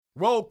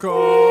Welcome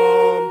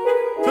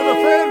to the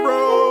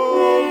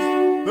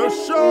FanBros, the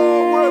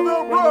show where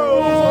the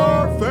bros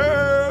are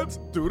fans.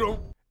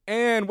 Doodle.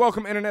 And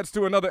welcome, internets,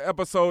 to another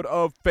episode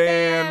of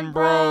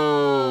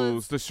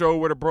FanBros, the show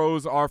where the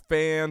bros are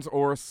fans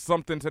or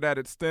something to that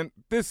extent.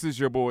 This is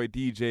your boy,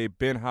 DJ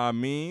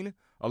Benhameen,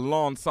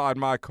 alongside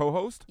my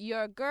co-host,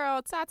 your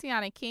girl,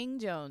 Tatiana King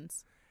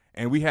Jones.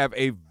 And we have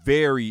a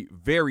very,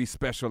 very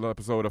special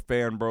episode of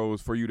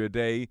FanBros for you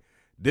today.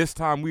 This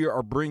time we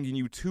are bringing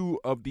you two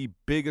of the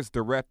biggest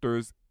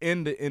directors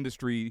in the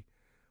industry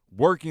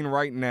working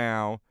right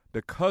now,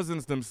 the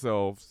cousins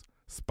themselves,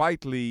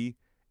 Spike Lee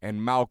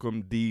and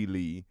Malcolm D.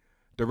 Lee,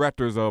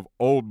 directors of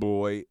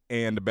Oldboy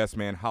and The Best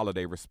Man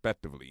Holiday,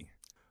 respectively.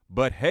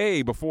 But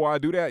hey, before I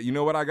do that, you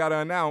know what I got to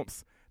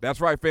announce?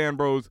 That's right,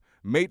 FanBros.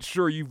 Make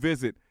sure you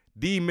visit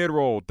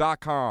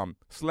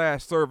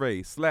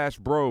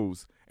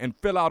themidroll.com/survey/bros and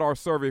fill out our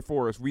survey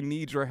for us. We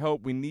need your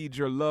help. We need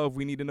your love.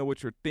 We need to know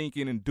what you're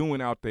thinking and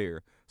doing out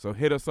there. So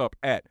hit us up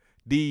at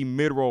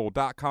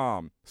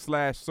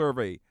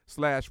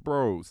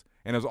themidroll.com/survey/bros.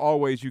 And as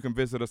always, you can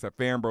visit us at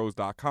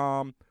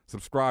fanbros.com.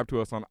 Subscribe to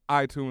us on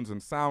iTunes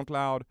and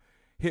SoundCloud.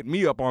 Hit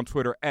me up on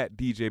Twitter at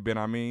DJ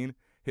Benhameen.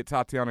 Hit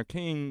Tatiana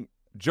King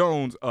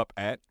Jones up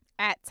at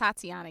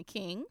Tatiana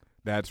King.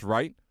 That's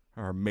right,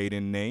 her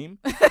maiden name.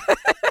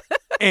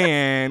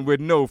 And with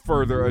no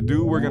further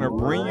ado, we're going to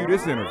bring you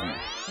this interview.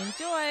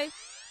 Enjoy.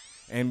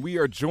 And we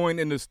are joined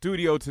in the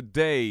studio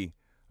today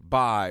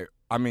by,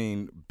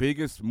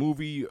 biggest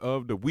movie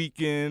of the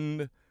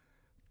weekend,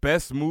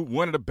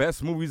 one of the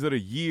best movies of the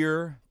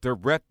year,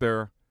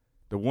 director,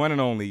 the one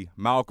and only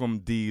Malcolm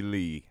D.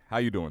 Lee. How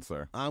you doing,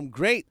 sir? I'm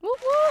great. Woo woo.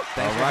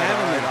 Thanks for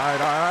having me.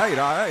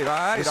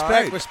 All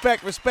right.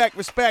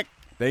 Respect.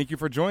 Thank you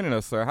for joining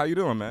us, sir. How you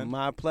doing, man?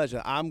 My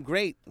pleasure. I'm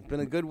great. It's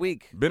been a good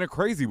week. Been a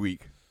crazy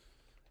week.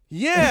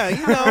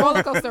 Yeah,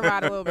 Roller coaster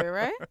ride a little bit,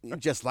 right?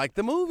 just like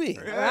the movie.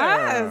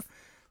 Yeah. Yes.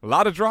 A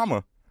lot of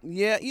drama.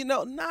 Yeah,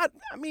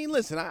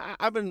 listen,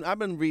 I've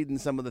been reading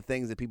some of the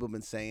things that people have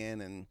been saying,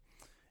 and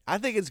I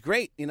think it's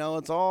great.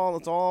 It's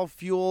all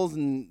fuels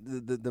and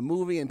the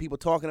movie and people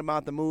talking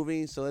about the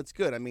movie, so it's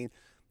good. And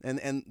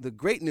the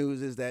great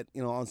news is that,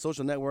 on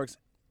social networks,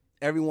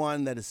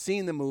 everyone that has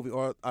seen the movie,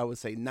 or I would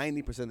say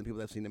 90% of the people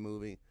that have seen the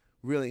movie,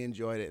 really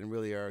enjoyed it and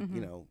really are,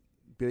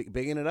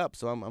 bigging it up.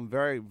 So I'm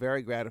very,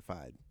 very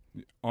gratified.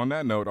 On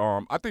that note,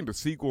 I think the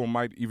sequel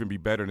might even be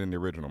better than the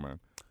original, man.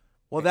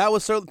 Well,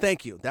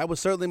 thank you. That was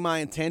certainly my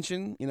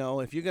intention.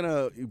 If you're going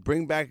to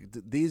bring back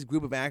these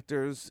group of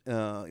actors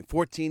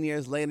 14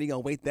 years later, you're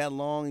going to wait that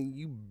long,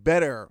 you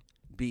better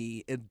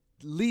be at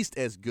least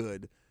as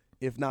good,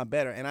 if not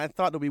better. And I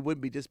thought that we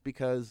would be, just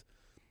because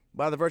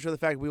by the virtue of the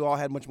fact we all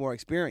had much more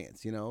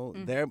experience.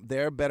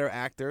 They're better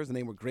actors, and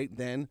they were great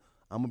then.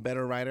 I'm a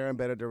better writer and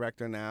better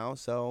director now.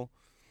 So,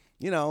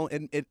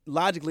 it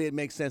logically it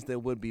makes sense that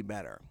it would be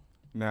better.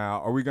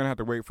 Now, are we going to have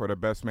to wait for the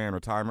Best Man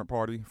retirement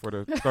party for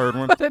the third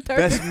one?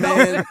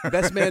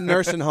 Best man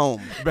nursing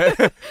home.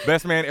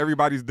 Best Man,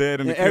 everybo's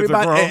dead and the kids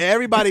are grown.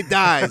 Everybody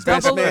dies.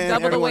 Double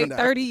everyone the wait dies.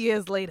 30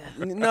 years later.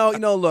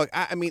 No, look,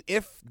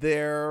 if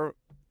the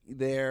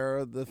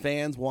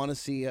fans want to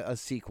see a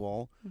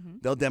sequel,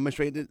 they'll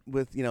demonstrate it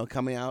with,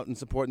 coming out and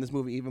supporting this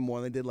movie even more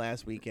than they did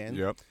last weekend.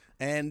 Yep.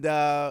 And,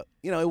 it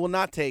will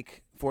not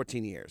take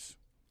 14 years.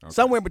 Okay.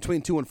 Somewhere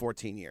between 2 and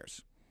 14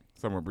 years.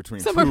 Somewhere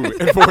between 2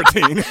 and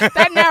 14.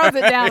 That narrows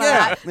it down a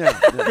lot. Yeah.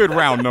 Good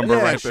round number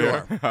right sure.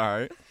 there. All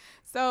right.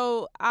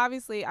 So,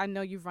 obviously, I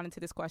know you've run into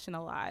this question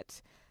a lot.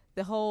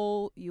 The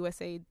whole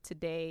USA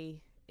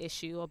Today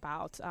issue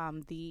about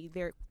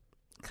their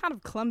kind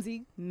of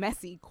clumsy,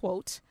 messy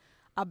quote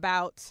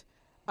about,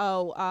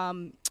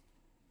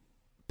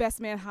 Best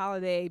Man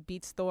Holiday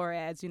beats Thor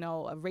as,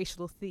 a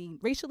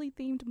racially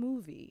themed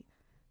movie.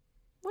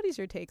 What is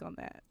your take on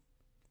that?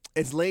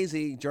 It's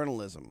lazy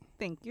journalism.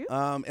 Thank you.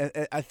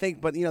 I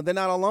think, but they're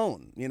not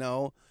alone.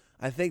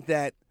 I think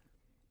that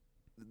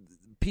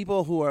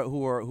people who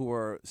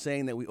are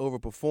saying that we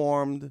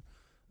overperformed,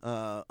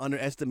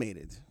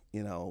 underestimated,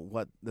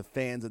 what the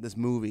fans of this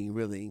movie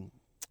really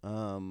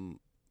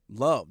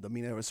loved.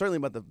 It was certainly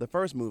about the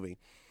first movie,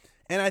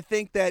 and I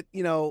think that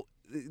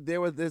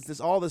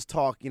there's all this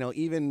talk.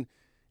 Even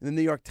in the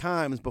New York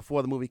Times,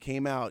 before the movie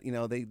came out,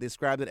 they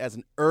described it as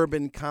an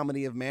urban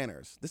comedy of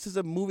manners. This is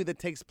a movie that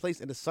takes place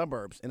in the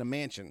suburbs, in a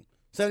mansion.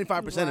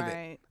 75% of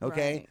it,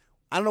 okay? Right.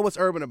 I don't know what's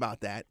urban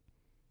about that,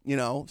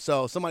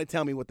 So somebody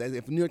tell me what that is.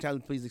 If the New York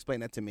Times, please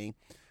explain that to me.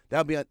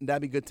 That'd be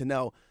good to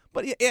know.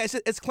 But yeah,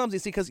 it's clumsy,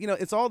 see, because,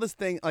 it's all this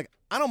thing. Like,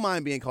 I don't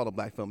mind being called a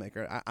black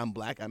filmmaker. I'm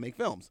black. I make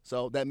films.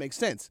 So that makes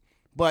sense.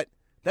 But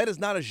that is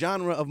not a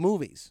genre of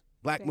movies,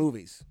 black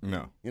movies.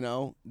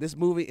 No. This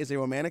movie is a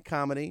romantic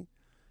comedy.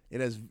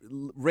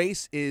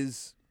 Race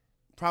is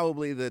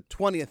probably the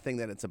 20th thing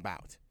that it's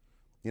about.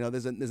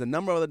 There's a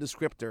number of other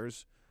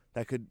descriptors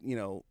that could,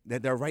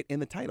 that they're right in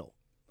the title.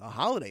 A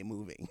holiday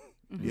movie,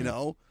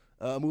 a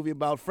movie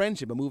about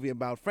friendship, a movie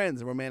about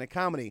friends, a romantic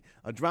comedy,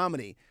 a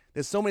dramedy.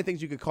 There's so many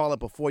things you could call it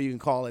before you can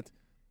call it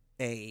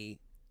a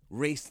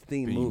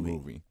race-themed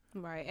movie.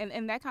 Right.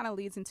 And that kind of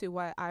leads into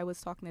what I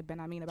was talking to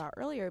Benhameen about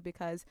earlier,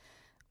 because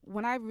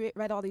when I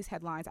read all these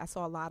headlines, I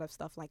saw a lot of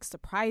stuff like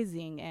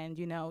surprising and,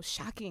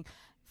 shocking.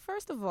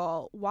 First of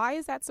all, why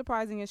is that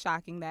surprising and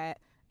shocking that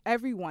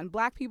everyone,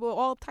 black people,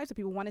 all types of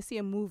people, want to see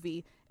a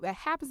movie that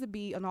happens to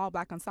be an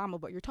all-black ensemble,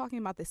 but you're talking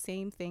about the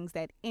same things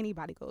that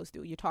anybody goes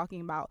through? You're talking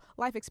about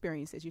life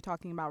experiences. You're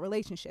talking about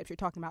relationships. You're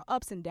talking about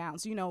ups and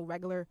downs,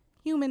 regular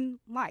human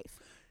life.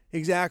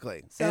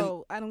 Exactly.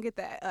 So I don't get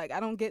that. Like, I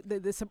don't get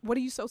this. What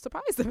are you so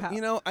surprised about?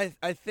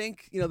 I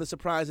think, the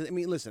surprise. I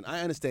mean, listen,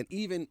 I understand.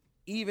 Even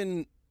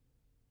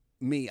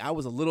me, I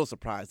was a little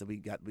surprised that we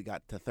got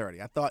to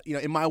 30. I thought,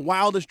 in my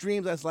wildest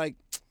dreams, I was like,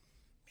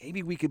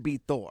 maybe we could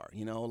beat Thor.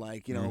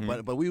 But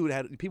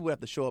people would have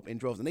to show up in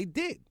droves, and they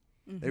did.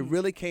 Mm-hmm. They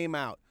really came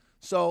out.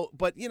 So,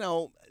 but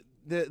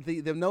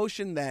the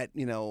notion that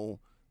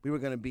we were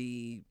going to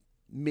be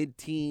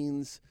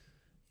mid-teens.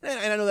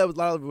 And I know that a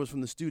lot of it was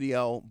from the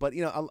studio, but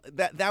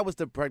that was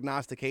the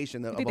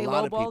prognostication of a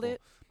lot of people.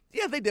 It?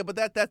 Yeah, they did, but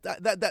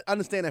that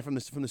understand that from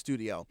the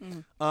studio,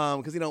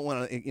 because you don't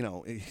want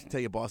to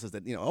tell your bosses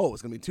that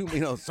it's gonna be too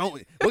so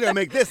we're gonna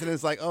make this, and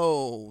it's like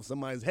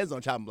somebody's head's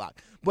on chopping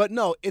block. But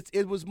no,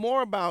 it was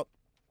more about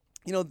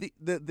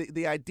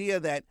the idea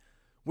that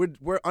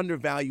we're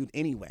undervalued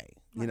anyway.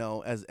 Right.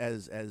 As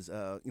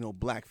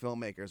black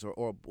filmmakers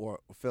or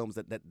films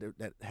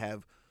that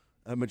have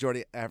a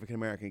majority African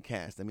American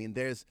cast. I mean,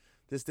 there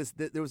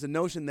was a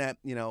notion that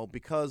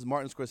because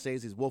Martin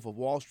Scorsese's Wolf of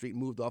Wall Street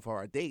moved off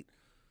our date,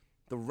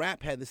 the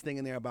Wrap had this thing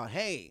in there about,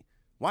 hey,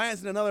 why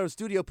isn't another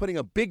studio putting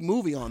a big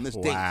movie on this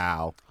date?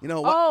 Wow.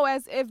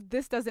 As if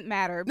this doesn't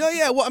matter. No,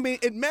 yeah. Well, I mean,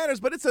 it matters,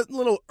 but it's a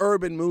little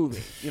urban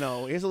movie.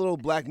 Here's a little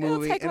black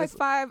movie. It'll take like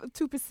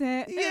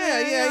 2%.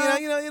 Yeah.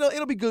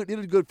 It'll be good.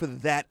 It'll be good for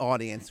that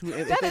audience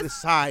if they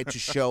decide to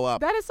show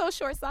up. That is so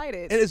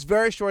short-sighted. It is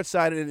very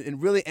short-sighted, and it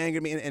really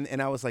angered me.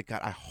 And I was like,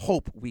 God, I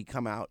hope we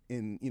come out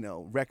in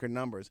record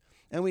numbers,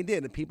 and we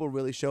did. And people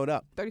really showed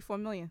up. 34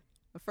 million.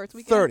 The first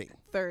weekend?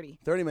 30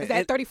 million. Is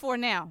that 34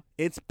 now?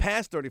 It's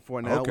past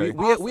 34 now. Okay.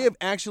 We have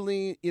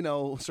actually,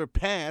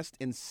 surpassed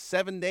in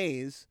 7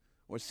 days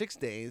or 6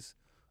 days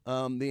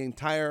the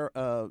entire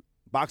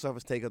box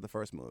office take of the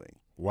first movie.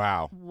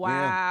 Wow.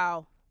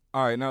 Yeah.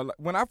 All right, now,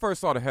 when I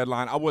first saw the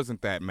headline, I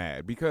wasn't that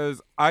mad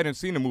because I hadn't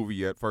seen the movie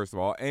yet, first of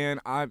all,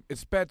 and I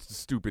expect the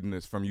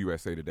stupidness from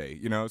USA Today,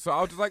 So I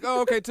was just like,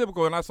 oh, okay,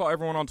 typical, and I saw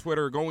everyone on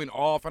Twitter going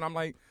off, and I'm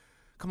like,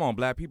 come on,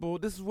 black people,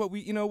 this is what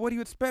what do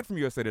you expect from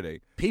USA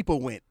Today?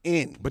 People went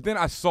in. But then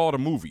I saw the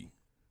movie,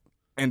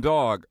 and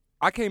dog,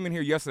 I came in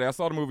here yesterday. I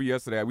saw the movie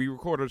yesterday. We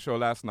recorded a show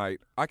last night.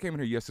 I came in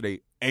here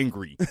yesterday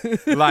angry,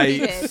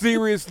 like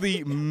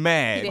seriously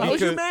mad. Why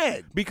was you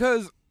mad?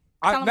 Because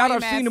now that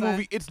I've seen the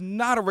movie, it's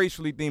not a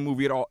racially themed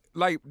movie at all.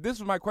 Like, this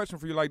is my question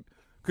for you. Like,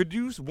 could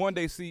you one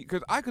day see,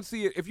 because I could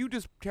see it, if you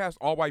just cast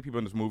all white people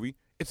in this movie,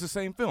 it's the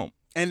same film.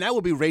 And that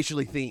would be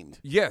racially themed.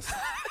 Yes.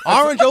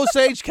 Orange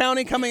Osage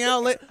County coming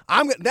out.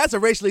 That's a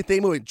racially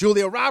themed movie.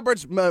 Julia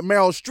Roberts,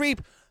 Meryl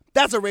Streep.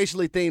 That's a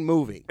racially themed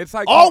movie. It's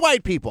like all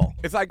white people.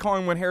 It's like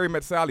calling When Harry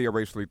Met Sally a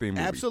racially themed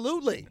movie.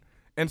 Absolutely.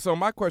 And so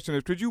my question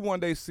is, could you one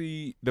day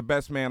see The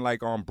Best Man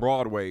like on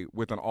Broadway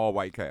with an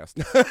all-white cast?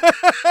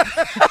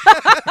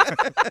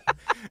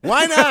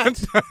 Why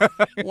not?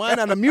 Why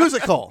not? A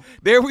musical.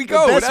 There we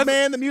go. The Best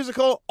Man, the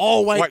musical,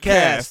 all-white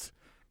cast.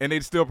 And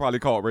they'd still probably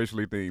call it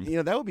racially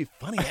themed. That would be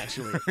funny,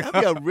 actually. That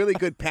would be a really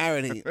good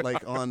parody,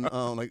 like on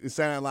like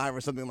Saturday Night Live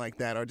or something like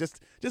that, or just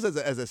as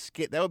a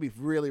skit. That would be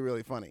really,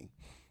 really funny.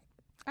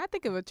 I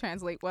think it would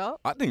translate well.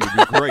 I think it'd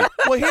be great.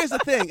 Well, here's the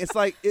thing. It's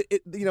like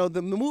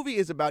the movie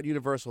is about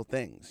universal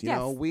things.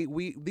 Yes.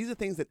 We these are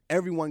things that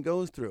everyone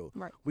goes through.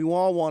 Right. We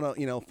all want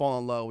to fall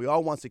in love. We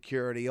all want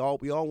security.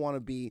 We all want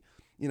to be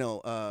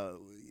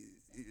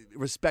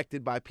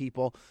respected by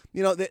people.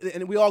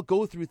 And we all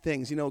go through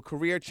things.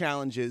 Career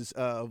challenges,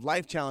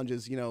 life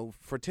challenges.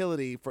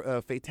 Fertility,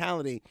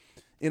 fatality.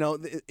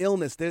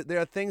 Illness. There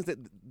are things that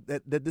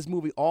this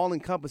movie all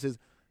encompasses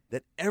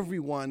that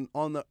everyone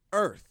on the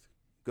earth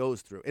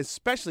goes through,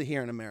 especially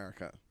here in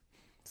America.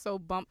 So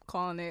bump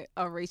calling it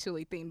a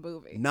racially themed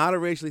movie. Not a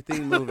racially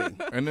themed movie.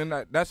 And then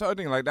that's the other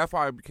thing. Like, that's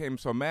why I became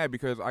so mad,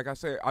 because, like I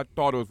said, I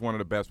thought it was one of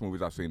the best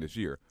movies I've seen this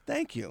year.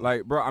 Thank you.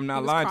 Like, bro, I'm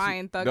not lying.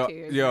 Crying thug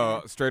tears.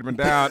 Yeah, straight them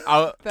down.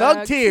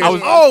 Thug tears.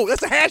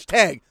 That's a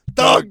hashtag.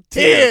 Thug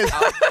tears.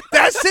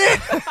 That's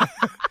it.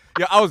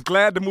 Yeah, I was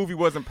glad the movie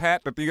wasn't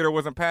packed. The theater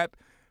wasn't packed.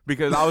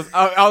 Because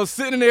I was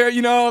sitting there,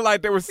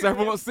 like there were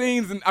several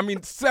scenes, and I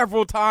mean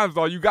several times.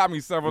 Though you got me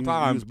several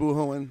times. You was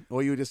boo-hooing,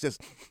 or you were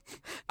just.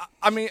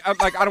 I mean, I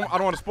don't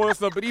want to spoil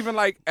stuff, but even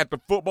like at the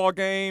football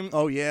game.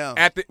 Oh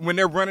yeah. When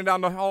they're running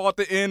down the hall at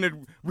the end,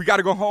 and we got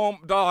to go home.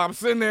 Dog, I'm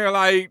sitting there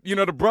like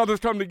the brothers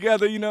come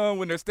together.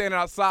 When they're standing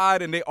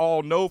outside and they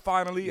all know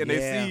finally, and they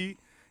see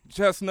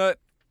Chestnut.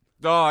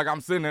 Dog, I'm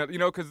sitting there,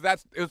 because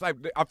it was like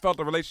I felt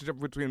the relationship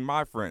between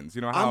my friends,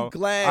 how I'm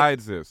glad I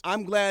exist.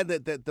 I'm glad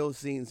that those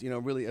scenes,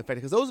 really affected,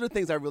 because those are the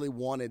things I really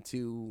wanted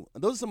to.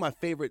 Those are some of my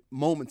favorite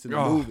moments in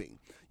the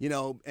movie,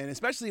 and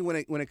especially when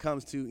it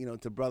comes to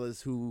to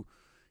brothers who,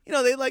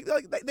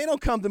 they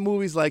don't come to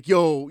movies like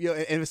yo,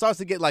 and it starts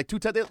to get like too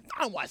tough.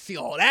 I don't want to see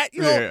all that,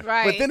 Yeah.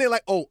 Right. But then they're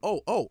like, all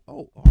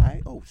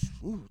right,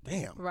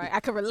 damn. Right. I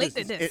can relate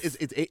to this.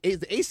 Is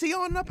the AC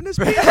on up in this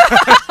place?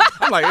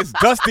 I'm like, it's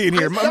dusty in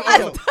here.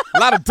 A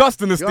lot of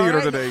dust in this theater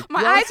right? today.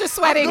 My eyes are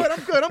sweating. I'm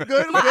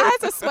good. My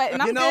eyes are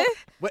sweating. I'm good.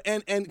 But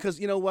and because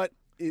you know what,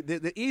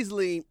 they're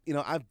easily,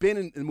 I've been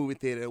in a movie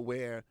theater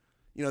where,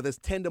 there's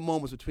tender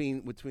moments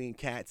between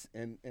cats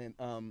and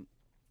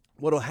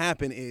what'll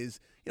happen is,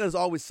 there's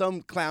always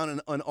some clown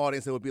in an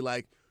audience that would be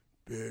like,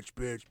 bitch,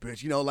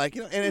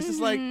 and it's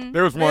just like.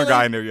 There was one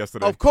guy in there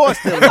yesterday. Of course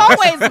there was. There's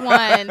always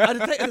one.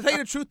 To tell you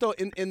the truth, though,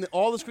 in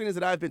all the screenings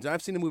that I've been to,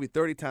 I've seen the movie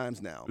 30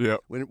 times now.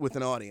 Yep. With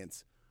an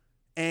audience,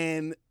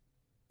 and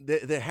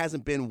there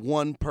hasn't been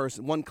one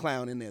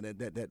clown in there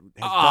that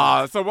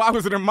has so why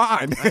was it in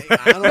mine?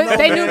 I don't know,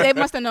 They man. knew. They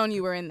must have known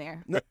you were in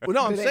there. No,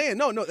 I'm saying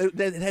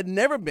there had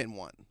never been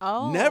one.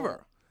 Oh.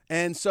 Never.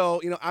 And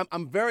so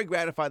I'm very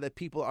gratified that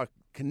people are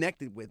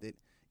connected with it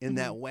in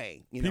that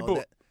way.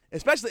 People-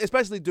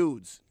 especially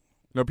dudes.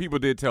 No, people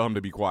did tell him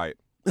to be quiet.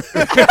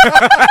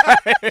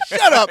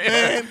 Shut up,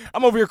 man.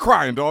 I'm over here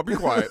crying, dog. Be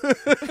quiet.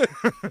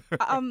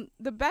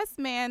 The Best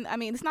Man, I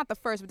mean, it's not the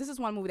first, but this is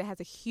one movie that has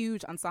a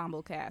huge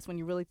ensemble cast when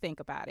you really think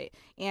about it.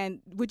 And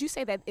would you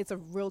say that it's a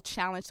real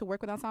challenge to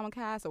work with ensemble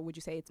cast, or would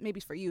you say it's maybe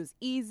for you it's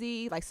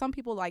easy? Like some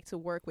people like to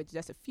work with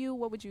just a few.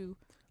 What would you?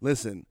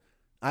 Listen,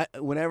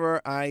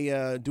 whenever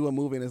I do a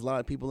movie and there's a lot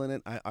of people in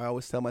it, I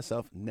always tell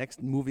myself,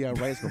 next movie I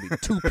write is going to be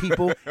 2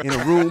 people in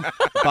a room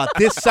about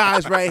this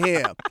size right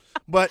here.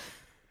 But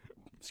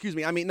excuse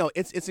me, I mean, no,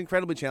 it's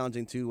incredibly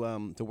challenging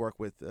to work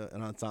with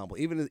an ensemble.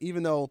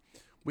 Even though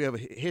we have a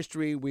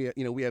history, we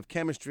have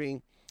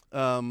chemistry.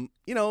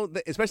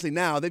 Especially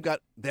now they've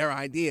got their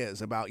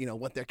ideas about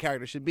what their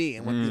character should be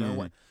and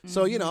what.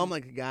 So I'm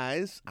like,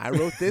 guys, I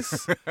wrote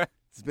this.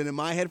 It's been in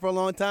my head for a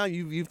long time.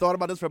 You've thought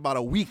about this for about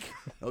a week,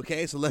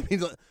 okay? So let me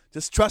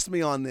just trust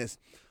me on this.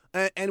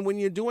 And when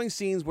you're doing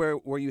scenes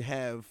where you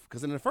have,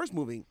 because in the first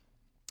movie,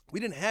 we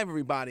didn't have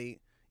everybody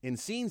in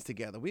scenes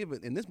together. We have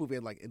in this movie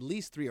had like at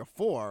least 3 or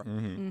 4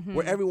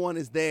 where everyone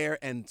is there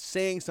and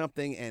saying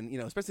something, and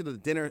especially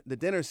the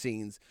dinner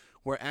scenes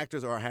where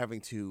actors are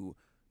having to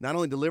not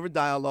only deliver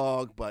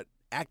dialogue but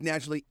act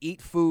naturally,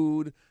 eat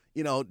food.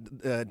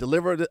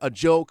 Deliver a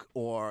joke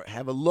or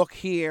have a look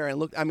here and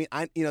look. I mean,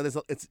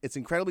 it's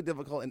incredibly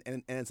difficult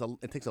and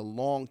it takes a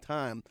long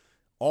time.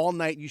 All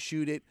night you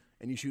shoot it,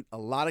 and you shoot a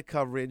lot of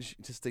coverage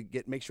just to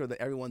make sure that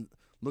everyone's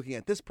looking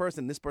at this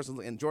person,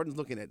 and Jordan's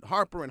looking at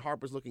Harper, and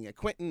Harper's looking at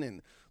Quentin,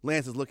 and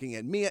Lance is looking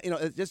at Mia.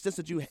 It's just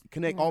that you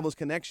connect all those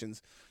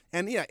connections,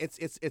 and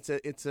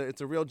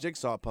it's a real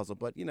jigsaw puzzle,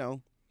 but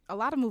A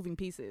lot of moving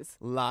pieces.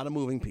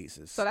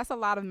 So that's a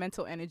lot of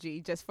mental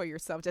energy just for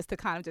yourself, just to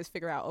kind of just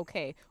figure out,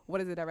 okay, what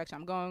is the direction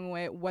I'm going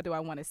with? What do I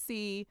want to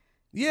see?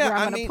 Yeah, where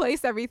I'm going to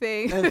place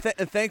everything. and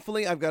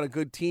thankfully, I've got a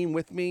good team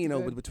with me.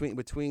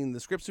 Between the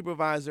script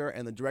supervisor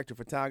and the director of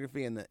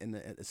photography and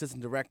the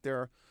assistant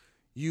director,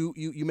 you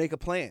make a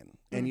plan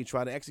and you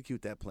try to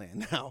execute that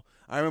plan. Now,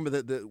 I remember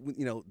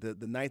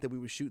the night that we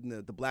were shooting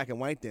the black and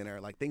white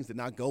dinner, like things did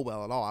not go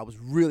well at all. I was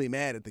really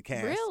mad at the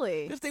cast.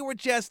 Really? Because they were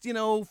just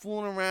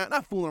fooling around,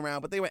 not fooling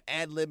around, but they were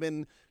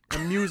ad-libbing,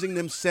 amusing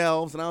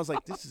themselves, and I was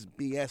like, this is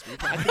BS.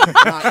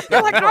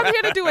 You're like, I'm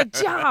here to do a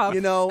job.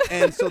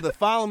 And so the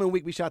following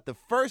week we shot the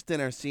first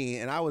dinner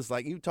scene, and I was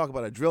like, you talk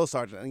about a drill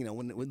sergeant,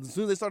 when as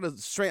soon as they started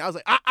straight, I was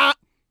like,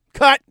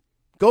 cut,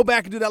 go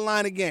back and do that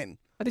line again.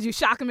 Or did you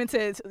shock him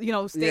into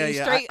staying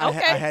straight? I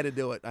Okay. had to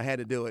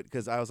do it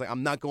because I was like,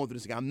 I'm not going through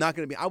this again. I'm not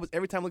going to be. I was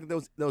every time I looked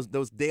at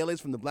those dailies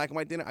from the black and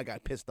white dinner, I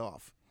got pissed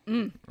off.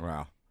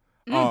 Wow.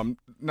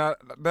 Now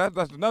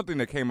that's another thing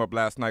that came up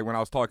last night when I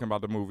was talking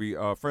about the movie.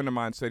 A friend of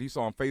mine said he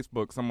saw on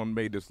Facebook someone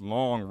made this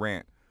long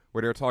rant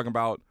where they're talking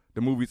about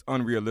the movie's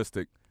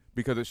unrealistic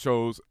because it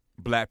shows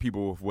black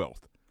people with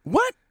wealth.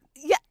 What?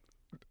 Yeah.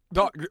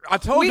 Dog, I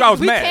told you I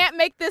was mad. We can't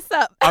make this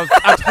up.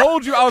 I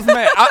told you I was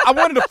mad. I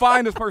wanted to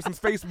find this person's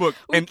Facebook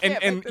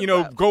and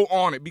up. go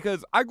on it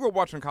because I grew up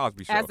watching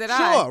Cosby Show. As did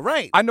I. Sure,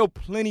 right. I know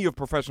plenty of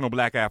professional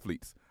black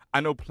athletes. I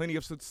know plenty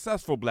of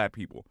successful black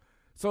people.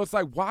 So it's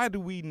like, why do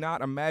we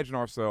not imagine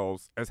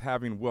ourselves as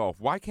having wealth?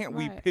 Why can't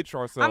we pitch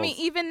ourselves? I mean,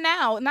 even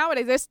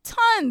nowadays, there's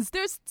tons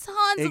of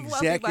wealthy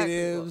black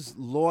executives,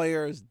 people.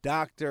 Lawyers,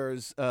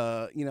 doctors.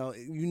 We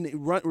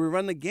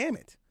run the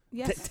gamut.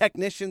 Yes.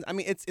 Technicians. I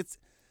mean,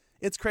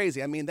 it's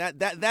crazy. I mean,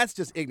 that's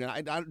just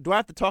ignorant. Do I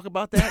have to talk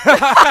about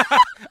that?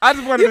 I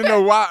just wanted to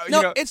know why.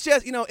 No, it's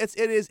just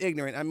it is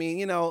ignorant. I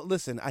mean,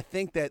 listen. I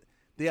think that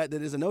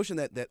there's a notion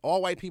that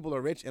all white people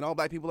are rich and all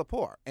black people are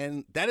poor,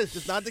 and that is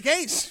just not the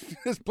case.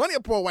 There's plenty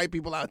of poor white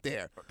people out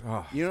there.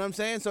 You know what I'm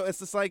saying? So it's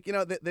just like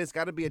there's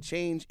got to be a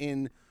change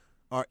in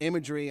our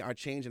imagery, our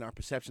change in our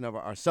perception of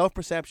our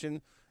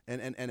self-perception,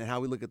 and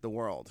how we look at the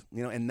world.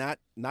 And not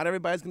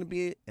everybody's going to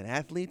be an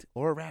athlete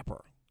or a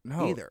rapper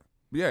either.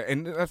 Yeah,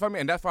 and that's what I mean,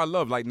 and that's what I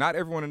love. Like, not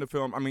everyone in the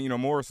film. I mean,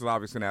 Morris is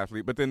obviously an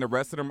athlete, but then the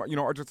rest of them,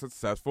 are just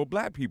successful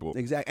black people.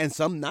 Exactly, and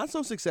some not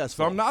so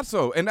successful. Some not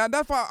so, and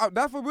that's why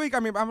week.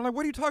 I mean, I'm like,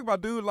 what are you talking about,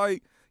 dude?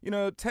 Like,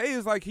 Tay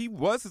is like, he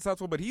was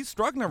successful, but he's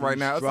struggling right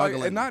now. It's like,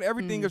 and not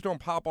everything is going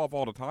to pop off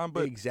all the time.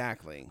 But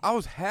exactly. I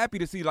was happy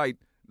to see, like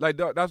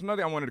that's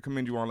another thing I wanted to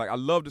commend you on. Like, I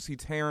love to see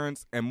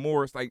Terrence and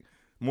Morris. Like,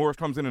 Morris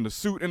comes in the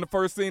suit in the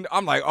first scene.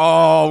 I'm like,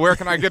 oh, where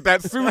can I get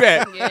that suit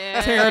at?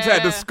 Yeah. Terrence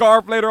had the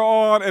scarf later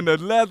on and the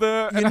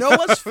leather. You know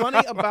what's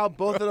funny about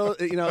both of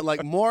those?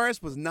 Like Morris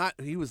was not.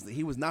 He was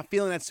not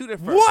feeling that suit at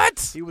first.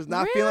 What? He was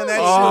not feeling that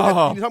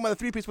Oh. suit. You're talking about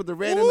the 3-piece with the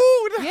red.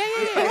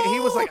 Yeah.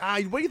 He was like,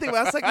 what do you think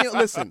about it? I was like,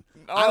 listen,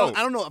 I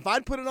don't know if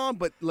I'd put it on,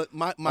 but look,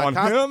 my on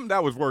him,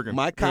 that was working.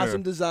 My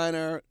costume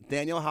designer,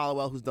 Danielle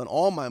Hollowell, who's done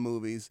all my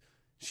movies.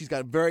 She's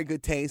got very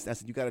good taste. I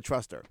said, you got to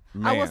trust her.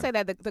 Man. I will say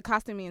that the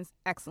costuming is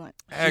excellent.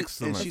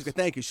 Excellent.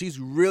 Thank you. She's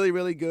really,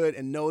 really good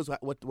and knows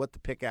what to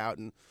pick out.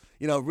 And,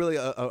 really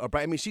a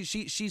bright. I mean,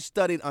 she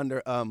studied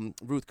under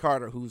Ruth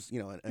Carter, who's,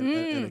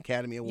 an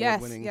Academy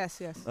Award winning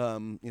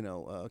costume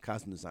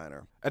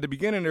designer. At the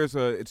beginning, there's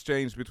a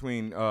exchange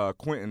between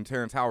Quentin,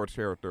 Terrence Howard's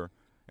character,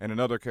 and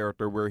another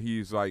character where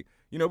he's like,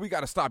 we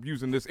got to stop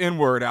using this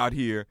N-word out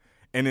here.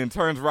 And then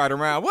turns right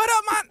around, what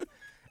up, man?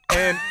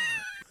 And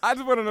I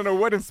just wanted to know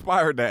what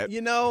inspired that.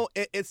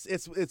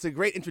 It's a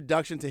great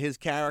introduction to his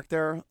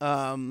character,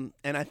 and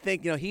I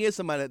think he is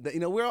somebody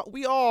that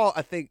we all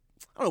I think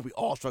I don't know if we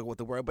all struggle with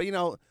the word, but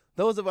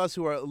those of us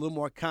who are a little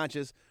more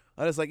conscious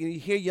are just like you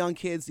hear young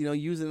kids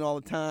using it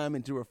all the time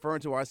and to refer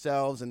to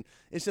ourselves, and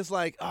it's just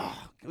like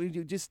we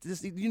just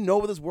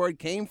where this word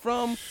came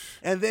from,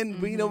 and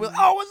then we we're,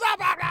 oh, what's up,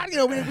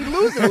 we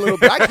lose it a little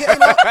bit. I can't,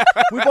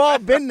 we've all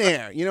been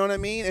there, you know what I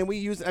mean, and we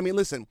use it. I mean,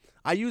 listen.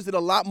 I used it a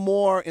lot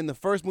more in the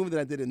first movie than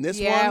I did in this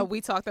one. Yeah,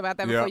 we talked about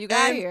that before you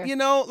got here.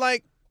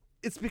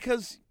 It's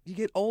because you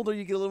get older,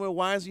 you get a little bit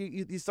wiser,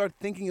 you start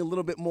thinking a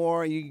little bit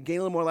more, and you gain a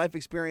little more life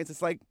experience.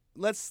 It's like,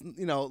 let's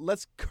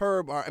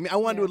curb our. I mean, I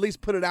wanted to at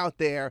least put it out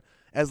there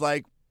as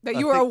like. That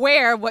you were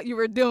aware of what you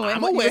were doing,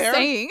 I'm what aware, you were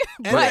saying.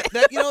 And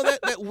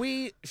that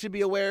we should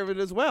be aware of it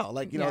as well.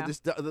 Like,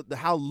 just the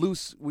how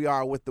loose we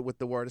are with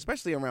the word,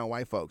 especially around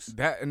white folks.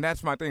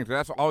 That's my thing.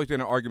 That's always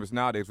been an argument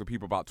nowadays with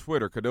people about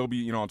Twitter, because they'll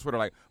be, on Twitter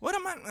like, what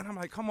am I? And I'm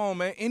like, come on,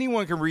 man.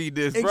 Anyone can read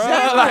this, bro.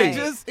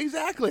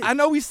 Exactly. I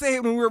know we say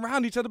it when we're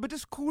around each other, but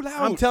just cool out.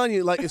 I'm telling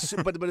you,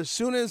 but as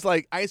soon as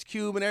like Ice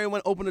Cube and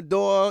everyone opened the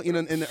door, in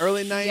the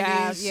early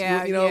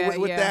 90s,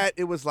 with that,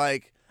 it was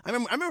like I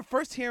remember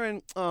first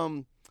hearing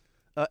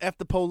F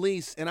the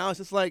Police, and I was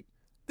just like,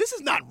 this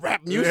is not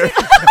rap music.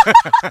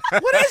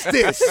 What is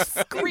this?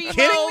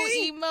 Screamo,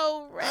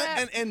 emo,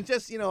 rap. And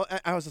just,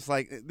 I was just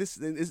like, this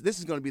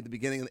is going to be the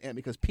beginning of the end,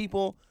 because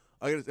people,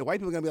 white people are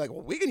going to be like,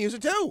 well, we can use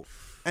it too.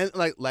 And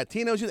like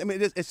Latinos use it. I mean,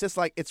 it's just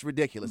like, it's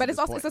ridiculous. But it's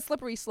a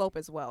slippery slope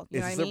as well.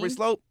 It's a slippery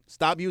slope.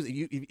 Stop using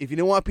it. If you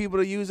don't want people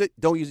to use it,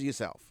 don't use it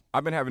yourself.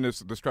 I've been having this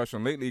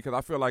discussion lately because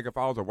I feel like if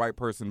I was a white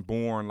person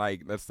born,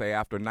 like, let's say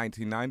after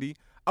 1990,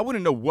 I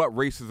wouldn't know what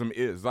racism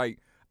is. Like,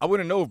 I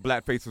wouldn't know if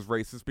blackface is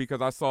racist because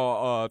I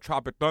saw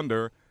Tropic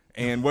Thunder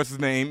and what's his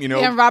name,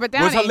 and Robert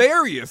Downey was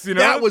hilarious.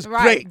 That was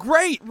great.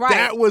 Great. Right.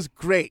 That was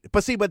great.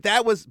 But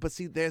there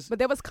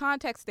was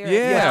context there.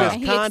 Yeah. There's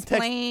and he context.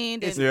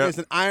 explained. There's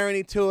an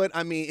irony to it.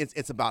 I mean,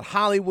 it's about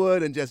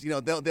Hollywood, and just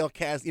they'll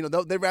cast.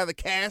 They'd rather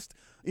cast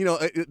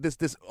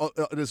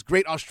this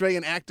great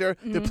Australian actor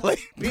to play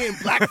being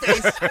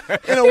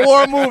blackface in a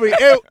war movie.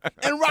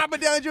 And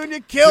Robert Downey Jr.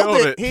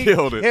 killed it. He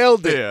killed it.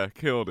 Yeah,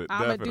 killed it.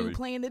 I'm definitely. a dude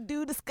playing the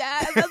dude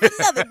disguised as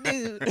another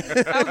dude.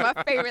 That was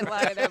my favorite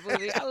line of that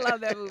movie. I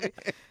love that movie.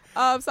 So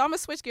I'm going to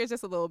switch gears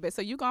just a little bit.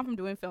 So you've gone from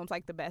doing films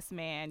like The Best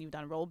Man, you've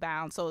done Roll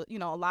Bound, so, a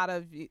lot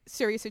of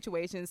serious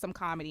situations, some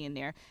comedy in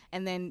there.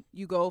 And then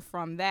you go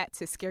from that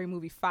to Scary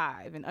Movie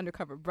 5 and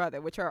Undercover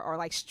Brother, which are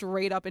like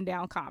straight up and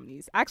down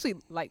comedies. I actually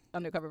like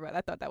Undercover Brother.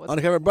 I thought that was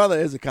Undercover Brother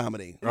is a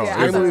comedy. Yeah,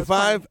 Scary Movie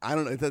 5, I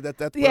don't know.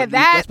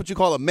 That's what you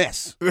call a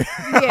mess.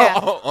 Yeah.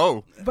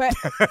 But,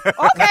 okay,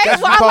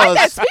 well, I like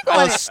that. Speak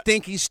on it. A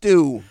stinky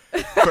stew.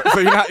 So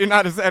you're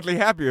not exactly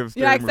happy of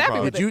Scary Movie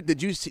 5.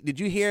 Did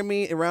you hear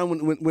me around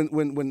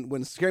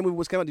when Scary Movie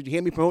was coming out? Did you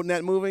hear me promoting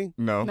that movie?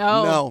 No.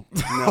 Oh.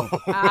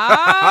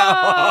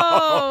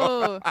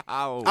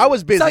 I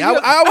was busy.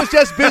 I was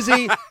just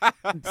busy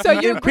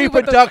in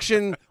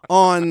pre-production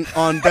on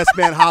Best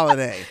Man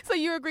Holiday. So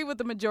you agree with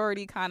the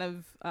majority kind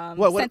of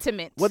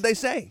sentiment? What'd they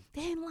say?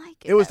 They didn't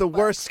like it. It was the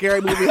worst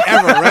scary movie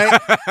ever, right?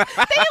 They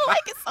didn't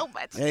like it so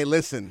much. Hey,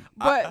 listen.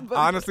 But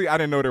honestly, I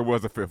didn't know there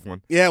was a fifth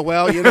one. Yeah,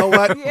 well, you know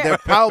what? There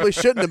probably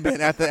shouldn't have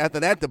been after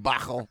that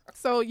debacle.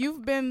 So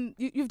you've done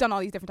all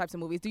these different types of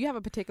movies. Do you have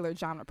a particular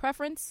genre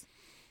preference?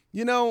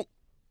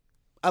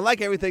 I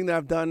like everything that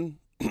I've done.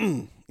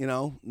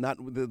 Not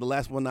the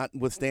last one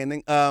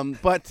notwithstanding.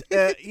 But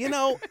okay,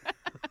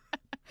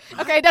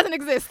 it doesn't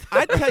exist.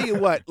 I tell you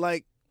what,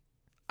 like,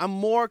 I'm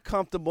more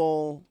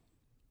comfortable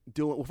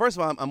doing. Well, first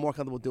of all, I'm more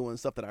comfortable doing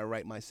stuff that I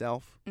write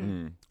myself.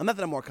 Mm. Not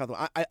that I'm more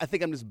comfortable. I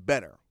think I'm just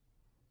better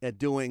at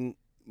doing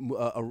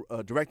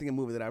directing a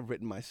movie that I've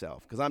written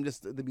myself, because I'm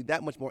just to be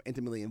that much more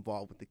intimately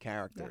involved with the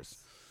characters.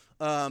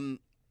 Yes.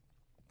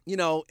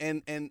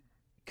 And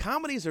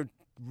comedies are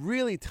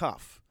really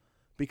tough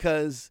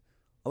because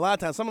a lot of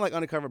times, something like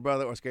Undercover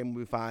Brother or Scary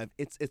Movie 5,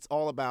 it's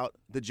all about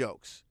the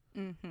jokes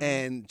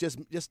and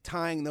just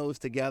tying those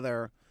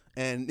together.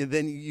 And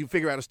then you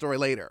figure out a story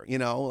later,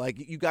 like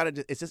you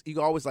gotta. It's just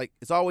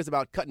it's always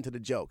about cutting to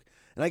the joke,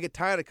 and I get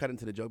tired of cutting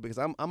to the joke because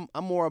I'm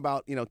more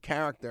about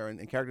character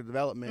and character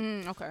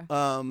development. Okay.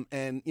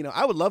 And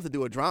I would love to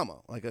do a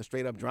drama, like a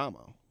straight up drama.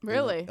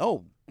 Really?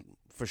 Oh,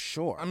 for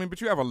sure. I mean, but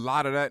you have a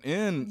lot of that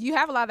in. You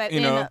have a lot of that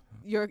in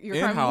your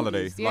in holiday,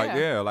 movies.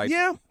 Yeah.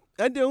 Yeah,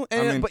 I do.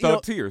 And, I mean, but,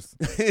 Thug Tears.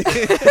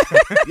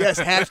 Yes,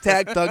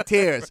 hashtag Thug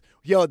Tears.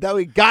 Yo, that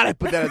we gotta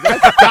put that.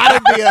 That's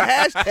gotta be a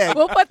hashtag.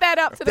 We'll put that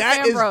up to the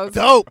That FanBros. is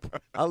dope.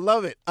 I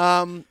love it.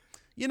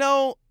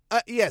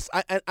 Yes,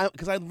 I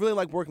because I really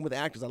like working with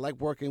actors. I like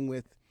working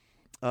with,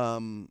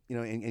 and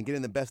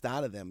getting the best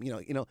out of them.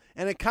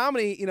 And in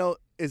comedy,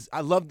 is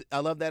I love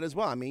that as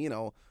well. I mean,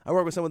 I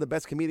work with some of the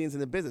best comedians in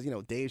the business.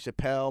 Dave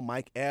Chappelle,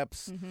 Mike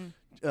Epps,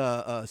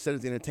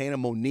 Cedric the Entertainer,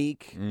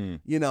 Monique.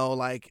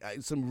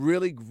 Some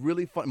really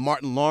really fun.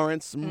 Martin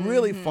Lawrence, some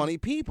really funny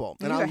people.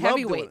 And I these are love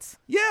doing it. heavyweights.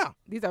 Yeah.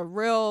 These are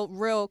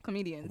real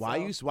comedians. Why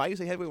you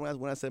say heavyweight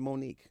when I said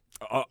Monique?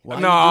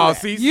 No,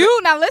 see,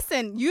 now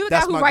listen, you the guy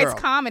That's who my writes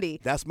girl.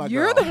 comedy. That's my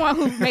You're girl. the one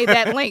who made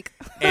that link.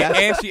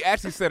 and she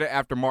actually said it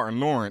after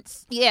Martin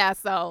Lawrence, Yeah,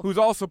 so who's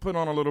also put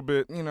on a little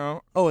bit,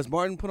 Oh, has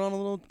Martin put on a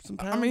little some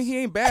pounds? I mean, he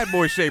ain't bad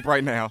boy shape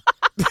right now.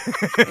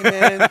 Hey,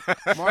 man,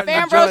 Martin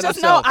FanBros, enjoying just know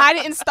himself. I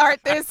didn't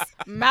start this.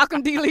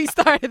 Malcolm D. Lee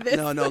started this.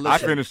 No, listen. I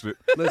finished it.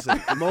 Listen,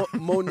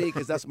 Monique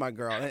that's my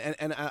girl,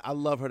 and I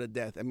love her to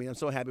death. I mean, I'm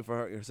so happy for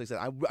her success.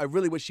 I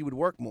really wish she would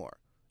work more.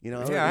 Yeah,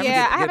 I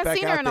Get haven't back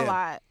seen her out in a there.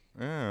 lot.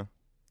 Yeah.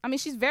 I mean,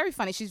 she's very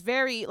funny. She's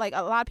very a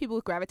lot of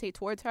people gravitate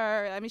towards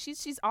her. I mean,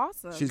 she's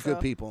awesome. She's so.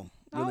 good people,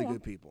 really Oh.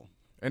 good people.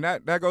 And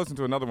that goes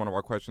into another one of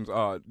our questions.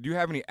 Do you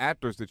have any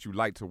actors that you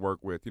like to work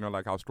with?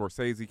 Like how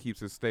Scorsese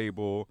keeps it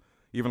stable.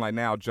 Even like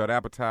now, Judd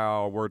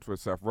Apatow works with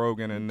Seth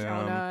Rogen and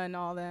Jonah and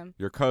all them.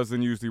 Your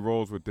cousin usually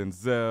rolls with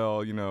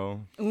Denzel.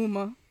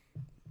 Uma.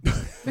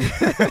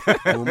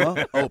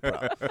 Uma,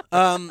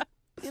 Oprah.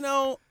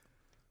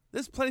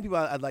 There's plenty of people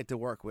I'd like to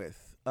work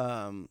with.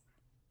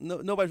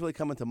 Nobody's really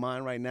coming to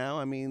mind right now.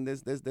 I mean,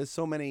 there's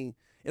so many.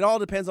 It all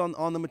depends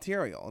on the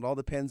material. It all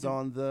depends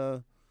on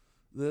the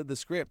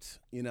script.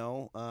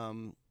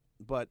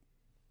 But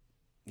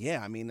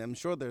yeah, I mean, I'm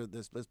sure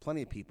there's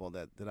plenty of people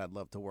that I'd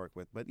love to work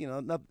with. But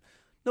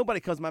nobody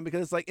comes to mind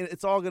because it's like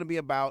it's all going to be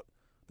about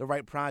the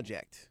right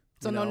project.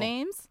 So no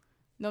names?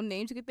 No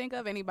names you could think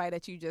of? Anybody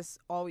that you just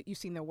you've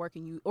seen their work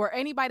or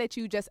anybody that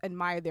you just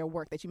admire their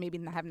work that you maybe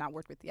have not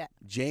worked with yet?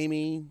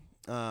 Jamie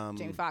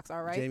Foxx,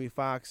 all right. Jamie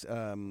Foxx,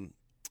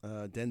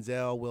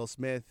 Denzel, Will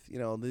Smith,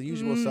 the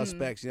usual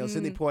suspects.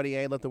 Sidney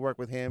Poitier, love to work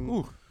with him.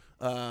 Ooh.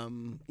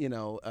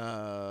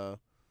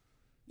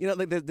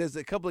 Like there's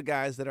a couple of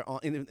guys that are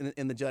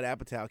in the Judd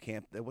Apatow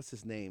camp. What's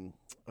his name?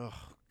 Oh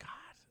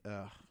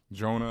God,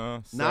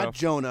 Jonah. not Seth.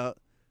 Jonah.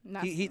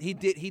 Not He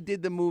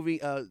did the movie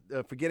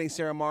Forgetting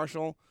Sarah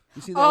Marshall.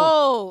 You see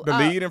that? the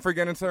lead in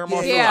Forgetting Sarah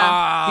Marshall. Yeah.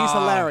 Ah, He's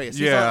hilarious.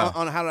 Yeah. He's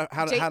on How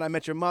I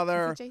Met Your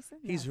Mother. Is it Jason?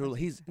 He's No.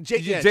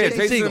 Jason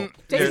Segel.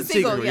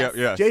 Jason Segel, yes.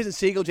 Yeah. Jason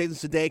Segel,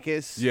 Jason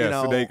Sudeikis. Yeah,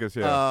 Sudeikis,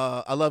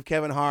 yeah. I love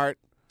Kevin Hart.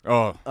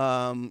 Oh,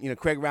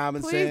 Craig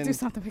Robinson. Please do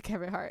something with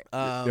Kevin Hart.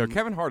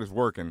 Kevin Hart is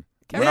working.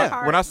 Kevin yeah.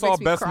 Hart When I saw makes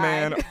me Best cry.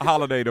 Man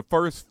Holiday,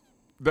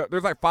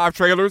 there's like 5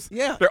 trailers.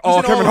 Yeah, They're he's all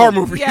in Kevin of Hart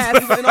them. movies. Yes.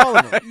 He's in all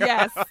of them.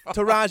 Yes.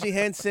 Taraji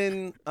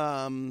Henson,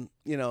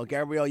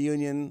 Gabrielle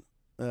Union.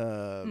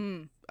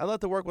 I love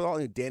to work with all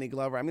Danny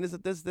Glover. I mean,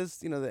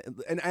 there's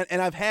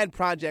and I've had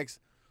projects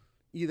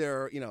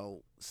either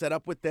set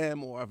up with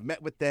them or I've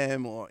met with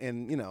them or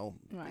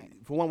Right.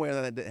 for one way or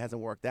another it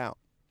hasn't worked out.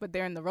 But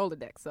they're in the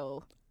Rolodex,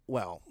 so.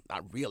 Well,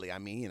 not really. I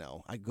mean,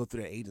 I go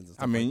through their agents and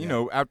stuff. I mean, like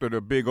that. after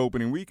the big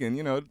opening weekend,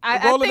 the I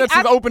Rolodex think-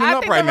 is opening I up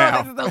think right the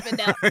now. Rolodex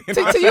is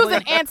open now. to use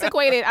an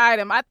antiquated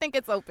item, I think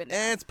it's open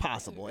now. It's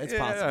possible. It's Yeah,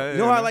 possible. yeah, You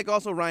know how I yeah. like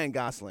also Ryan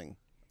Gosling.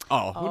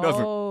 Oh, who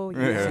doesn't? Oh,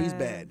 Yeah. yeah. He's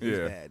bad. He's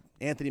Yeah. bad.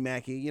 Anthony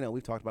Mackie.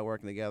 We've talked about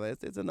working together.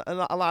 It's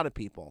a lot of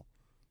people.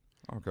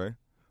 Okay.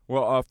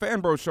 Well,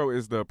 FanBrosShow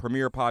is the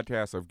premier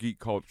podcast of geek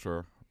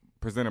culture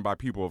presented by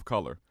people of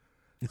color.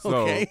 So,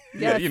 Okay.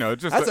 yeah, Yes.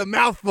 just That's a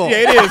mouthful. yeah,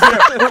 it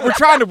is. We're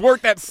trying to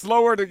work that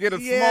slower to get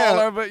it Yeah.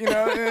 smaller, but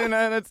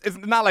and it's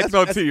not like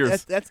Thug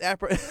Tears. That's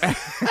apropos.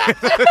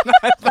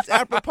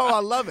 I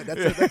love it.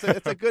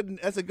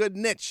 That's a good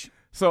niche.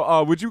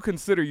 So, would you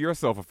consider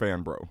yourself a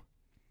fan bro?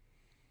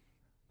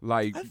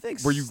 Like, I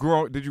think did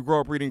you grow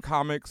up reading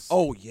comics?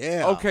 Oh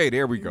yeah. Okay,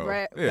 there we go.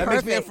 Right. Yeah. That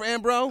makes me a Perfect.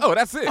 fan, bro. Oh,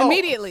 that's it.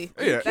 Immediately.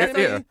 Yeah, That's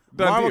yeah. it.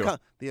 Done Marvel deal.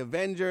 the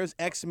Avengers,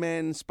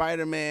 X-Men,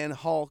 Spider-Man,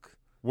 Hulk.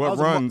 I What was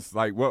a runs?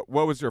 Like, what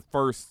was your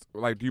first?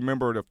 Like, do you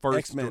remember the first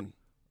X-Men.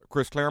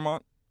 Chris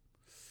Claremont?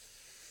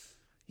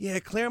 Yeah,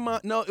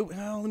 Claremont. No,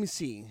 let me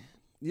see.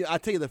 Yeah, I'll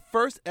tell you the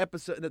first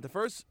episode. The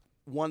first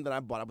one that I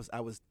bought. I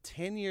was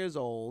 10 years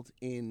old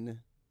in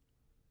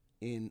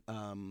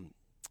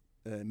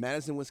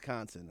Madison,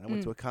 Wisconsin. I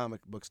went to a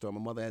comic book store. My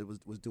mother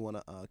was doing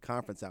a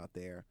conference out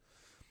there,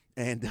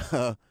 and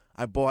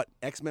I bought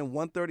X-Men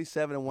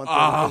 137 and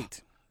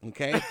 138.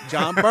 Okay,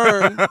 John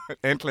Byrne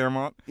and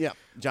Claremont. Yeah,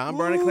 John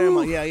Byrne and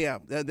Claremont. Yeah.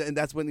 And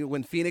that's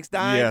when Phoenix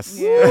died. Yes.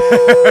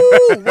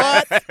 Woo,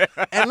 what?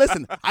 And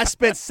listen, I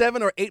spent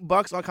 $7 or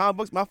 $8 on comic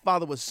books. My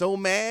father was so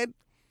mad.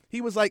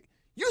 He was like,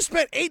 "You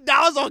spent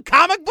 $8 on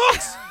comic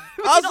books?"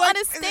 I don't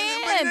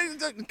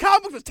understand.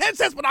 Comic books was 10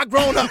 cents when I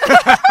grown up.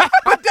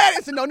 My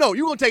daddy said, no,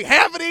 you're going to take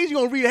half of these, you're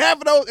going to read half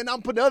of those, and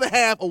I'm put the other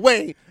half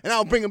away, and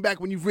I'll bring them back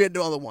when you've read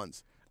the other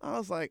ones. I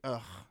was like,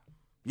 ugh.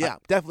 Yeah,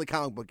 definitely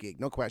comic book geek,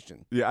 no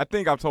question. Yeah, I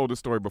think I've told this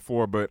story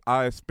before, but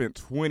I spent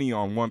 20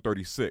 on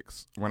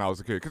 136 when I was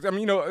a kid. Because, I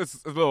mean,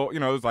 it's a little, it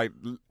was like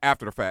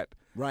after the fact.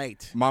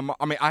 Right.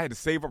 I had to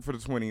save up for the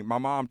 20. My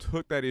mom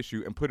took that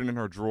issue and put it in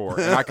her drawer,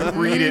 and I could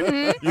read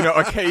it,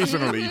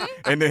 occasionally,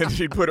 and then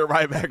she'd put it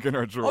right back in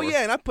her drawer. Oh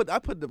yeah, and I put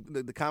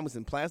the comics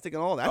in plastic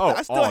and all that. All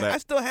that. I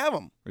still have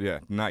them. Yeah,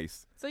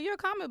 nice. So you're a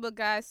comic book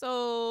guy.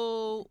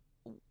 So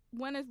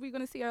when are we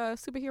going to see a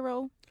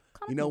superhero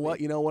comic movie? What?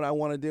 You know what I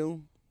want to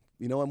do?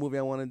 You know what movie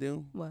I want to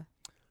do? What?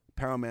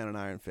 Paramount and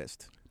Iron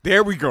Fist.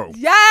 There we go.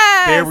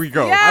 Yes. There we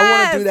go. Yes. I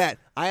want to do that.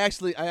 I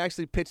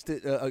actually pitched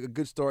it, a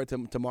good story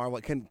to Marvel.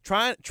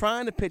 Trying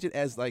to pitch it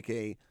as like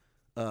a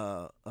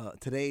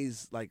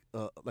today's like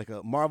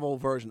a Marvel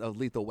version of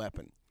Lethal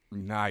Weapon.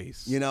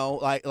 Nice.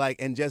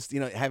 And just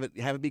have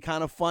it be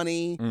kind of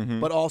funny,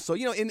 but also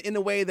in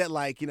a way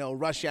that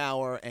Rush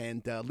Hour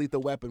and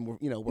Lethal Weapon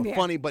were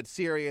funny but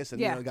serious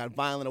and got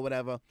violent or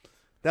whatever.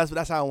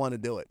 That's how I want to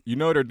do it.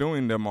 They're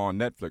doing them on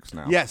Netflix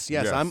now. Yes.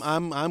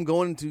 I'm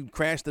going to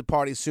crash the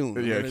party soon.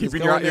 Yeah,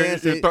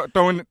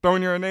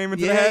 throwing your name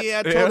into that. Yeah.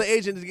 I told the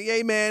agent,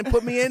 "Hey man,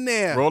 put me in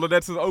there.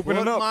 Rolodex is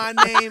opening put up. my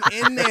name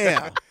in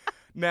there."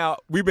 Now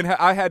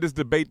I had this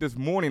debate this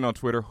morning on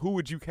Twitter. Who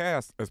would you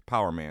cast as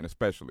Power Man,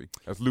 especially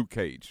as Luke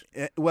Cage?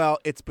 Well,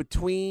 it's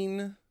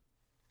between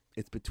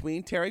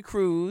Terry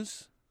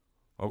Crews.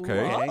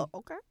 Okay. Whoa,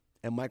 okay.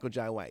 And Michael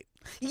Jai White.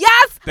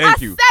 Yes.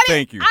 Thank you.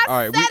 I All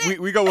right,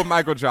 we go with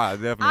Michael Jai,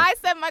 definitely. I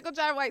said Michael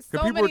Jai White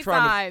so many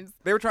times.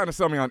 They were trying to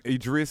sell me on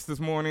Idris this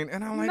morning,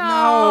 and I'm like, No.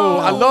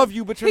 I love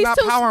you, but you're not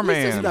Power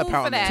Man. He's too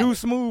smooth for that. Too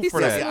smooth for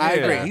that. I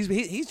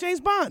agree. He's James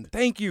Bond.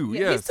 Thank you.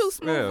 Yeah, yes. he's too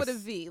smooth yes. with a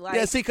V.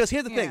 Because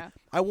here's the thing.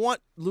 I want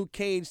Luke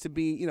Cage to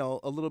be,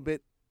 a little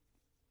bit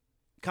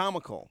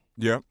comical.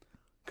 Yep.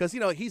 Because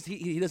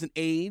he doesn't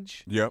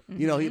age. Yep.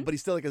 But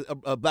he's still like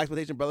a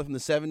blaxploitation brother from the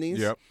 70s.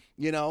 Yep.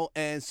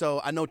 And so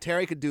I know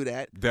Terry could do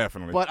that.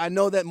 Definitely. But I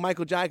know that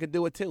Michael Jai could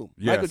do it too.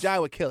 Yes. Michael Jai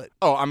would kill it.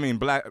 Oh, I mean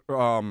Black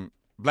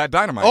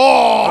Dynamite.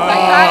 Oh,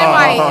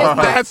 Black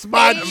Dynamite. That's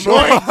my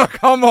joint.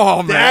 Come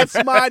on, man.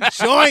 That's my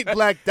joint,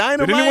 Black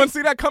Dynamite. Did anyone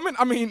see that coming?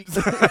 I mean,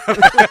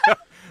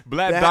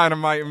 Black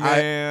Dynamite,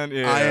 man.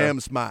 I am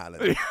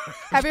smiling.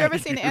 Have you ever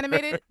seen the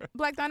animated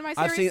Black Dynamite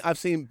series? I've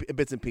seen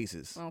bits and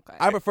pieces. Okay.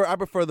 I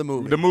prefer the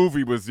movie. The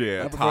movie was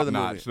top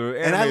notch.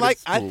 And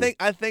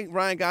I think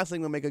Ryan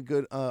Gosling will make a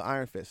good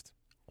Iron Fist.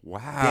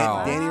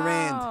 Wow. Danny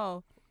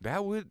Rand.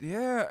 That would,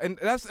 and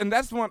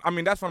that's one. I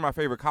mean, that's one of my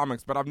favorite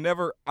comics. But I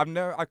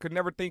could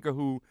never think of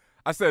who.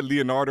 I said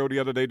Leonardo the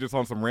other day just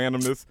on some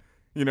randomness.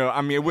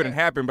 It wouldn't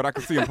happen, but I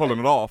could see him pulling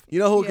it off.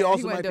 Who could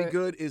also might be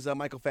good is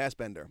Michael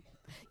Fassbender.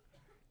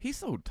 He's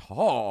so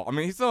tall. I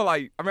mean, he's so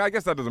I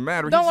guess that doesn't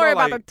matter. Don't worry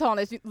about the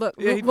tallness. Look,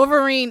 Yeah,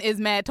 Wolverine is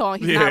mad tall.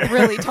 He's not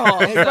really tall.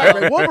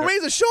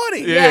 Wolverine's a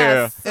shorty.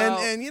 Yeah. Yes,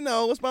 and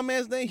what's my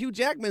man's name? Hugh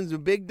Jackman's a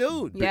big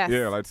dude. Yes.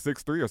 Yeah, like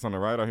 6'3" or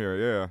something right out here.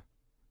 Yeah.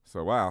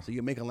 So wow. So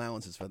you make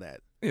allowances for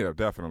that. Yeah,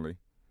 definitely.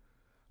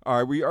 All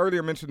right, we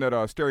earlier mentioned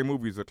that Scary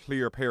Movie is a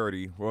clear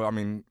parody. Well, I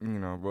mean,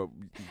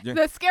 yeah.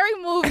 The Scary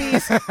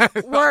Movies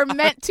were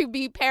meant to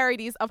be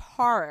parodies of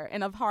horror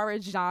and of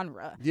horror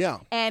genre.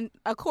 Yeah. And,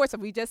 of course,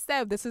 we just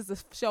said this is a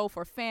show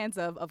for fans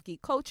of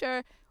geek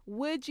culture.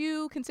 Would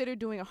you consider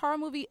doing a horror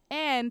movie?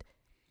 And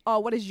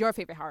what is your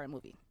favorite horror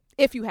movie,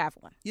 if you have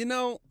one?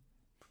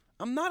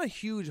 I'm not a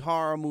huge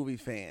horror movie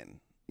fan.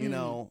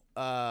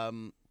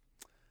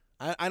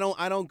 I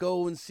don't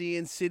go and see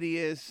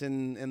Insidious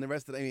and the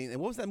rest of it. I mean,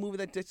 what was that movie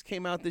that just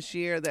came out this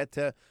year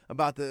that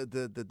about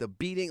the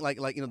beating like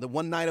the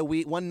one night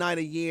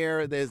a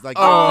year. There's like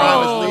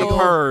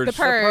The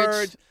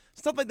Purge.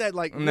 Stuff like that.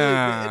 Like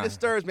nah. it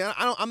disturbs me.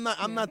 I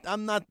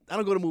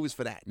don't go to movies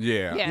for that.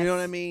 Yeah. Yes. You know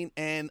what I mean?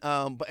 And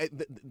but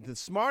the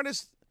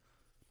smartest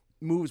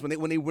movies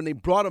when they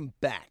brought them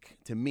back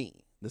to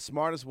me, the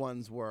smartest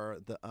ones were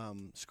the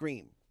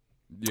Scream.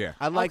 Yeah,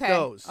 I like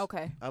those.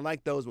 Okay, I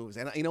like those movies,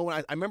 and when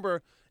I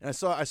remember, and I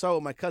saw it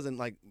with my cousin,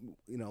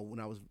 when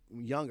I was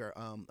younger,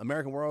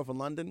 American Werewolf in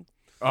London.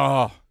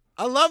 Oh,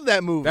 I love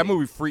that movie. That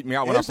movie freaked me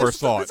out when I first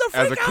saw it. It's a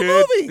as a freak-out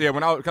kid. movie. Yeah,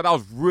 because I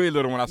was really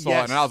little when I saw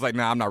it, and I was like,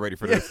 nah, I'm not ready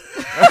for this.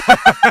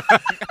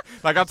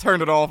 Like I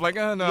turned it off. Like,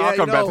 no, I'll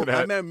come back to that.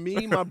 I remember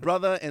me, my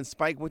brother, and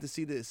Spike went to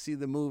see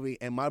the movie,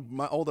 and my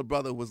older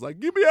brother was like,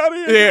 "Get me out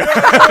of here!" Yeah,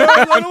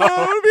 I don't want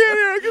to be in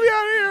here. Get me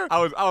out of here.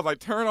 I was like,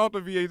 turn off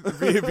the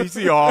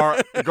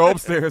VCR, go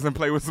upstairs and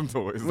play with some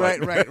toys.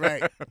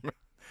 Right.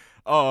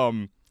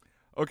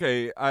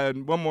 Okay,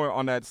 and one more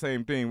on that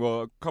same thing.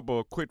 Well, a couple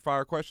of quick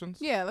fire questions.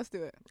 yeah, let's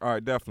do it. All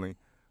right, definitely.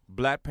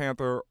 Black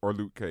Panther or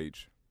Luke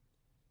Cage?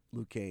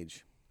 Luke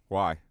Cage.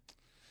 Why?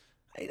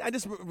 I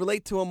just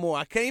relate to him more.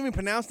 I can't even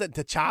pronounce that.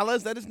 T'Challa,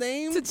 is that his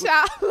name?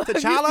 T'Challa.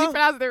 T'Challa? You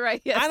pronounced it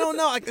right. Yes. I don't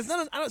know. Like, it's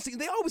not. I don't see.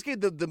 They always give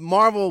the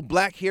Marvel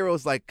black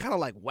heroes like kind of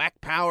like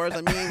whack powers.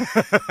 I mean,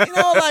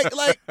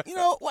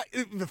 what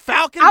the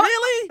Falcon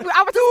really?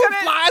 I was Dude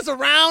gonna, flies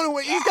around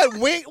and he's got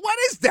wings. What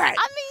is that?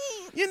 I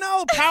mean,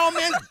 Power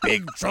Man's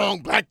big,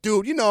 strong black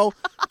dude.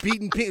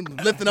 Beating,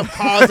 lifting up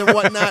cars and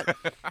whatnot,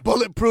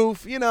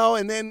 bulletproof.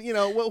 And then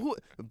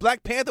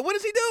Black Panther. What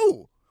does he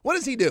do? What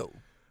does he do?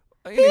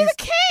 he's a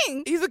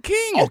king. He's a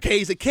king. Okay,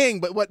 he's a king,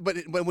 but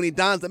when he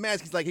dons the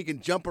mask, he's like he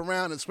can jump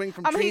around and swing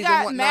from trees he and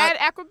got whatnot. mad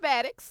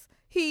acrobatics.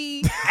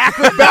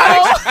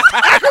 Acrobatics.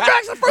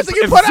 Acrobatics the first thing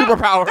you put out.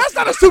 Superpower. That's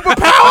not a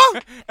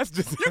superpower. That's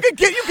just You can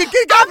get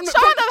I'm trying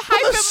to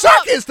hype the him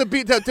circus to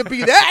be that.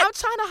 I'm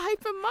trying to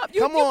hype him up.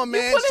 Come on,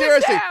 man.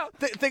 Seriously,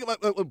 think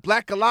about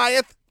Black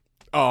Goliath.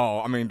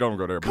 Oh, I mean, don't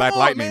go there. Come Black on,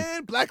 Lightning.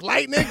 man. Black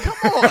Lightning.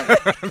 Come on.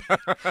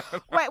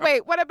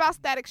 Wait. What about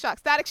Static Shock?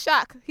 Static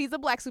Shock. He's a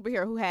black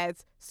superhero who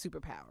has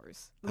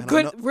superpowers. I don't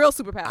Good, know. real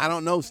superpowers. I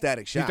don't know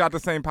Static He's Shock. got the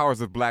same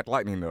powers as Black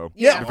Lightning, though.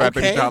 Yeah, The fact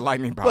that okay. he's got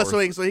lightning powers.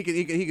 But so he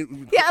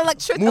can Yeah,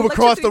 move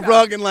across the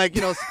rug and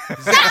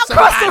zap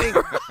somebody.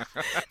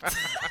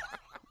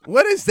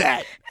 What is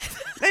that?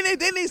 They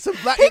need some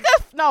black. He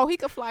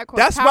could fly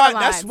across power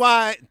lines.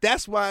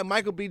 That's why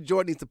Michael B.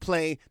 Jordan needs to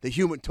play the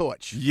Human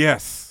Torch.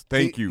 Yes.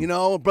 Thank you.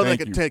 Brother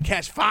Thank to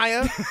catch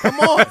fire. Come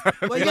on.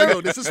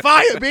 This is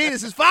fire, B.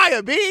 This is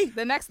fire, B.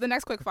 The next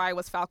quick fire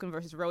was Falcon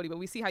versus Rhodey, but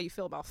we see how you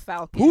feel about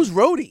Falcon. Who's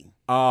Rhodey?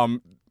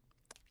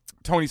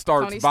 Tony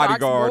Stark's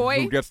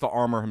bodyguard who gets the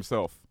armor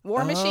himself.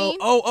 War Machine?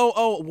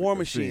 War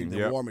Machine. The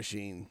Yep. War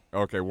Machine.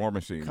 Okay, War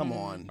Machine. Come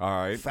on. All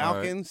right.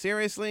 Falcon,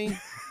 seriously?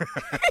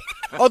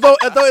 although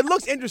it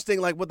looks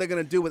interesting, like what they're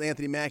gonna do with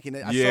Anthony Mackie.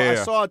 I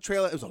saw a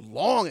trailer. It was a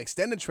long,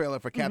 extended trailer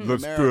for Captain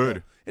Looks America.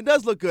 good. It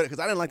does look good because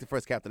I didn't like the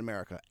first Captain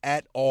America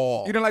at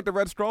all. You didn't like the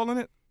Red Scroll in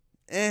it?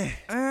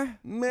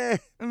 Meh.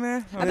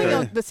 I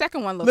think the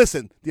second one looks.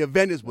 Listen, the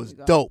Avengers was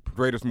dope.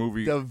 Greatest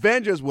movie. The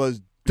Avengers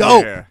was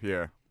dope.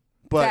 Yeah.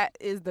 But that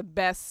is the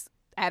best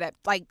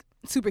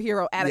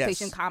superhero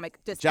adaptation comic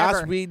just Joss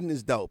ever. Whedon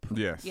is dope.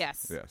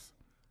 Yes.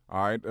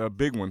 All right, a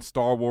big one: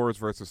 Star Wars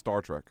versus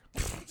Star Trek.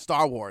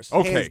 Star Wars.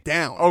 Okay. Hands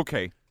down.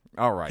 Okay.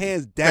 All right.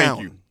 Hands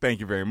down. Thank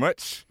you very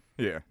much.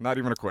 Yeah, not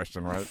even a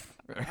question, right?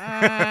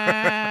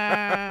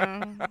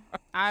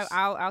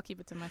 I'll keep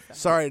it to myself.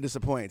 Sorry to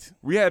disappoint.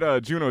 We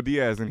had Juno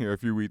Diaz in here a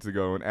few weeks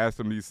ago and asked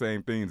him these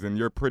same things, and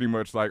you're pretty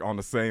much like on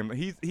the same.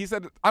 He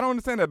said, I don't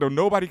understand that though.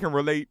 Nobody can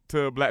relate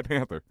to Black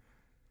Panther.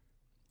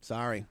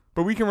 Sorry.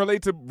 But we can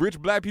relate to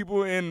rich black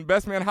people in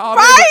Best Man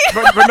Holiday,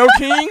 Right? but no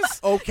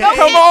kings? Okay.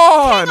 Come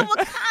on. King of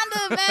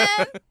Wakanda,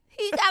 man.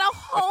 He got a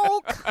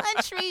whole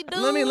country,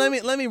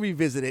 dude. Let me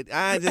revisit it.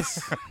 I just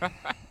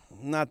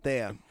not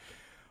there.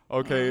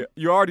 Okay,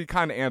 you already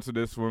kind of answered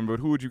this one, but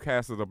who would you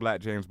cast as a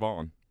black James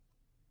Bond?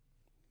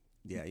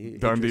 Yeah,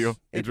 Done deal.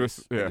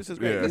 Idris. Yeah. Idris is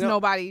great. Yeah. There's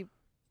nobody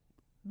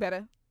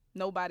better.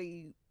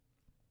 Nobody.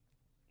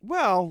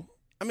 Well,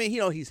 I mean,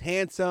 he's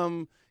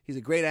handsome. He's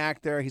a great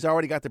actor. He's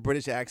already got the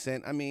British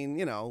accent. I mean,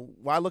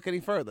 why look any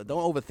further?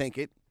 Don't overthink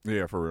it.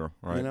 Yeah, for real.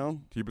 Right.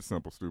 Keep it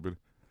simple, stupid.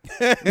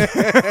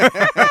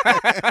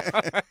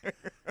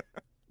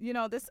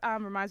 This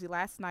reminds me,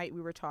 last night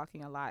we were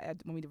talking a lot,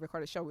 when we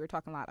recorded the show, we were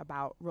talking a lot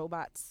about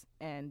robots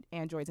and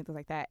androids and things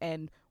like that.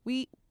 And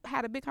we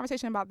had a big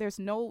conversation about there's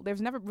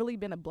never really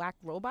been a black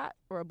robot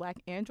or a black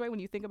android. When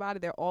you think about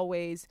it, they're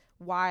always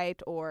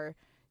white or,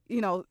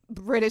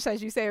 British,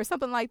 as you say, or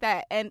something like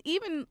that. And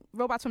even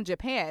robots from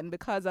Japan,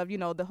 because of,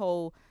 the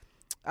whole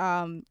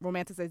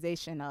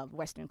romanticization of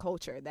Western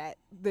culture, that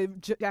the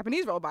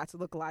Japanese robots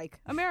look like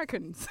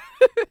Americans.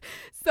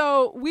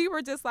 So we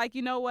were just like,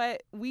 you know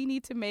what? We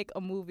need to make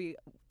a movie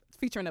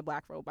featuring a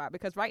black robot,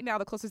 because right now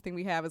the closest thing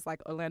we have is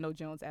like Orlando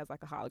Jones as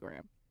like a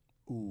hologram.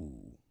 Ooh.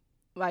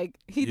 Like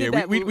he did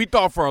that. We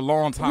thought for a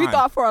long time. We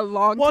thought for a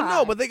long time. Well,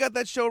 no, but they got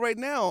that show right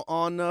now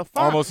on Fox.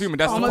 Almost Human.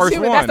 That's Almost the first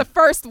Human. one. That's the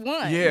first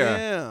one.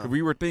 Yeah.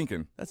 We were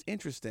thinking. That's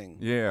interesting.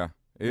 Yeah.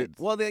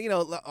 Well, they,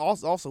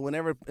 also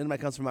whenever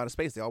anybody comes from outer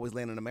space, they always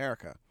land in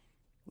America.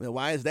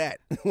 Why is that?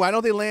 Why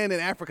don't they land in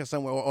Africa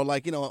somewhere, or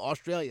like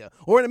Australia,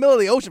 or in the middle of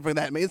the ocean for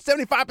that? Man, it's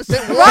 75%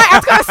 water. Right, I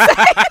was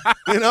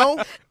gonna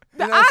say.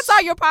 The odds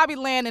are you'll probably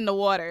land in the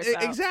water. So.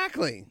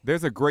 Exactly.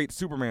 There's a great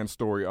Superman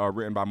story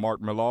written by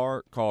Mark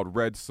Millar called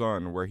Red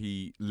Sun, where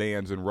he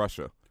lands in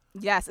Russia.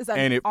 Yes, it's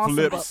and it awesome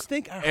flips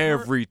book.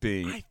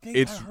 everything.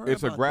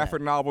 It's a graphic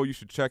that. novel. You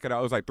should check it out.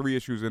 It was like 3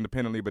 issues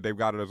independently, but they've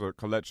got it as a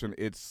collection.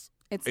 It's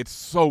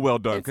so well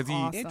done because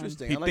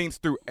Interesting. he thinks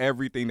through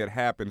everything that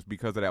happens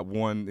because of that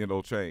one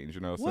little change.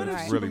 So what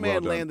it's if really Superman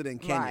well done. landed in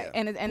Kenya? Right.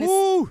 And it's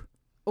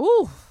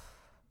Ooh.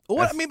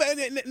 What I mean,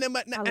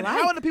 and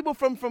how are the people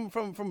from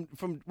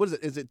what is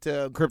it? Is it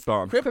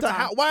Krypton?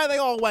 Krypton. Why are they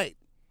all white?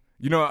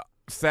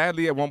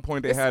 Sadly, at one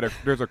point there's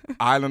an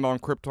island on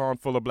Krypton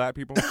full of black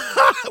people.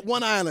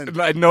 One island.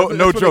 Like no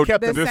joke. The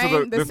This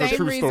same is a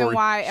true reason story.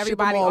 why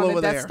everybody all on the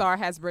over Death there. Star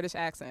has British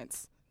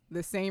accents.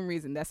 The same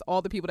reason. That's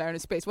all the people that are in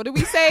space. What did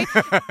we say?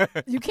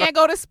 You can't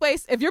go to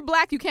space. If you're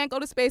black, you can't go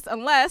to space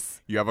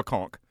unless You have a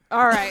conch.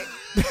 All right.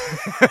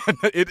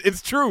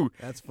 It's true.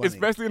 That's funny.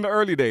 Especially in the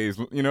early days.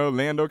 You know,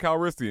 Lando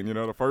Calrissian, you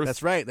know, the first.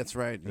 That's right. That's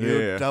right. Yeah.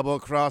 You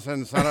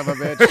double-crossing son of a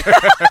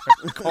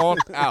bitch. Called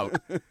out.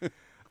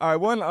 All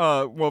right,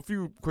 a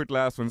few quick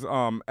last ones.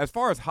 As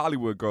far as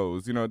Hollywood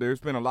goes, you know, there's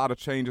been a lot of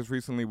changes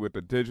recently with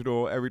the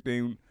digital,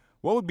 everything.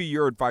 What would be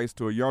your advice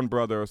to a young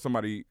brother or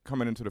somebody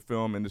coming into the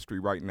film industry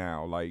right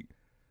now? Like,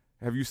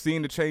 have you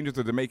seen the changes?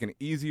 Are they making it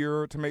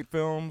easier to make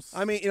films?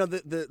 I mean, you know,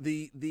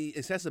 the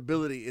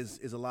accessibility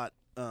is a lot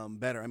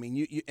better. I mean,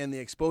 you and the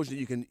exposure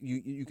you can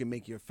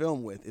make your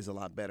film with is a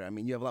lot better. I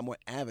mean, you have a lot more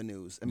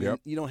avenues. I mean,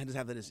 you don't just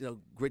have to just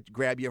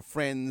grab your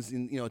friends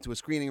and to a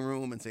screening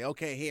room and say,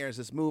 okay, here's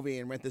this movie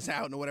and rent this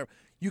out and whatever.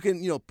 You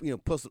can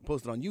post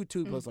it on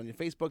YouTube, post it on your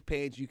Facebook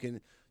page. You can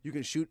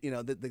shoot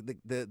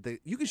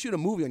you can shoot a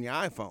movie on your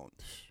iPhone,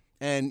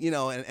 and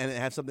and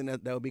have something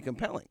that would be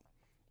compelling.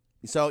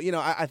 So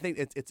I think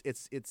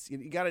it's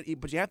you got to,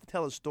 but you have to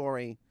tell a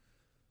story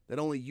that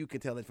only you can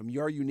tell it from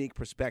your unique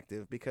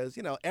perspective, because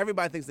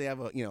everybody thinks they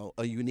have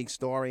a unique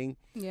story.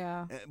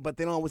 Yeah. But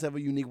they don't always have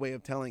a unique way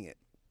of telling it.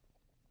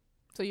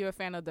 So you're a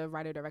fan of the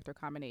writer-director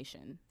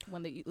combination?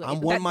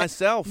 I'm one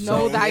myself.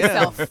 Know so,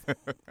 thyself.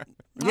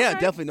 Yeah, Okay.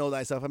 definitely know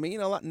thyself. I mean,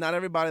 not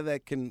everybody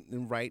that can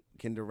write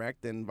can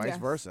direct, and vice Yes.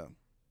 versa.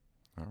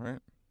 All right.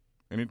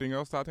 Anything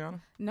else, Tatiana?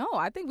 No,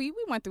 I think we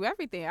went through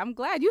everything. I'm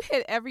glad you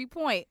hit every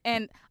point,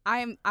 and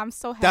I'm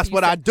so happy. That's you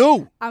what said, I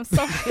do. I'm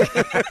so I'm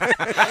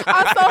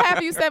so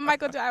happy you said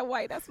Michael Jai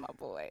White. That's my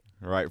boy.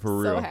 Right, for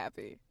real. So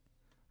happy.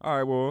 All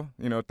right, well,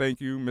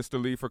 thank you,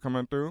 Mr. Lee, for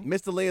coming through.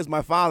 Mr. Lee is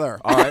my father.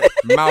 All right,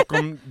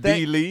 Malcolm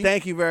D. Lee.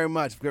 Thank you very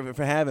much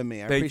for having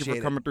me. I Thank appreciate you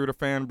for coming through the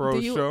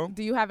FanBros show.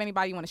 Do you have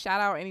anybody you want to shout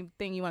out? Or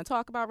anything you want to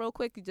talk about real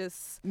quick? You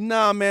just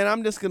No, man,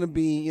 I'm just gonna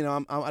be,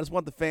 I just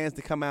want the fans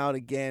to come out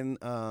again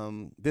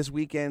this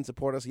weekend,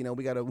 support us.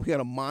 We got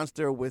a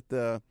monster with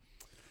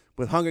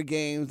Hunger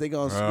Games. They're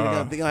gonna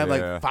have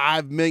like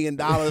 $5 million,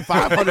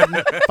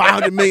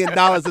 $500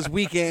 million this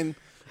weekend.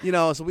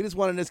 So we just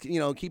wanted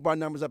to keep our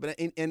numbers up,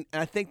 and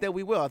I think that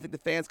we will. I think the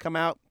fans come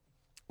out,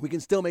 we can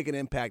still make an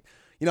impact.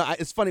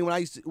 It's funny when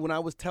I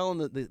was telling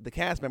the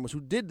cast members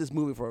who did this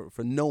movie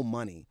for no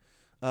money,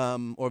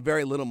 or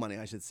very little money,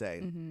 I should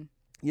say.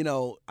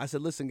 Mm-hmm. I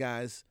said, listen,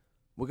 guys,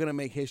 we're gonna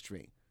make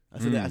history. I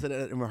said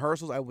that in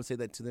rehearsals. I would say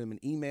that to them in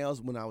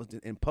emails when I was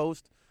in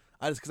post.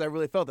 Because I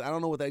really felt it. I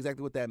don't know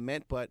exactly what that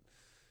meant, but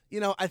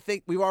I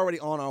think we're already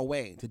on our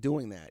way to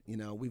doing that.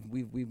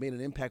 We've made an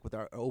impact with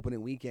our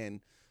opening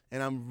weekend.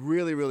 And I'm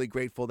really, really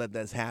grateful that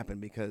that's happened,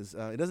 because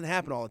it doesn't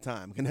happen all the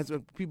time. And that's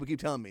what people keep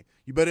telling me.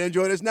 You better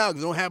enjoy this now,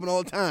 because it don't happen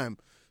all the time.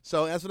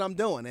 So that's what I'm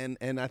doing.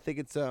 And I think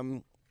it's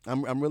I'm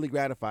really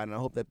gratified, and I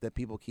hope that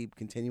people keep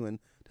continuing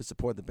to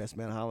support the Best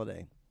Man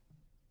Holiday.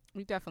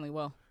 We definitely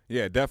will.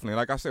 Yeah, definitely.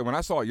 Like I said, when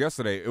I saw it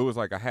yesterday, it was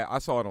like I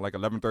saw it at like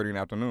 11:30 in the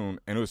afternoon,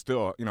 and it was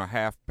still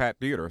half packed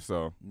theater.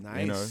 So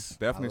nice.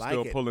 Definitely I like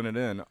still it. pulling it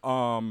in.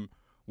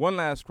 One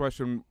last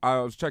question. I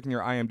was checking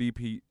your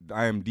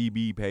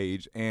IMDb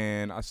page,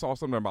 and I saw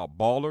something about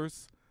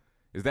Ballers.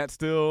 Is that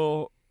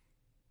still?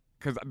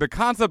 Because the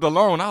concept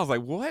alone, I was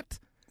like, what?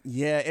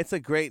 Yeah, it's a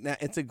great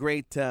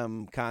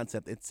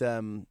concept. It's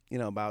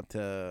about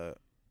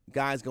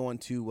guys going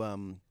to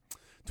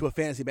a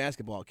fantasy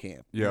basketball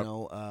camp. Yep.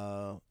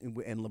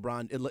 And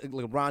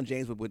LeBron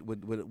James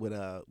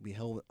would be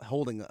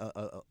holding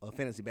a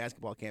fantasy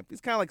basketball camp. It's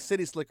kind of like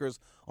City Slickers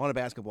on a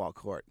basketball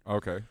court.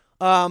 Okay.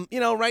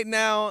 Right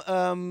now,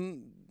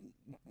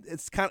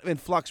 it's kind of in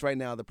flux right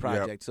now, the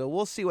project. Yep. So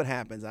we'll see what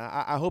happens.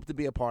 I hope to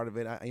be a part of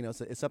it.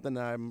 It's something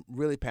that I'm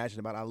really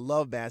passionate about. I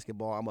love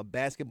basketball. I'm a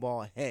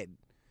basketball head.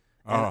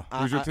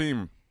 Who's your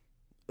team?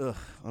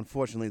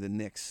 Unfortunately, the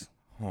Knicks.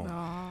 Oh.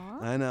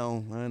 I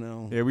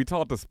know. Yeah, we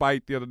talked to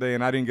Spike the other day,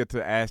 and I didn't get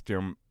to ask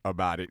him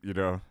about it,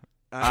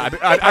 I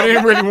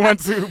didn't really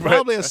want to, but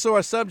probably a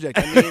sore subject.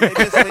 I mean,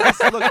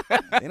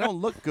 they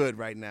don't look good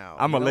right now.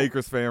 I'm a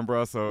Lakers fan,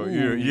 bro. So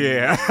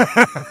yeah,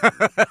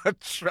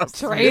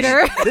 trust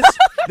Traitor. This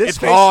it's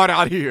face, hard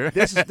out here.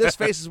 This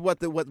face is what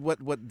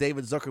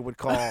David Zucker would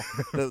call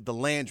the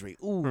Landry.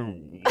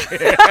 Ooh.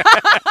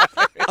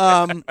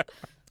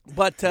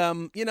 But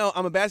I'm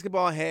a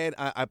basketball head.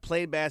 I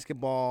played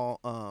basketball.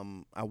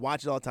 I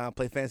watch it all the time.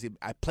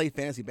 I play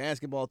fantasy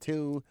basketball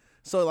too.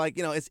 So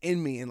it's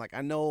in me, and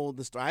I know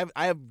the story.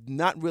 I have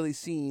not really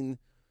seen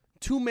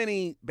too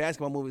many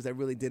basketball movies that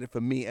really did it for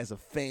me as a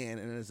fan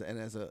and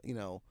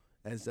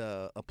as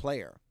a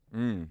player. I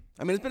mean,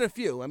 it's been a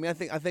few. I mean,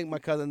 I think my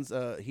cousin's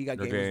He Got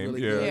Game was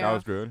really good. That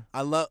was good.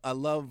 I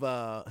love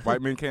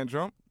White Men Can't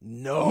Jump.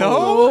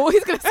 No,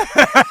 he's gonna say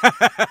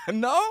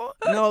No,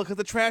 because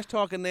the trash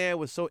talk in there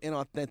was so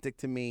inauthentic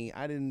to me.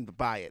 I didn't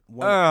buy it.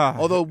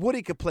 Although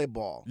Woody could play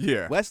ball.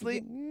 Yeah.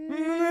 Wesley.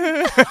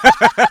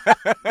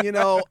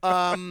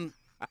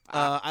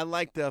 I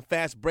liked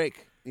Fast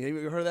Break. You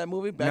ever heard of that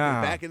movie?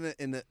 Back in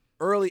the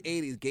early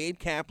 '80s. Gabe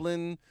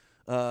Kaplan,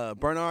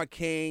 Bernard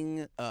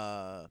King,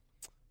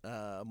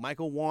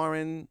 Michael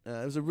Warren.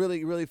 It was a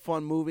really, really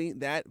fun movie.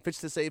 That Fitch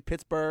to Save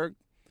Pittsburgh.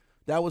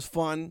 That was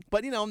fun,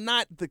 but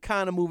not the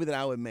kind of movie that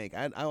I would make.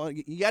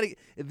 You gotta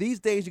these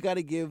days. You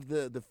gotta give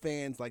the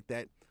fans like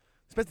that,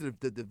 especially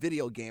the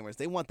video gamers.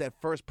 They want that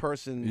first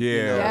person,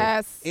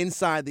 Yes.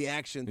 inside the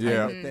action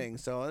type of thing.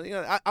 So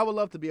I would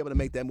love to be able to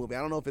make that movie. I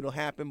don't know if it'll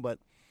happen, but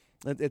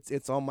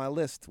it's on my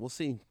list. We'll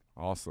see.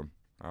 Awesome.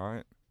 All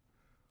right.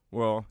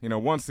 Well,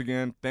 once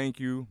again, thank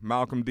you,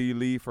 Malcolm D.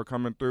 Lee, for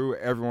coming through.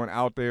 Everyone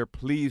out there,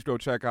 please go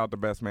check out The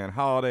Best Man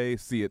Holiday.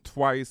 See it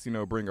twice.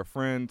 Bring a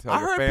friend, tell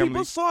your family. I heard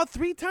people saw it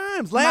 3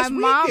 times last weekend.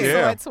 My mom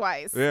saw it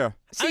twice. Yeah.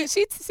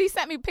 She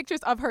sent me pictures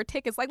of her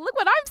tickets. Like, look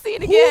what I'm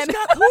seeing again.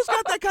 Who's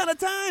got that kind of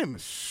time?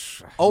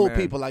 Old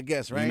people, I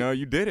guess, right?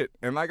 You did it.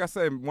 And like I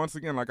said, once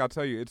again, like I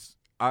tell you, it's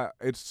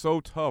so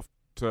tough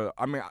to.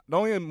 I mean, the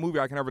only movie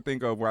I can ever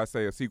think of where I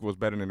say a sequel is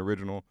better than the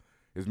original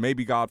is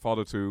maybe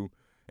Godfather 2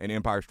 and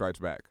Empire Strikes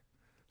Back.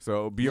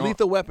 So beyond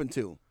Lethal Weapon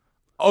 2.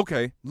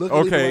 Okay.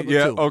 Okay.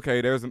 Yeah. 2. Okay.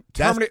 There's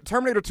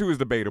Terminator 2 is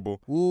debatable.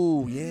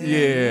 Ooh, yeah.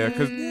 Yeah,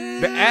 because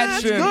the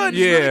action. That's good.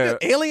 Yeah. It's really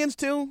good. Aliens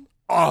 2.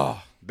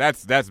 Oh,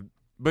 that's.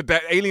 But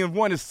that Alien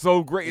 1 is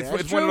so great. It's one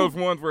of those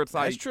ones where it's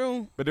like. That's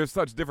true. But there's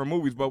such different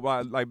movies. But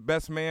like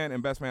Best Man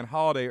and Best Man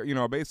Holiday,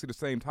 are basically the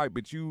same type.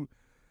 But you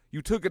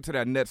took it to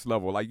that next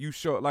level. Like you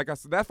showed. Like I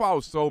said, that's why I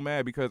was so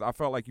mad because I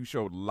felt like you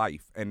showed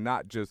life and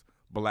not just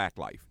black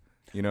life.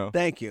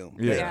 Thank you.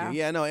 Yeah. Thank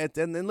you. Yeah. No.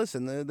 And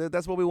listen,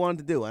 that's what we wanted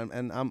to do,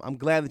 and I'm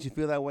glad that you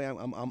feel that way.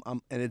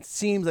 And it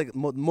seems like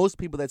most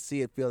people that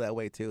see it feel that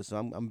way too. So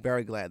I'm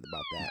very glad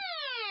about that.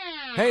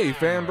 Hey,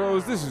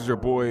 FanBros, this is your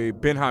boy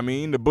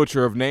Benhameen, the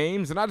Butcher of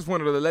Names, and I just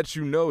wanted to let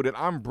you know that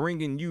I'm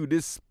bringing you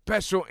this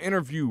special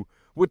interview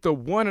with the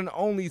one and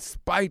only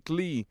Spike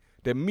Lee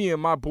that me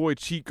and my boy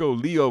Chico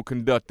Leo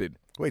conducted.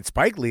 Wait,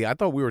 Spike Lee? I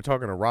thought we were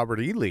talking to Robert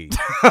E. Lee.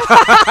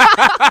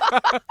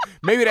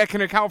 Maybe that can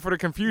account for the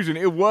confusion.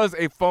 It was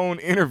a phone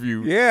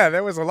interview. Yeah,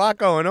 there was a lot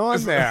going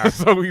on there.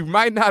 So we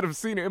might not have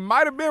seen it. It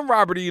might have been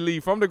Robert E.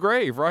 Lee from the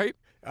grave, right?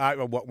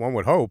 One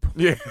would hope.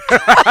 Yeah.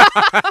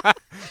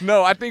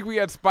 No, I think we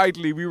had Spike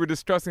Lee. We were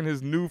discussing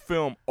his new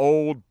film,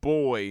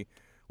 Oldboy,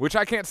 which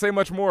I can't say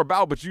much more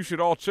about, but you should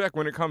all check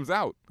when it comes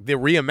out. The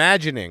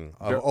reimagining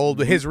of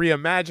his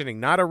reimagining,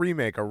 not a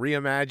remake, a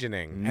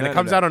reimagining. And it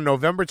comes out on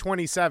November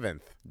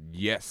 27th.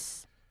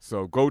 Yes.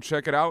 So go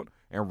check it out.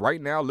 And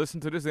right now, listen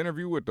to this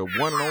interview with the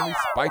one and only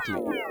Spike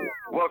Lee.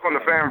 Welcome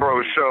to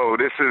FanBrosShow.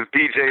 This is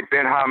DJ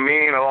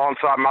Benhameen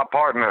alongside my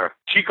partner,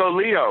 Chico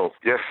Leo.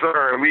 Yes,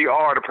 sir. And we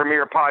are the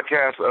premier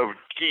podcast of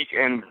geek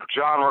and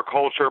genre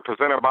culture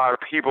presented by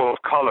people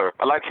of color.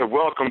 I'd like to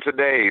welcome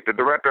today the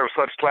director of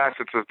such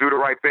classics as Do the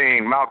Right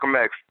Thing, Malcolm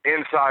X,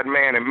 Inside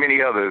Man, and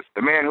many others.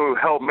 The man who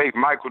helped make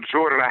Michael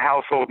Jordan a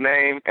household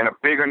name and a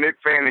bigger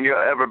Knicks fan than you'll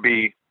ever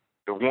be,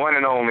 the one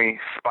and only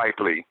Spike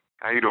Lee.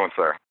 How you doing,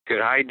 sir? Good.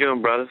 How you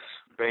doing, brothers?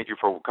 Thank you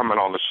for coming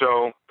on the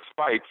show.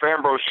 Spike,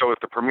 FanBrosShow is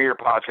the premier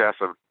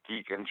podcast of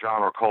geek and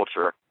genre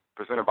culture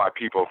presented by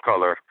people of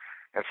color.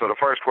 And so the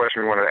first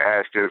question we wanted to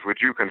ask is, would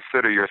you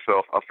consider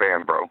yourself a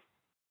fan bro?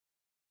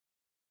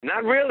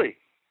 Not really.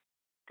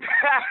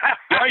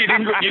 No, you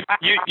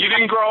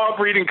didn't grow up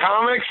reading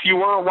comics. You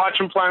weren't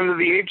watching Planet of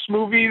the Apes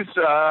movies,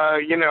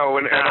 and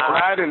all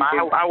that. I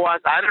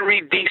didn't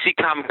read DC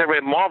comics. I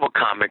read Marvel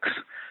comics.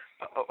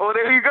 Oh,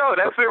 there you go.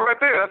 That's it right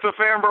there. That's a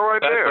fan bro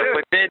right there.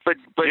 But then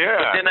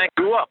I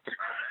grew up.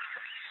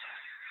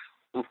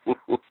 So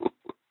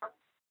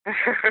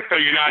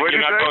you're not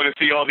going to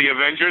see all the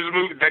Avengers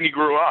movies? Then you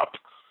grew up.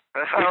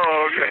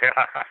 Oh, okay.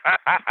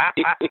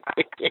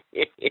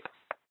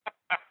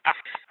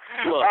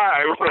 Look,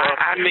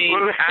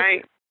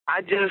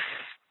 I just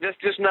that's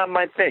just not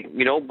my thing,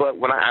 But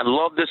when I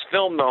love this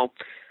film, though,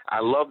 I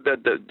love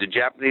the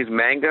Japanese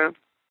manga.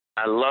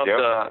 I love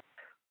the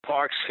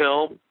Parks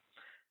film.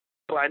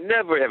 But I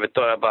never ever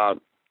thought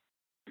about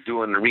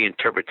doing a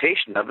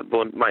reinterpretation of it.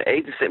 But my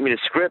agent sent me the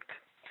script,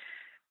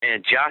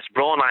 and Josh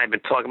Brolin and I have been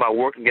talking about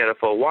working together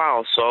for a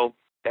while, so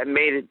that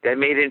made it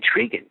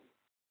intriguing,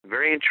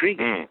 very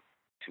intriguing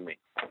to me.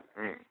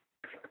 Mm.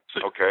 So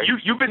okay,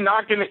 you've been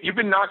knocking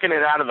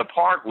it out of the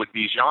park with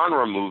these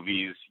genre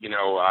movies.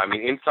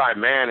 Inside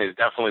Man is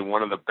definitely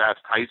one of the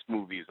best heist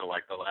movies of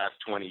like the last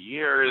 20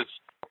 years.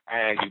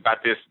 And you've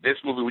got this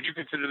movie. Would you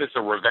consider this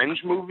a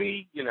revenge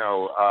movie?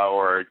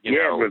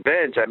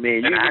 Revenge. I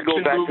mean, you can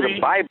go back to the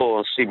Bible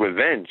and see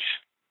revenge.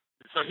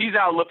 So he's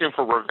out looking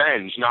for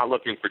revenge, not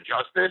looking for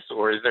justice,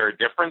 or is there a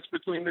difference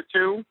between the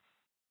two?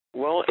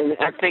 Well,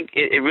 I think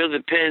it really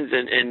depends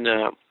in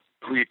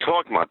who you're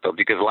talking about, though,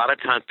 because a lot of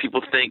times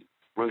people think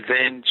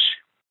revenge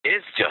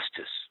is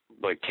justice,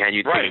 but can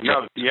you take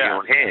justice in your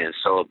own hands?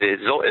 So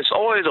it's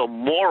always a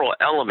moral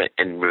element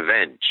in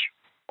revenge,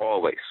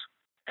 always.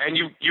 And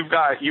you've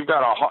got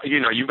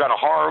a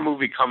horror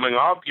movie coming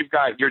up.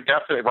 You're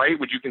definitely right.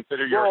 Would you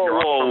consider your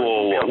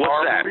whoa,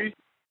 what's that? Movie?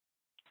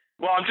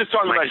 Well, I'm just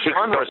talking about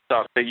genre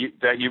stuff that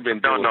you've been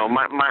doing. No,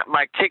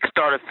 my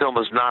Kickstarter film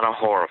is not a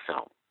horror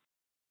film.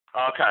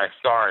 Okay,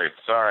 sorry.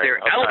 There are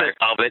elements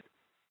of it,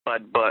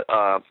 but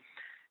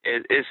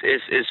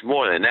it's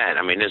more than that.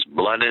 I mean, there's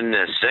blood and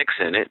there's sex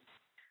in it,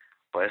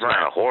 but it's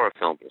not a horror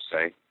film per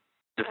se.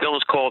 The film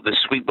is called The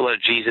Sweet Blood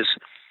of Jesus,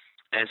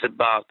 and it's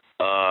about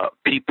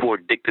people who are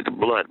addicted to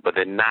blood, but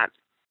they're not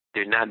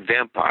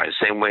vampires.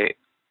 The same way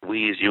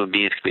we as human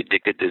beings can be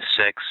addicted to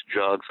sex,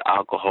 drugs,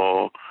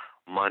 alcohol,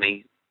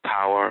 money,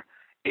 power,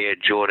 Air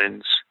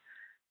Jordans,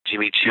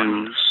 Jimmy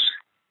Choos.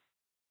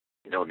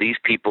 You know, these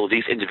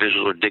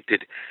individuals are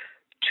addicted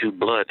to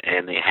blood,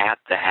 and they have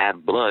to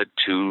have blood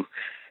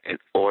in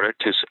order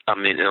to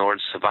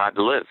survive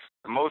to live.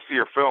 Most of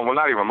your film, well,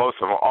 not even most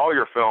of them, all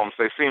your films,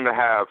 they seem to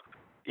have,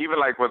 even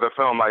like with a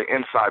film like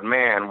Inside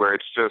Man, where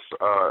it's just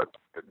a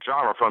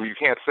genre film, you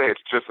can't say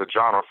it's just a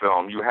genre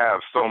film. You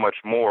have so much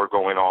more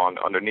going on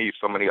underneath,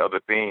 so many other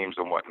themes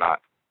and whatnot.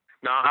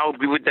 No, I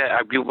agree with that. I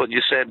agree with what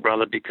you said,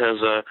 brother,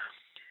 because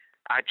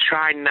I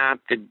try not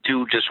to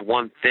do just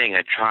one thing.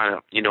 I try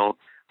to,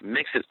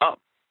 mix it up.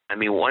 I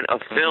mean, a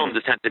film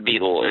doesn't have to be,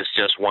 it's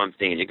just one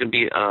thing. It can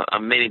be a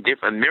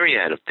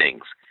myriad of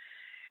things.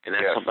 And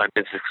that's something I've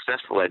been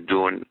successful at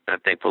doing, I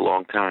think, for a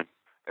long time.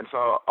 And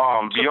so,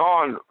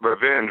 beyond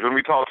revenge, when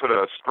we talked to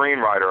the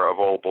screenwriter of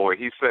Oldboy,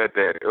 he said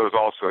that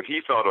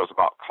he felt it was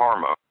about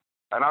karma.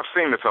 And I've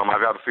seen the film. I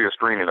got to see a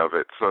screening of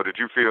it. So did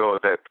you feel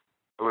that,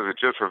 was it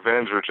just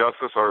revenge or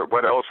justice, or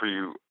what else were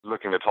you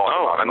looking to talk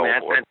about in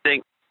Oldboy? I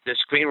think the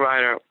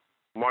screenwriter,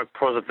 Mark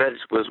Prozovich,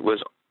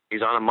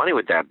 he's on the money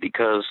with that,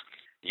 because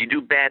you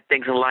do bad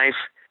things in life,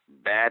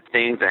 bad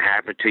things that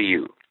happen to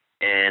you.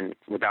 And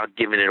without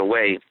giving it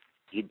away,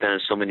 he'd done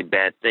so many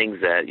bad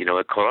things that,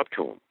 it caught up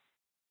to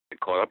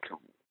him.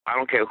 I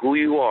don't care who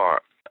you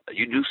are.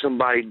 You do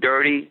somebody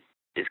dirty,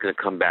 it's going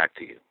to come back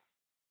to you.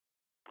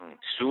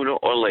 Sooner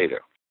or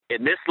later.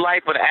 In this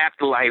life or the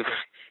afterlife,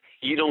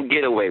 you don't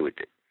get away with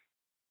it.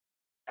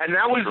 And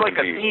that was like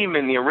a theme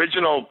in the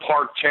original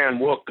Park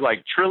Chan-wook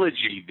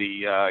trilogy,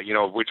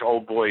 which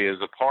Oldboy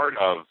is a part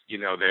of.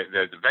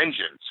 The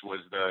Vengeance was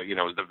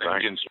the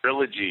Vengeance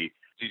trilogy.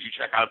 Did you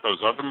check out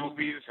those other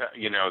movies?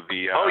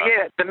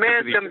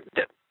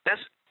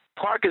 That's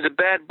Park is a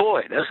bad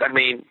boy.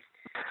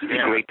 He's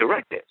a great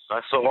director. So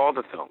I saw all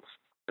the films.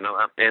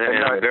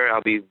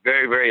 I'll be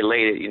very, very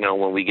elated.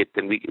 When we get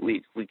them,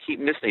 we keep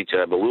missing each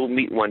other, but we'll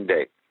meet one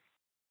day.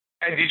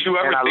 And did you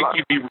ever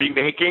think you'd be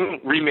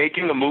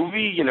remaking a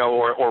movie,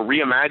 or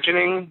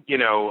reimagining,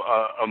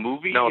 a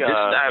movie? No,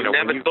 I've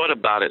never thought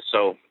about it.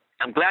 So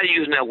I'm glad you're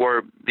using that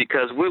word,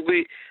 because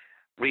we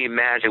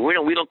reimagine.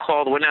 We don't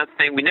call it. We're not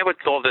saying. We never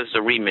thought of it as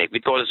a remake. We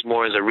thought of it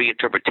more as a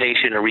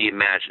reinterpretation, a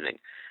reimagining.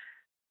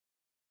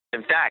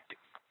 In fact,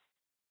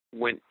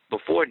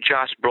 before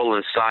Josh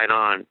Brolin signed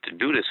on to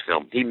do this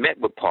film, he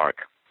met with Park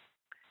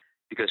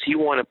because he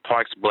wanted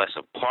Park's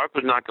blessing. Park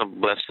was not going to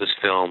bless this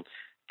film.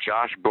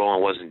 Josh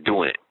Brolin wasn't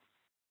doing it.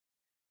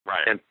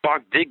 Right. And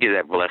Park did get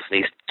that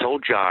blessing. He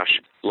told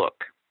Josh,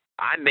 look,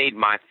 I made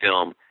my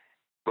film.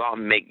 Go out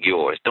and make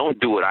yours. Don't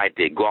do what I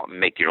did. Go out and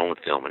make your own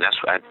film. And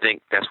I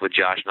think that's what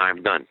Josh and I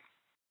have done.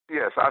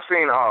 Yes, I've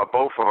seen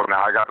both of them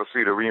now. I got to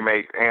see the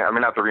remake,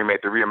 not the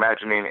remake, the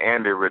reimagining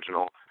and the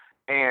original.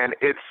 And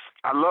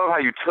I love how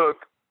you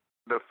took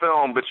the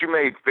film, but you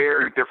made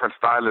very different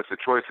stylistic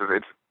choices.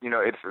 It's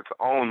its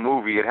own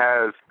movie. It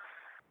has,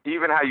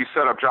 even how you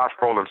set up Josh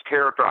Brolin's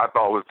character, I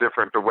thought was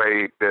different the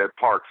way that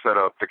Park set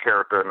up the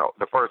character in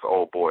the first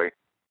Oldboy.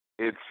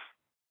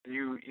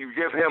 You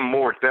give him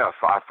more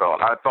depth, I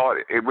felt. I thought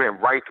it went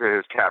right to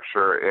his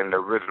capture in the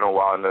original,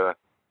 while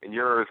in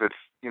yours, it's,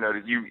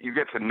 you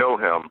get to know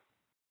him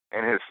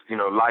and his,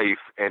 life,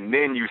 and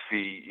then you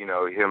see,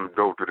 him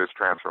go through this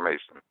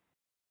transformation.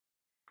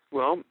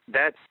 Well,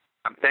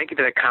 I'm thanking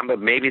for that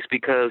comment. Maybe it's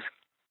because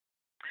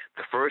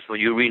the first one,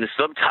 you're reading the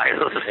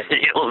subtitles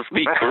and you don't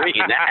speak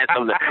Korean. That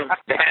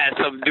has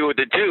something to do with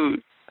the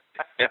two.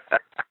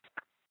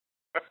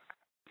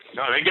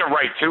 No, they get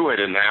right to it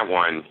in that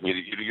one.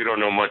 You don't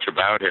know much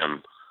about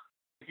him.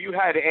 If you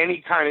had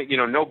any kind of,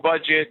 no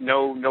budget,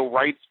 no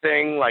rights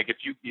thing, like if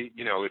you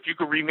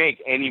could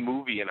remake any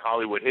movie in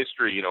Hollywood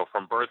history,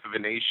 from Birth of a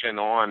Nation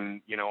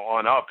on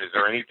up, is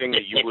there anything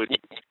that you would,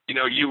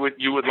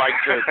 you would like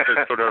to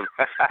sort of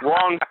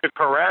wrong to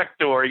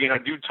correct, or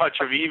do Touch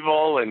of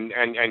Evil and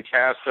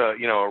cast a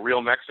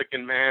real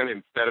Mexican man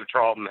instead of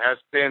Charlton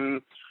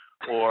Heston,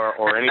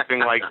 or anything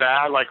like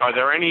that? Like, are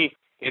there any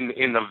in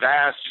the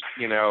vast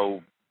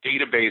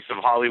database of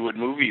Hollywood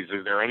movies?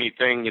 Is there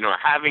anything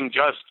having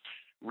just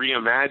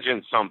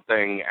reimagine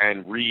something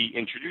and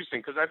reintroducing,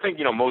 because I think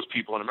most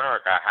people in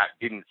America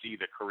didn't see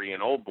the Korean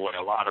Oldboy.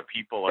 A lot of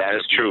people that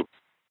is true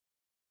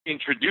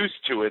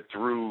introduced to it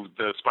through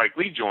the Spike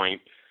Lee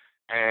joint.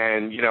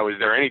 And is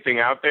there anything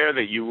out there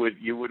that you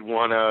would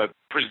want to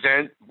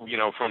present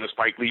from the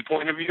Spike Lee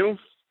point of view?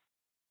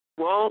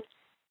 Well,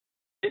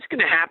 it's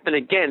going to happen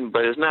again,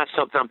 but it's not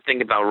something I'm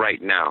thinking about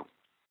right now.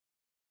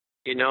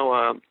 It's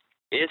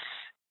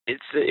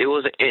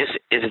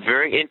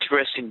very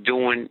interesting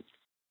doing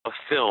a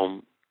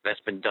film that's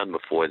been done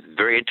before. It's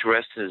very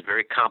interesting. It's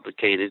very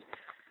complicated,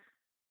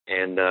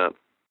 and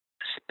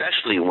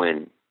especially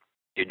when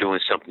you're doing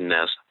something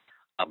that's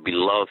a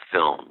beloved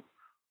film,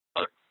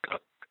 a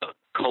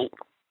cult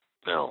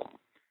film.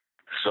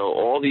 So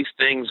all these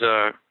things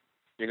are,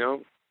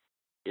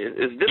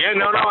 Is this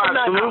absolutely.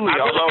 I really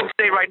can't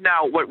say right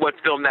now what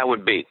film that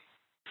would be.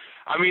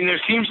 I mean, there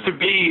seems to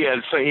be,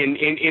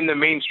 in the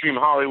mainstream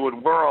Hollywood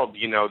world,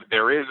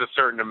 there is a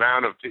certain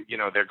amount of,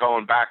 they're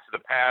going back to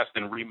the past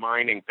and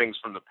remining things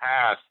from the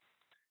past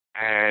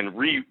and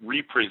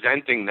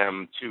representing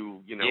them to,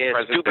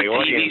 present day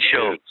audiences. TV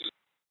shows.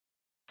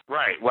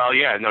 Right. Well,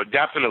 yeah, no,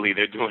 definitely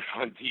they're doing it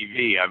on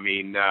TV. I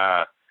mean,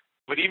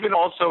 but even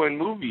also in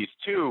movies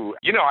too.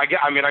 I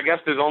guess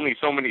there's only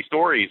so many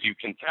stories you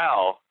can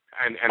tell.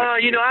 And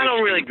I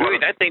don't really agree.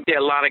 I think there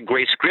are a lot of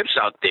great scripts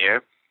out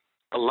there.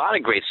 A lot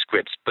of great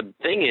scripts, but the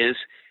thing is,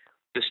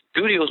 the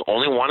studios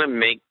only want to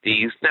make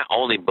these, not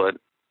only, but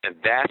a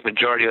vast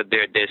majority of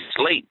their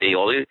slate, they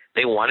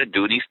want to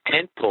do these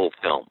tentpole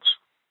films.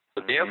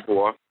 So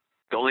therefore,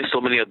 there are only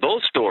so many of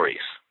those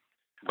stories.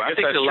 But I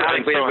think there's a lot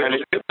of great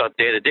scripts out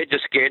there that they're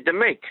just scared to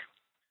make.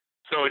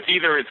 So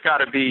it's got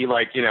to be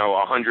like,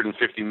 $150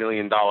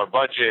 million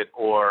budget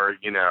or,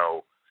 a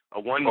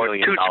 $1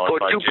 million budget. Or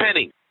two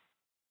pennies.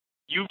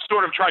 You've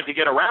sort of tried to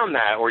get around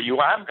that, or you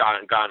have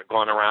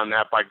gone around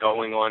that by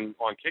going on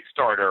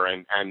Kickstarter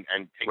and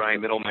taking the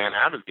middleman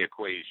out of the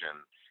equation.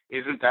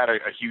 Isn't that a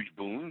huge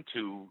boon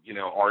to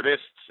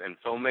artists and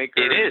filmmakers?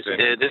 It is.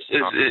 And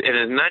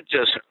it's not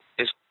just.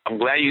 I'm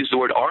glad you used the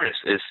word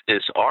artists.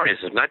 It's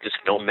artists. It's not just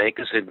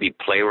filmmakers. It'd be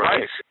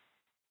playwrights,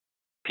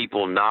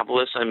 people,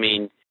 novelists. I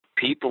mean,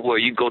 people where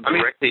you go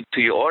directly to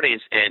your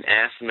audience and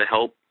ask them to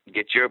help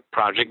get your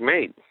project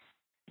made.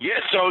 Yeah,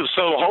 so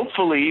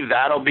hopefully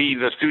that'll be,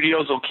 the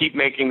studios will keep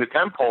making the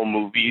tentpole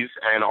movies,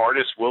 and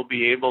artists will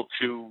be able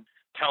to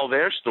tell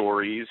their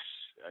stories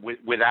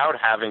without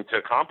having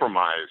to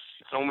compromise.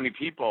 So many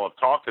people have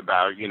talked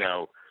about,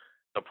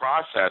 the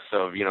process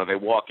of, they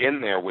walk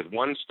in there with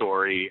one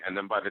story, and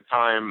then by the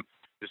time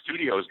the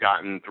studio's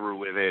gotten through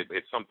with it,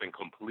 it's something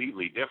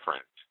completely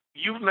different.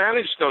 You've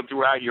managed, though,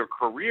 throughout your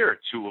career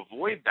to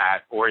avoid that,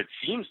 or it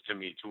seems to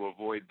me to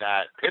avoid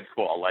that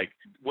pitfall. Like,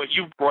 what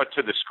you've brought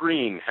to the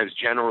screen has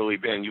generally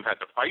been, you've had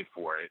to fight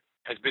for it,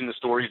 has been the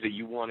stories that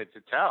you wanted to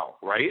tell,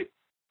 right?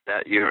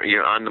 That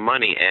you're on the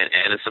money,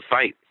 and it's a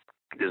fight.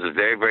 It's a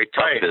very, very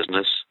tough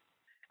business,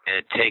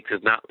 and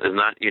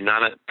you're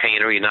not a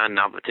painter, you're not a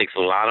novelist. It takes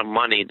a lot of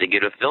money to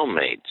get a film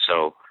made.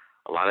 So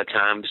a lot of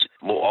times,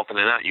 more often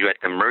than not, you're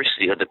at the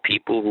mercy of the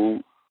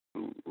people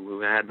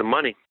who had the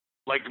money.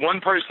 Like, one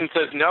person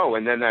says no,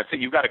 and then that's it.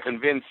 You've got to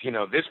convince,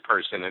 this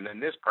person, and then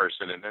this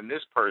person, and then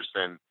this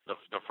person. The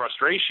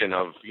frustration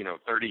of,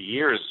 30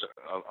 years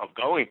of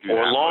going through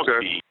or that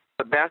longer.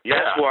 But that's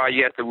why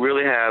you have to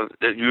really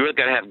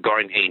got to have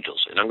guardian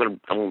angels. And I'm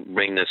gonna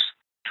bring this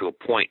to a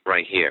point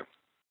right here.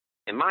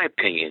 In my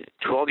opinion,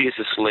 12 Years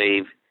a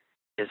Slave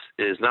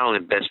is not only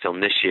the best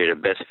film this year,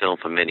 the best film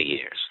for many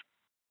years.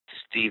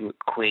 Steve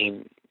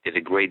McQueen did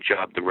a great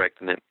job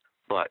directing it,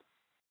 but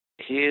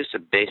here's the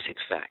basic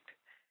fact.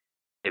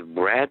 If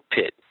Brad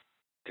Pitt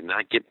did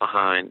not get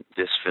behind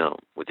this film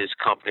with his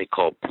company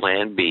called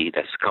Plan B,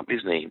 that's the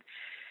company's name,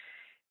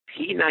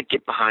 he did not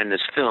get behind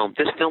this film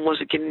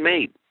wasn't getting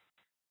made.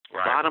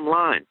 Right. Bottom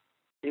line,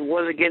 it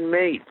wasn't getting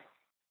made.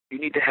 You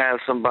need to have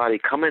somebody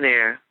come in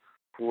there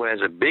who has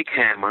a big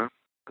hammer,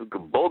 who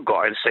can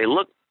bogart and say,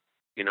 look,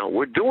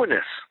 we're doing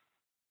this.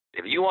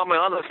 If you want my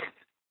other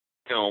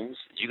films,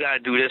 you got to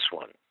do this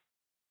one.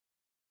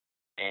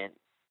 And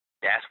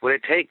that's what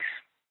it takes.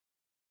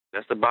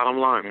 That's the bottom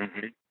line.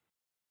 Mm-hmm.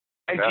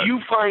 And do you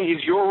find,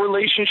 is your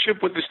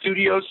relationship with the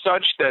studio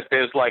such that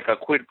there's like a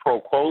quid pro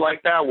quo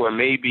like that, where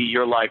maybe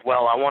you're like,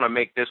 well, I want to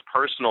make this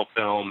personal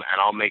film and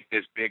I'll make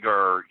this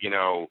bigger,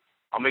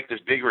 I'll make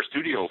this bigger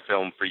studio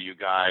film for you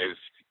guys.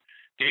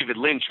 David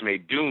Lynch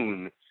made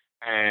Dune,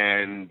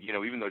 and,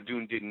 even though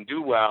Dune didn't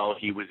do well,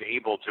 he was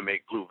able to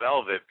make Blue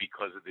Velvet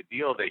because of the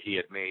deal that he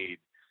had made.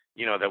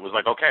 That was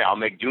like, okay, I'll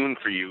make Dune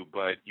for you,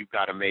 but you've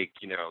got to make,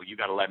 you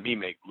got to let me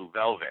make Blue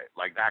Velvet.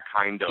 Like that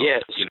kind of,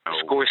 yes,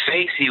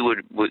 Scorsese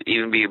would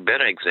even be a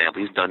better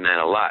example. He's done that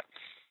a lot.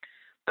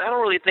 But I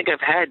don't really think I've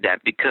had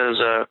that because,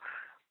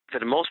 for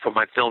the most part,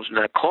 my films do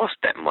not cost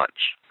that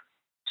much.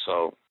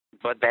 So,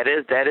 but that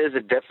is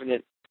a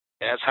definite,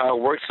 that's how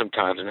it works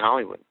sometimes in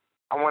Hollywood.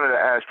 I wanted to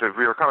ask if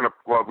we were coming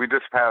up, we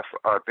just passed,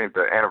 I think,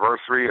 the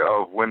anniversary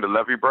of When the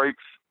Levee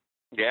Breaks.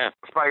 Yeah.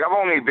 Spike, I've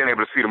only been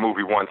able to see the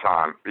movie one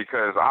time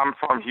because I'm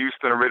from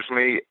Houston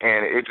originally,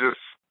 and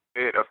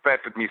it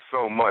affected me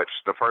so much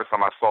the first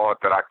time I saw it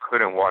that I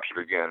couldn't watch it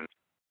again.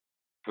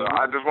 So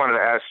I just wanted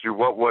to ask you,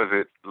 what was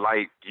it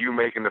like, you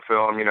making the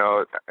film,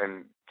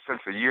 and since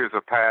the years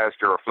have passed,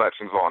 your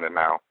reflections on it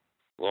now?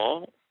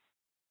 Well,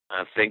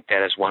 I think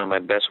that is one of my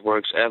best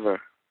works ever.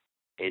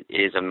 It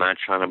is, I'm not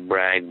trying to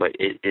brag, but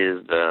it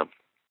is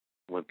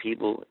when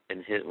people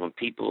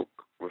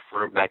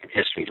refer back in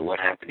history to what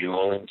happened in New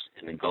Orleans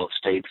and the Gulf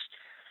States,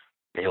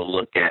 they'll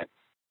look at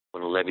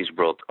When the Levees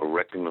Broke, A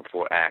Requiem in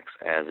 4 Acts,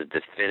 as a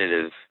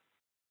definitive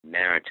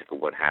narrative of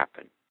what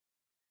happened.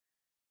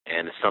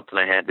 And it's something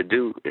I had to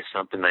do. It's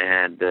something I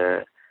had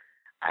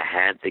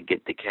to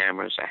get the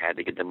cameras, I had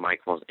to get the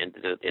microphones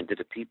into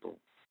the people,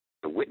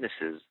 the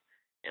witnesses,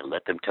 and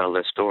let them tell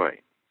their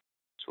story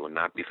so it will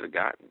not be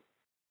forgotten.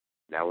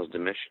 That was the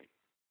mission.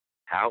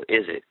 How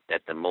is it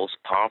that the most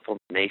powerful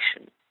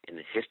nation in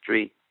the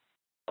history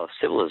of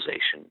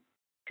civilization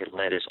could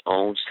let its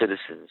own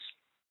citizens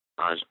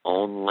on its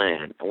own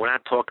land? And we're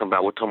talking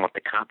about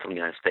the continent of the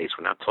United States.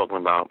 We're not talking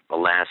about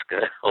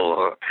Alaska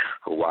or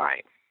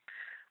Hawaii.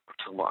 We're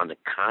talking about on the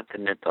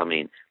continent.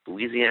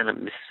 Louisiana,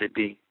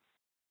 Mississippi.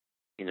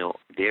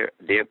 They're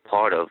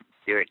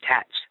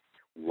attached.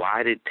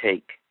 Why did it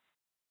take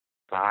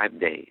 5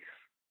 days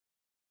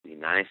for the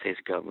United States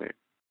government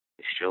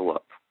to show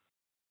up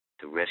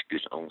to rescue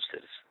its own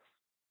citizens?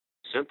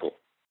 Simple.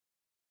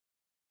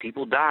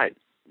 People died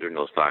during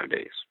those 5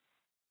 days.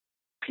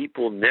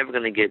 People never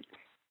going to get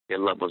their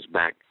loved ones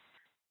back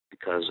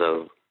because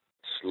of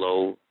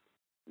slow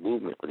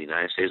movement of the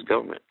United States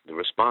government, the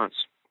response.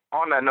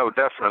 On that note,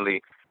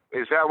 definitely.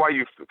 Is that why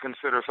you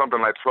consider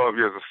something like 12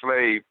 Years a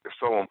Slave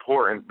so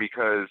important?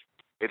 Because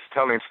it's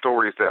telling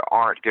stories that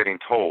aren't getting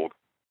told.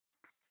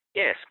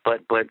 Yes,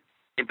 but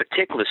in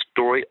particular,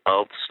 story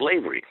of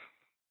slavery.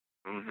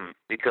 Mm-hmm.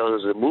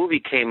 Because the movie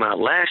came out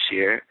last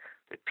year,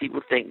 that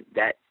people think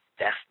that's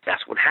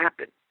what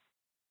happened.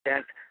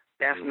 That's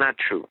not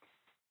true.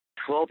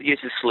 12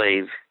 Years a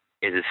Slave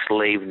is a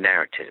slave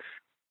narrative.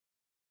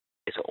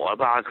 It's an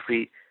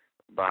autobiography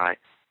by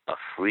a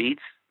freed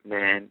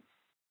man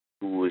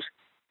who was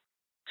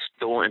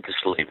stolen into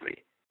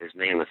slavery. His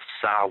name was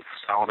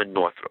Solomon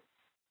Northrop.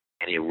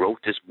 And he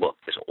wrote this book,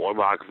 this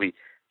autobiography,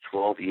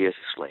 12 Years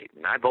a Slave.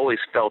 And I've always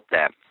felt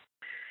that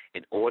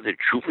in order to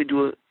truthfully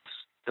do a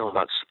film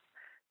about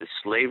the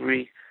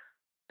slavery,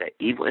 that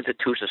evil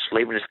institution of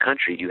slavery in this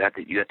country, you have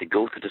to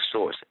go to the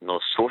source. And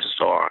those sources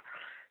are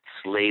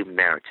slave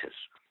narratives.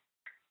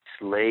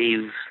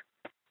 Slaves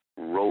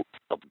wrote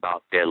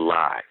about their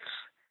lives.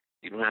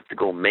 You don't have to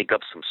go make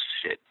up some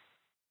shit.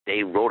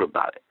 They wrote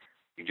about it.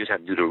 You just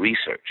have to do the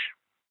research.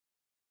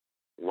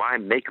 Why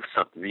make up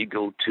something? You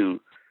go to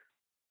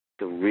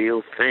the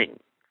real thing.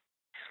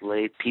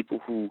 Slave people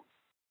who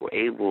were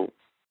able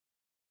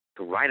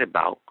to write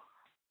about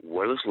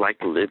what it was like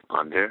to live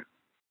under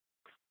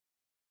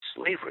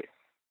slavery.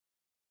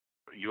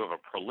 You have a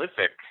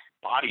prolific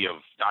body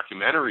of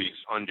documentaries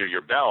under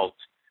your belt,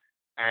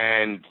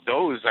 and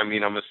those, I'm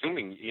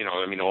assuming,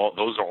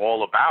 those are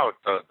all about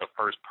the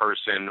first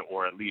person,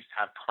 or at least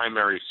have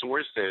primary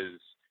sources,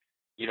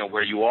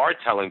 where you are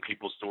telling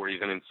people's stories,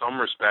 and in some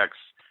respects,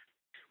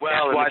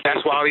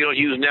 that's why we don't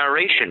use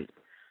narration.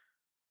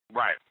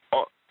 Right.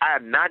 I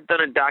have not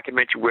done a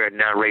documentary where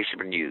narration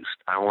been used.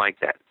 I don't like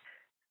that.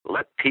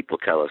 Let people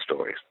tell their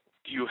stories.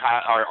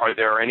 Are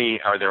there any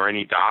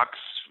docs,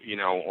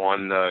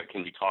 on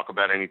can you talk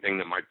about anything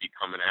that might be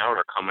coming out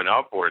or coming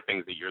up, or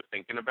things that you're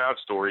thinking about,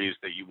 stories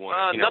that you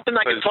want? Nothing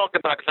I can talk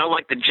about because I don't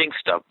like the jinx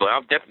stuff, but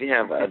I'll definitely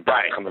have a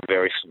doc coming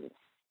very soon.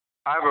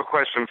 I have a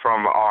question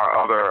from our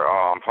other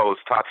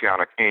host,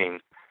 Tatiana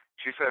King.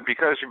 She said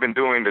because you've been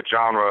doing the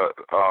genre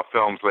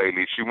films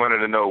lately, she wanted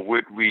to know,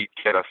 would we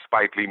get a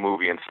Spike Lee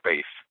movie in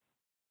space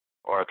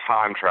or a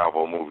time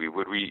travel movie?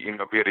 Would we, be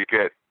able to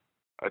get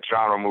a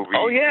genre movie?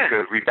 Oh, yeah.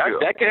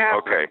 That could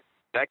happen. Okay.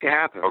 That could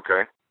happen.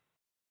 Okay.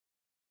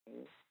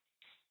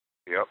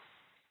 Yep.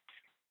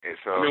 And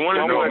so, I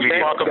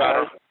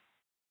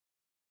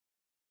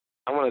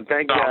want to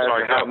thank you guys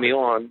for having me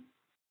on.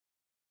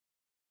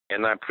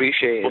 And I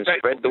appreciate it. And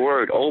spread the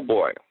word.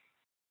 Oldboy.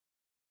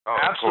 Oh,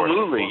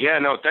 absolutely. Yeah,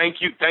 no,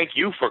 thank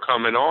you for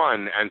coming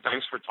on, and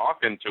thanks for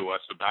talking to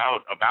us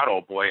about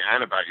Oldboy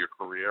and about your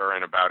career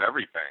and about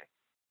everything.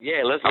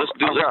 Yeah, let's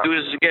do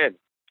this again.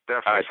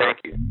 Definitely. All right,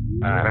 thank you.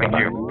 Thank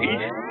you.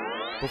 Peace.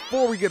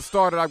 Before we get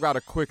started, I've got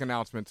a quick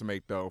announcement to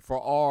make, though. For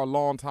all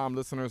longtime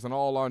listeners and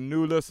all our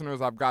new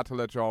listeners, I've got to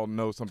let y'all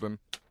know something.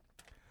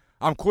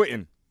 I'm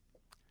quitting.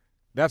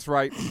 That's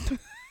right.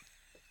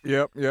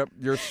 Yep.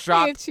 You're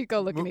shot. Me and Chico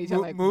looking at each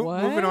other like,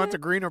 what? Moving on to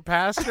greener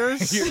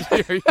pastures.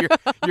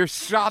 you're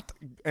shot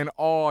and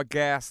all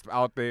gasped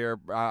out there.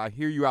 I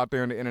hear you out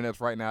there in the internet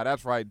right now.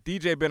 That's right.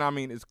 DJ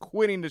Benhameen is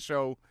quitting the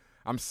show.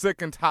 I'm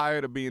sick and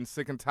tired of being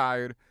sick and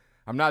tired.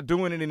 I'm not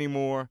doing it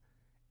anymore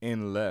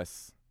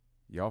unless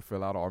y'all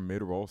fill out our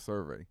mid-roll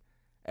survey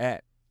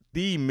at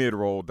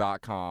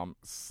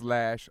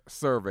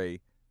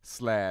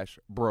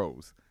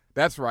themidroll.com/survey/bros.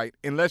 That's right.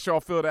 Unless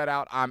y'all fill that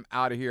out, I'm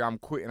out of here. I'm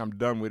quitting. I'm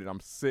done with it. I'm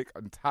sick.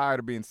 I'm tired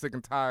of being sick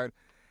and tired.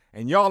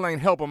 And y'all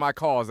ain't helping my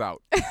cause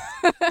out.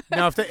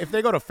 Now, if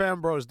they go to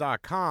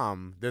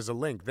FanBros.com, there's a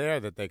link there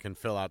that they can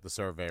fill out the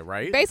survey,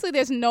 right? Basically,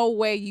 there's no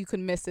way you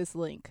can miss this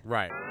link.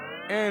 Right.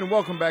 And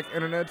welcome back,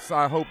 Internets.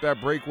 I hope that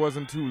break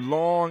wasn't too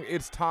long.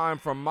 It's time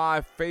for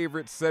my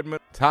favorite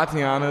segment,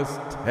 Tatiana's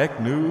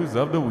Tech News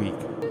of the Week.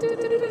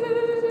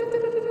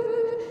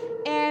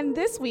 And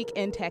this week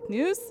in Tech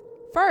News,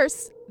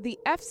 first, the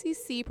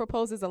FCC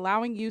proposes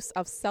allowing use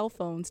of cell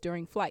phones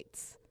during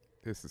flights.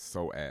 This is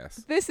so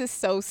ass. This is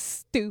so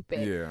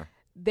stupid. Yeah.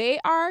 They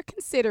are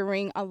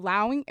considering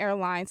allowing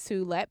airlines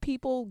to let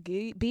people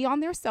be on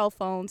their cell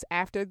phones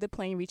after the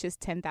plane reaches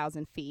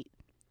 10,000 feet.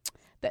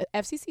 The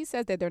FCC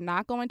says that they're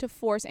not going to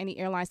force any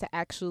airlines to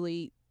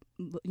actually,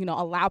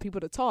 allow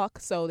people to talk.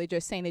 So they're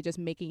just saying they're just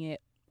making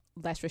it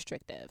less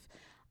restrictive.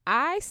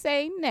 I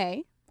say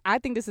nay. I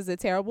think this is a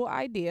terrible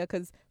idea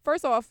because,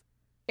 first off,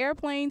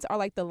 airplanes are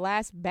like the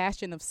last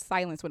bastion of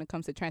silence when it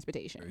comes to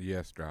transportation.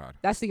 Yes, God.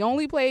 That's the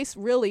only place,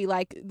 really.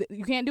 Like,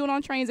 you can't do it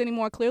on trains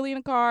anymore. Clearly in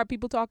a car,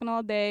 people talking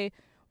all day,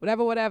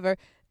 whatever.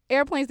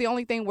 Airplane's the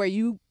only thing where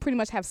you pretty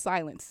much have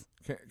silence.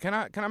 Can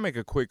I make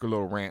a quick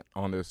little rant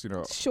on this? You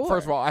know, Sure.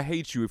 First of all, I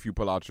hate you if you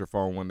pull out your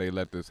phone when they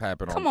let this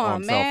happen Come on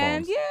on, cell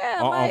man. phones.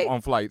 Yeah,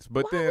 on flights.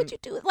 But why then would you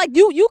do it? Like,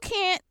 you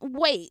can't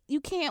wait. You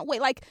can't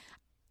wait. Like,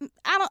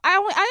 I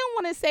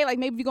don't want to say like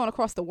maybe you're going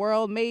across the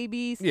world,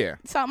 maybe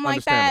something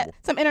like that.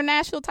 Some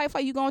international type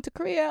flight. You going to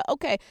Korea?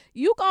 Okay,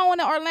 you going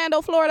to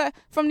Orlando, Florida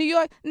from New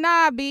York?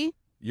 Nah, B.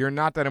 You're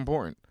not that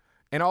important.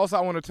 And also,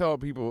 I want to tell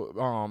people,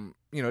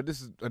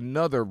 this is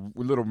another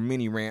little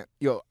mini rant.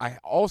 I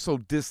also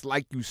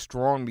dislike you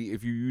strongly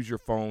if you use your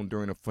phone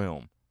during a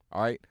film.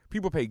 All right,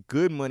 people pay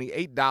good money,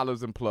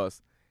 $8 and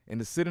plus, and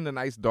to sit in the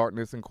nice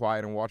darkness and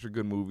quiet and watch a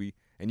good movie.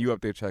 And you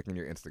up there checking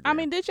your Instagram. I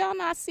mean, did y'all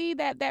not see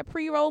that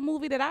pre-roll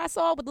movie that I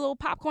saw with the little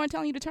popcorn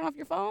telling you to turn off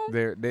your phone?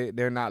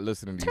 They're not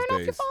listening these days. Turn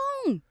off your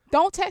phone.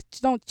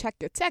 Don't check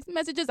your text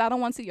messages. I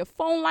don't want to see your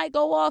phone light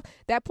go off.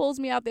 That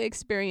pulls me out the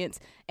experience.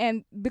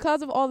 And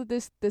because of all of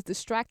this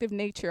distractive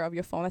nature of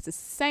your phone, that's the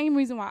same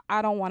reason why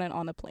I don't want it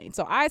on the plane.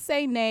 So I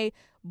say nay,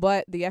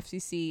 but the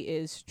FCC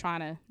is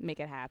trying to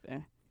make it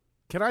happen.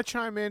 Can I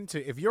chime in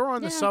to, if you're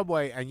on the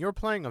subway and you're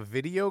playing a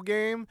video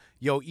game,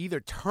 either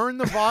turn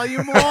the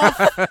volume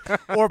off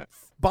or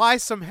buy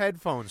some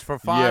headphones for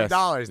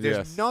 $5.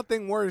 There's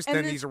nothing worse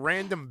than these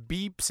random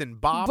beeps and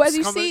bops. But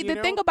you see, the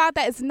thing about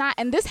that is not,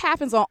 and this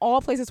happens on all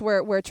places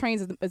where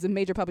trains is a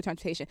major public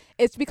transportation.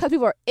 It's because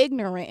people are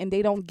ignorant and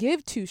they don't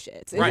give two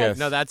shits. Right. Yes.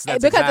 No, that's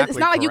because exactly it's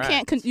not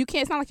correct. like you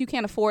can't. It's not like you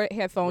can't afford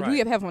headphones. Right. You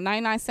have headphones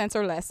 99 cents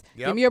or less.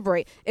 Give me a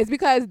break. It's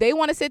because they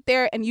want to sit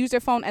there and use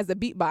their phone as a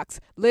beatbox.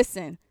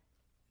 Listen.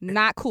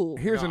 Not cool.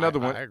 Here's another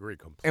one. I agree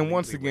completely. And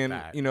once again,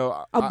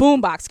 a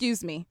boombox.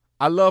 Excuse me.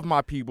 I love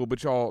my people,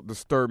 but y'all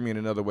disturb me in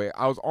another way.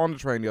 I was on the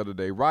train the other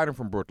day, riding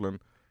from Brooklyn.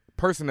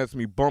 Person next to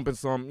me bumping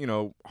some,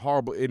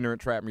 horrible ignorant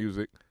trap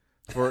music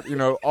for,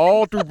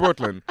 all through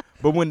Brooklyn.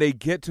 But when they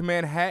get to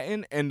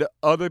Manhattan and the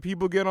other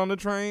people get on the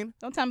train,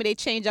 don't tell me they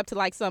change up to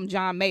like some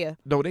John Mayer.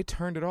 No, they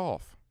turned it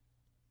off.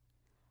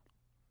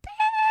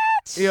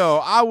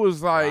 I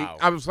was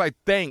like,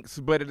 thanks,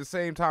 but at the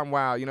same time,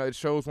 wow, it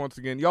shows once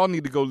again. Y'all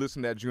need to go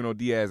listen to that Juno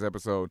Diaz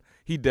episode.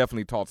 He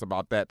definitely talks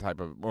about that type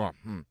of.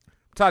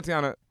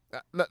 Tatiana,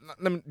 let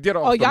me get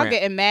off. Oh, y'all rant.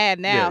 Getting mad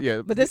now?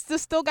 Yeah. But this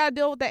still got to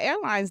deal with the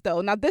airlines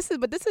though. Now this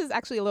is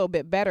actually a little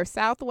bit better.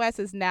 Southwest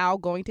is now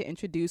going to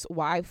introduce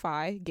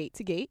Wi-Fi gate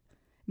to gate,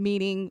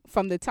 meaning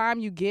from the time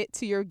you get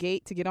to your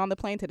gate to get on the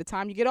plane to the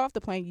time you get off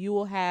the plane, you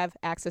will have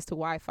access to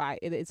Wi-Fi.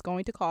 It's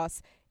going to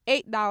cost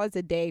 $8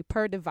 a day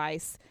per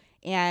device.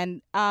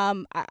 And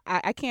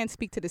I can't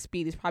speak to the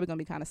speed. It's probably going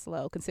to be kind of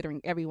slow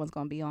considering everyone's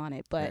going to be on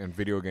it. But and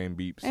video game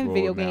beeps. And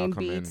video game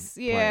beeps.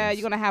 Yeah,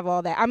 you're going to have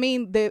all that. I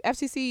mean, the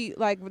FCC,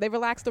 they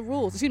relaxed the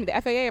rules. Excuse me,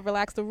 the FAA have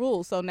relaxed the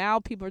rules. So now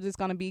people are just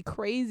going to be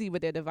crazy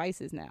with their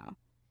devices now.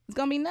 It's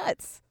going to be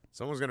nuts.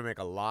 Someone's going to make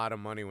a lot of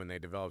money when they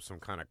develop some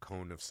kind of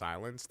cone of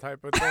silence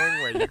type of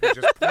thing where you can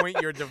just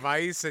point your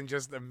device and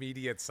just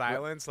immediate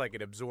silence, like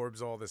it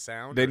absorbs all the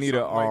sound. They need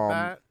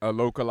a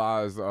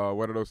localized,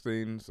 what are those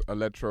things?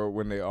 Electro,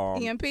 when they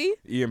EMP?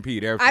 EMP.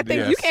 I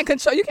think you can't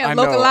control, you can't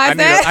localize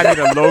that. I need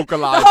a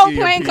localized the whole EMP.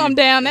 plane come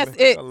down, that's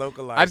it.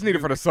 I just need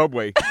it for the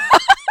subway.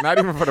 Not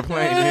even for the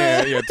plane.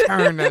 Yeah,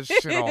 turn that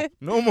shit off.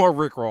 No more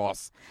Rick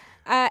Ross.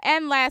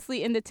 And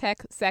lastly, in the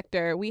tech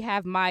sector, we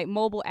have my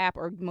mobile app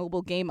or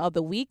mobile game of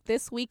the week.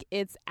 This week,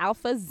 it's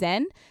Alpha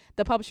Zen.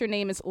 The publisher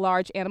name is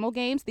Large Animal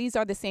Games. These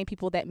are the same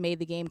people that made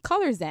the game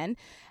Color Zen.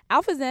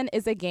 Alpha Zen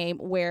is a game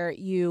where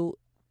you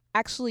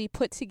actually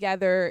put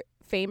together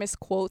famous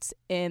quotes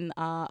in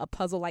a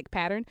puzzle-like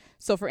pattern.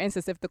 So, for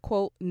instance, if the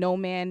quote, "No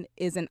man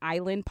is an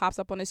island," pops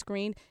up on the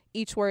screen,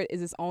 each word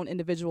is its own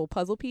individual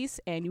puzzle piece,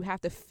 and you have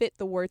to fit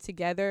the word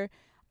together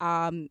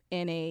in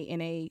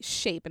a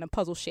shape, in a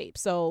puzzle shape.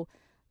 So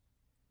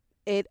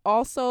it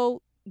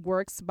also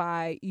works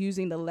by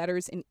using the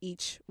letters in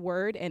each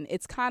word, and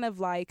it's kind of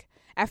like,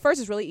 at first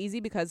it's really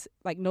easy because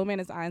 "No man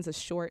is an island" is a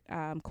short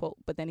quote,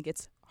 but then it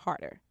gets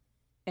harder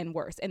and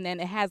worse, and then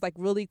it has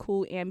really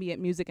cool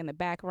ambient music in the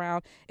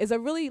background. It's a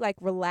really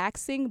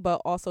relaxing but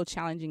also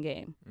challenging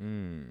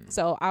game.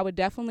 So I would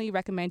definitely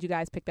recommend you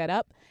guys pick that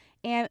up.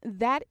 And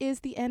that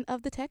is the end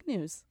of the tech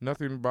news.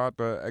 Nothing about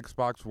the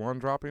Xbox One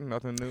dropping?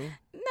 Nothing new?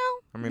 No.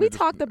 I mean, we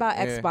talked about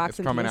Xbox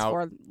and coming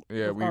PS4 out.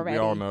 Yeah, we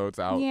all know it's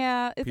out.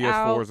 Yeah, it's PS4s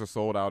out. are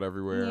sold out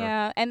everywhere.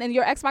 Yeah, and then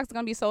your Xbox is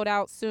going to be sold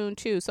out soon,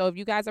 too. So if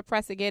you guys are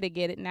pressed to get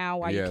it now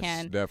while you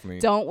can. Yes, definitely.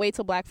 Don't wait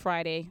till Black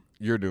Friday.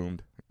 You're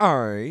doomed.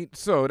 All right,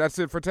 so that's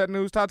it for Tech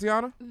News,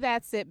 Tatiana?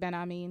 That's it,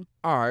 Benhameen.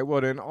 All right,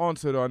 well then, on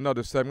to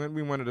another segment.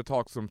 We wanted to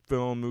talk some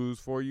film news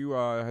for you.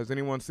 Has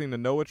anyone seen the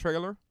Noah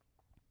trailer?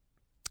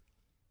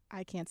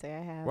 I can't say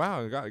I have.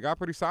 Wow, it got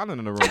pretty silent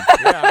in the room.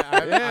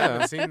 I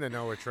haven't seen the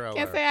Noah trailer.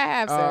 Can't say I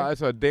have, sir.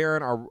 It's a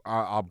Darren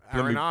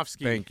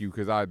Aronofsky. Thank you,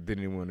 because I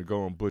didn't even want to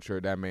go and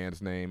butcher that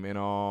man's name.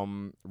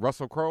 And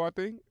Russell Crowe, I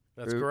think.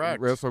 That's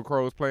correct. Russell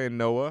Crowe's playing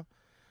Noah.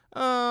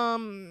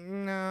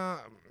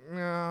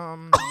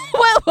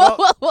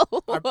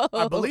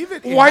 I believe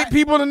it. White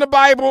people in the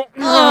Bible.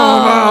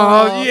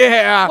 Oh.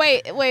 Yeah.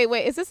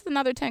 Wait. Is this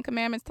another Ten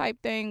Commandments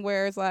type thing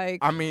where it's like?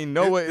 I mean,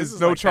 Noah This is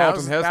is no like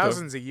Charlton Heston.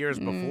 thousands of years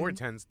before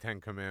Ten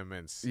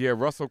Commandments. Yeah,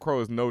 Russell Crowe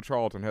is no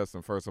Charlton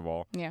Heston, first of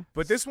all. Yeah.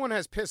 But this one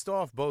has pissed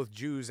off both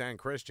Jews and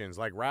Christians.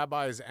 Like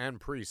rabbis and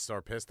priests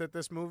are pissed at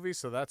this movie,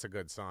 so that's a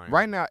good sign.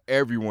 Right now,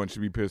 everyone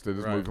should be pissed at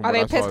this movie. from Are what they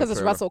I saw pissed in because it's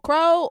trailer. Russell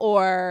Crowe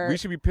or? We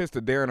should be pissed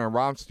that Darren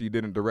Aronofsky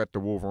didn't direct the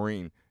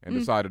Wolverine and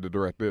decided to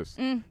direct this.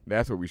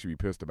 That's what we should be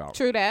pissed about.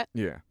 True that.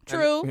 Yeah.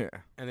 True. Yeah.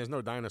 And there's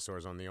no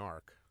dinosaurs on the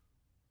ark.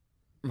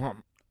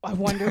 I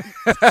wonder.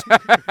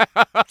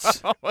 I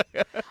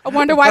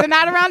wonder why they're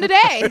not around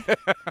today.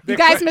 You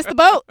guys missed the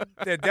boat.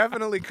 There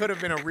definitely could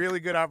have been a really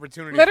good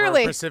opportunity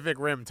Literally. for a Pacific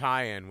Rim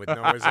tie-in with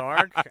Noah's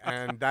Ark,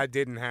 and that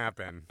didn't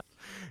happen.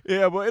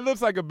 Yeah, but it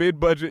looks like a big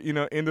budget,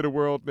 end of the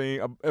world thing.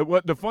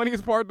 What the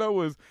funniest part though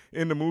was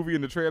in the movie,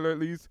 in the trailer at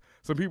least,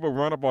 some people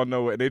run up on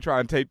Noah and they try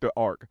and take the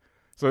ark.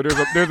 So there's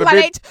a big,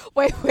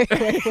 Wait.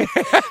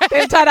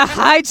 They're trying to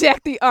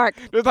hijack the ark.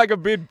 there's like a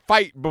big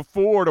fight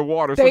before the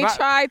water. They so not,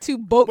 try to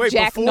boat Wait,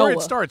 jack before Noah.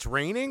 it starts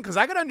raining? Because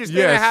I could understand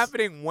Yes. it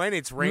happening when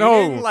it's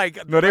raining.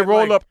 No, they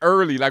roll up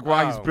early, like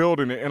while he's Oh,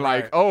 building it, and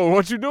like, right. oh,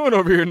 what you doing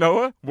over here,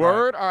 Noah?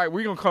 Word? All right,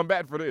 we're gonna come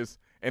back for this.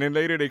 And then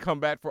later they come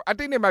back for. I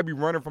think they might be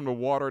running from the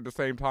water at the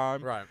same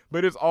time. Right.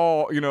 But it's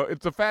all,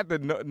 it's the fact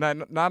that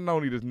not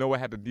only does Noah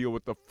have to deal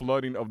with the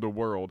flooding of the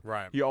world,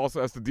 Right. he also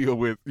has to deal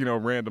with,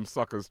 random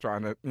suckers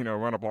trying to,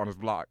 run up on his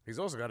block. He's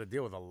also got to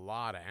deal with a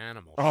lot of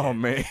animals. Oh,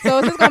 man. So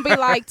is this gonna be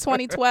like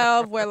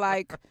 2012, where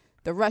like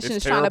the Russians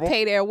It's trying to terrible.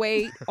 pay their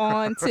way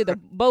onto the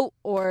boat,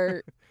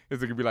 or Is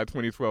it going to be like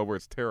 2012 where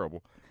it's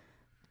terrible?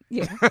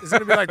 yeah? Is it going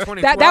to be like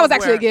 2012? That was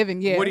actually a where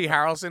given. Yeah. Woody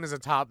Harrelson is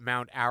atop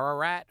Mount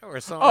Ararat or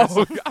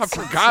something? Oh, I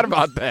forgot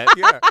about that.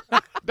 Yeah.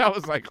 That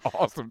was like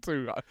awesome,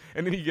 too.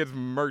 And then he gets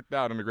murked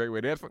out in a great way.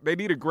 They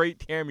need a great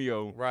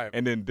cameo Right.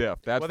 and then death.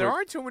 That's Well, there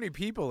aren't too many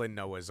people in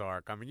Noah's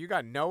Ark. I mean, you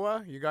got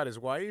Noah, you got his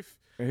wife.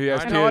 He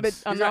has And all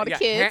kids. the- He's all got-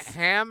 the kids.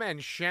 Ham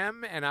and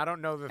Shem, and I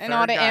don't know the And third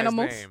all the guy's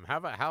animals. name.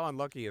 How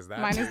unlucky is that?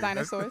 Minus dude? That's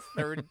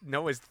dinosaurs.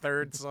 Noah's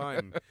third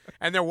son.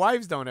 And their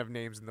wives don't have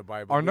names in the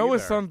Bible. Are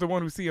Noah's either. sons the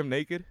one who see him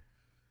naked?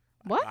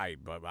 What? I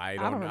don't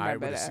don't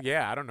remember that.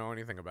 Yeah, I don't know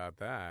anything about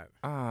that.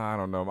 I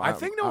don't know. I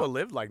think Noah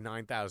lived like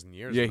 9,000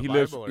 years. Yeah, in the he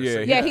lives- Bible or yeah,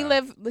 something. Yeah, he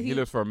lived. He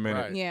lives for a minute.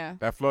 Right. Yeah.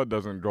 That flood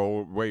doesn't go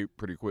away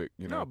pretty quick,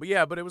 No, but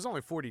it was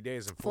only 40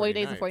 days and 40 40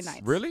 days and 40 nights.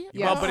 nights. Really?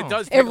 Yeah. Well, but it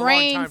does It take a long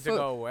rained time to for-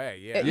 go away.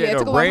 Yeah. Yeah, it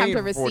took a long time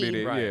to for 40 recede.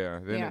 days. Right. Yeah.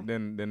 Yeah.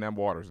 Then that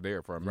water's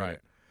there for a minute. Right.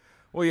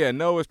 Well, yeah,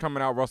 Noah's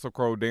coming out. Russell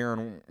Crowe,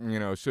 Darren,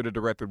 should have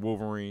directed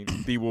Wolverine,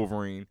 The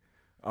Wolverine.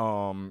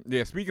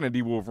 Yeah, speaking of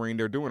The Wolverine,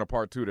 they're doing a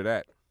part 2 to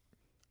that.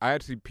 I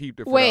actually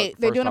peeped it. Wait,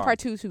 they're first doing a time. part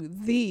 2 to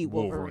the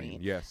Wolverine.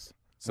 Yes.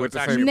 So with it's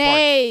the actually same part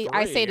Nay,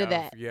 I 3 say to of-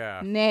 that.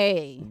 Yeah.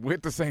 Nay.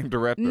 with the same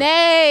director.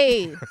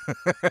 Nay.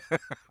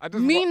 I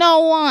just Me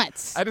no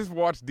wants. I just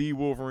watched The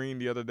Wolverine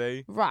the other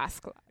day.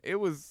 Rascal. It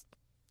was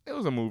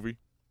a movie.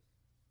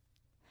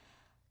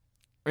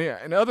 Yeah,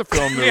 and the other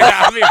film news. Yeah,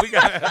 I mean, we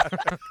got.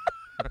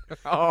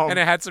 And And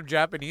it had some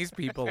Japanese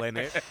people in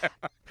it.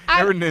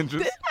 they were ninjas.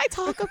 Didn't I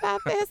talk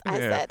about this? I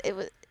Yeah. said it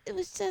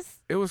was just.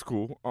 It was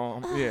cool.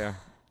 Yeah,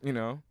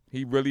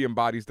 he really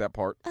embodies that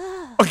part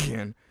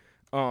again.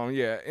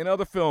 Yeah. In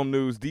other film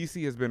news,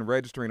 DC has been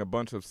registering a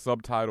bunch of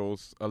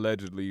subtitles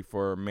allegedly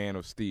for Man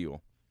of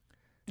Steel.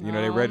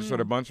 They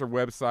registered a bunch of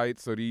websites,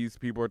 so these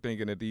people are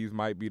thinking that these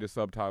might be the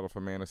subtitle for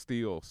Man of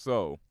Steel.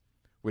 So,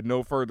 with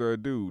no further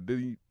ado,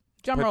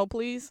 Drum roll,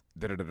 please.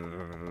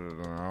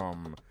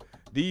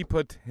 the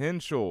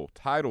potential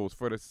titles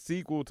for the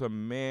sequel to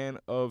Man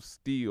of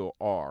Steel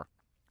are,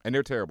 and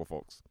they're terrible,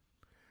 folks: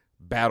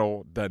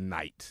 Battle the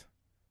Night,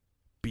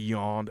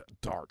 Beyond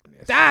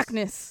Darkness,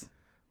 Darkness.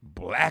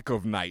 Black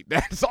of Night.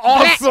 That's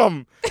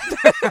awesome.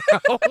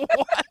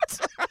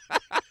 What?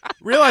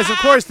 Realize, of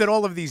course, that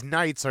all of these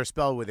knights are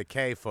spelled with a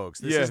K, folks.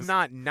 This Yes. is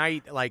not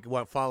night like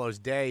what follows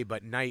day,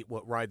 but night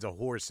what rides a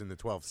horse in the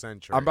 12th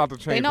century. I'm about to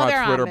change know my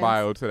their Twitter omens.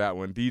 bio to that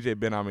one. DJ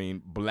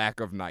Benhameen, Black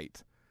of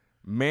Night,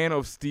 Man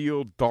of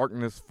Steel,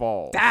 Darkness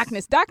Falls.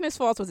 Darkness. Darkness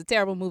Falls was a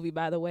terrible movie,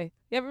 by the way.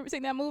 You ever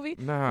seen that movie?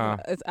 Nah.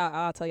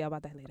 I'll tell you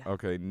about that later.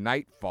 Okay,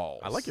 Night Falls.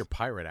 I like your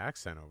pirate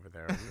accent over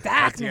there.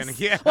 Darkness. Tatiana,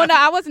 yeah. Well, no,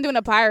 I wasn't doing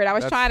a pirate. I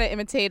was That's, trying to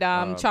imitate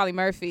Charlie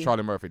Murphy.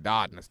 Charlie Murphy,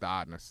 Darkness.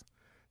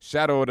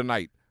 Shadow of the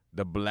Night,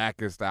 The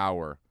Blackest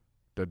Hour,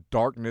 The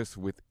Darkness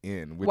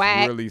Within, which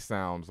Whack. really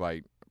sounds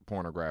like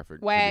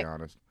pornographic, Whack. to be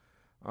honest.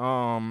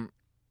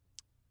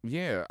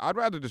 Yeah, I'd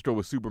rather just go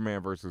with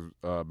Superman versus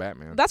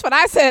Batman. That's what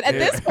I said. At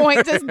Yeah. this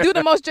point, just do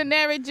the most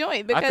generic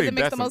joint I because think it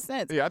makes that's the most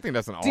sense. Yeah, I think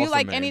that's an Do awesome you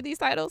like name. any of these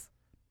titles?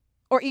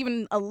 Or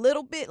even a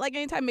little bit like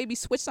anytime, maybe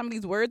switch some of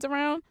these words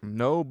around?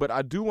 No, but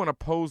I do want to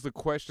pose the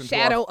question to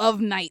Shadow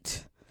of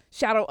Night.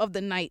 Shadow of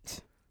the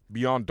Night.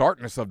 Beyond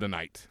Darkness of the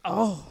Night.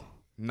 Oh.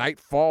 Night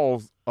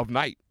Falls of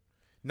Night.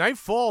 Night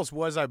Falls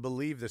was, I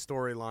believe, the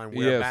storyline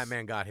where Yes.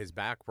 Batman got his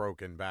back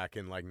broken back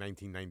in like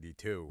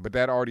 1992. But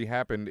that already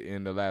happened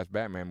in the last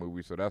Batman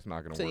movie, so that's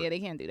not going to So work. yeah, they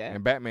can't do that.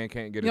 And Batman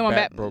can't get You his know,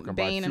 back Bat- broken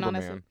Bane by and all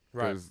that Superman.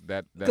 Right.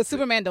 That's Because it.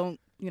 Superman don't,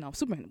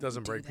 Superman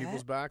Doesn't do break that.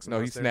 people's backs. No, he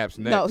unless they- snaps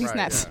necks. No, he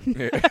Right, snaps.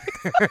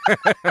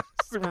 Yeah.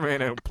 Superman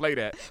don't play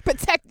that.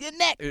 Protect your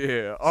neck.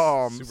 Yeah.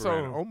 Superman.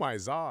 So Oh my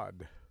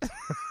Zod.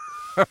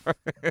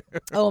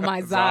 Oh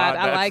my God,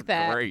 I that's like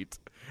that. Great.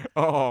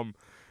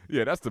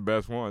 Yeah, that's the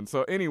best one.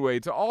 So anyway,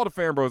 to all the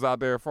fan bros out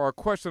there, for our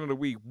question of the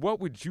week, what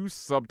would you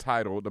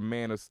subtitle the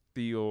Man of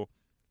Steel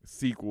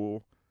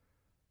sequel?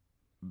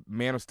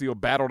 Man of Steel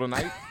Battle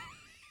Tonight?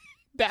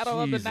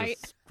 Battle of the Jesus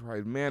night.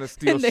 Christ, Man of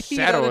Steel In the heat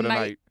Shadow of of the the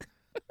night.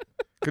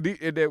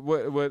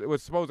 Night.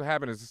 What's supposed to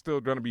happen is it's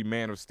still going to be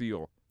Man of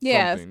Steel.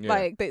 Yeah, something,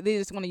 like they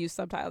just want to use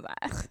subtitles.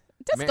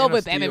 Just Man go of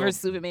with Batman Steel, versus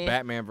Superman.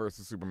 Batman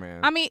versus Superman.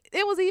 I mean,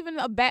 it was even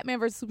a Batman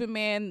versus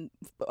Superman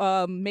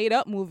made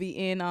up movie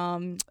in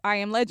I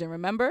Am Legend.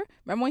 Remember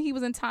when he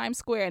was in Times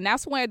Square, and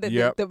that's where the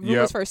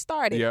rumors first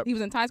started. Yep. He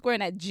was in Times Square in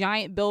that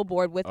giant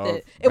billboard with Of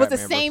it was the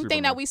Batman same versus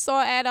thing that Superman. we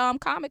saw at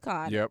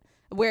Comic-Con. Yep.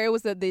 Where it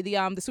was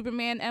the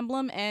Superman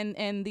emblem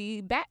and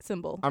the bat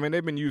symbol. I mean,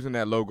 they've been using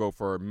that logo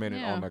for a minute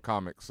Yeah. on the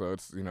comics, so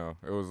it's it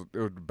was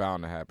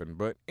bound to happen.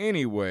 But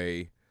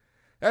anyway,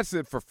 that's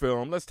it for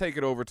film. Let's take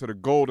it over to the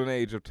golden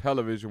age of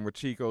television with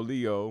Chico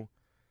Leo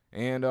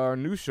and our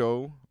new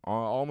show,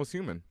 Almost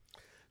Human.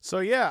 So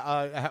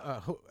yeah,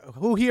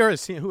 who here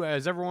has seen? Who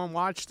has everyone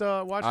watched?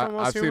 Almost I've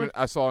Human? seen it.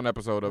 I saw an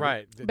episode of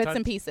Right, it. Bits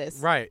and pieces.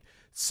 Right.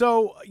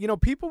 So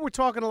people were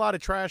talking a lot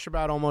of trash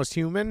about Almost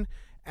Human,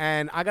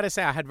 and I gotta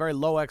say I had very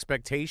low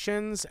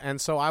expectations, and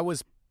so I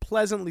was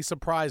pleasantly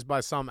surprised by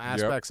some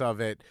aspects of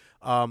it.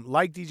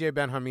 Like DJ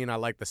Benhameen, I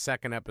liked the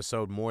second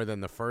episode more than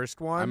the first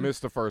one. I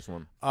missed the first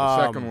one.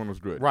 The second one was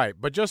good. Right,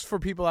 but just for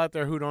people out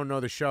there who don't know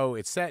the show,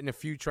 it's set in the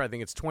future. I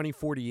think it's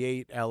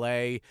 2048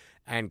 L.A.,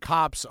 and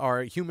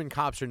human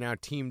cops are now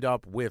teamed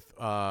up with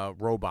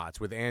robots,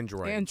 with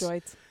androids.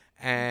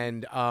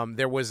 And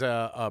there was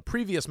a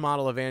previous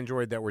model of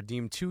android that were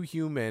deemed too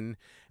human,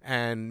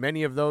 and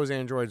many of those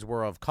androids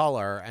were of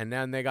color, and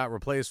then they got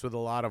replaced with a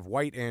lot of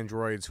white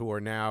androids who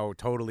are now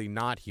totally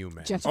not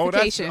human.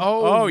 Gentrification.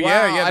 Wow.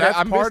 Yeah, that's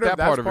I missed part that of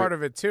that's part part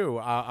of it. of it too.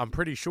 I'm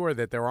pretty sure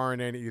that there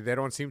aren't any. There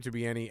don't seem to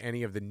be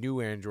any of the new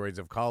androids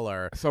of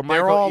color. So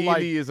They're Michael all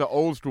Ealy is an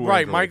old school right.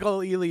 android. Michael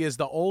Ealy is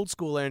the old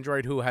school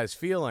android who has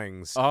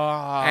feelings,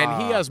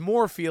 and he has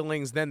more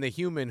feelings than the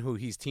human who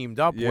he's teamed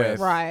up Yes. with.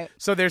 Right.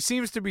 So there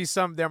seems to be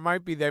some. There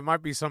might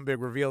be some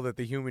big reveal that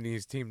the human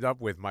he's teamed up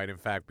with might in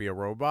fact be a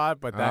robot,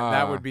 but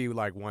that would be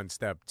like one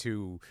step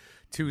too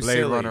Blade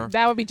silly. Runner.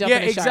 That would be jumping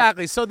Yeah, the shark.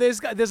 exactly. So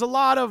there's a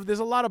lot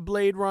of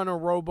Blade Runner,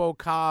 RoboCop,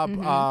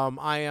 Mm-hmm.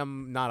 I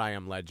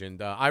Am Legend,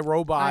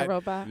 iRobot,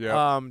 iRobot.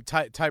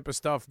 Yeah. type of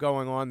stuff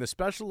going on. The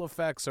special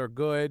effects are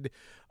good.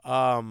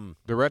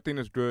 Directing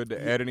is good.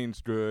 The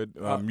editing's good.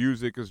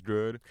 Music is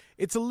good.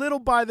 It's a little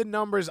by the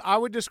numbers. I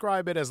would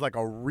describe it as like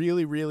a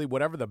really, really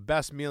whatever the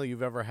best meal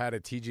you've ever had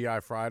at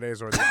TGI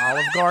Fridays or the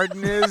Olive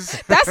Garden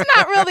is. That's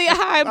not really a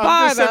high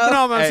bar,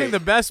 though. I'm saying the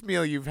best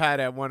meal you've had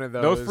at one of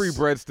those. Those free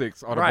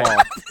breadsticks are the Right.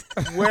 bomb.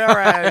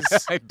 Whereas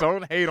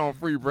Don't hate on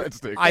free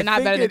breadsticks. I not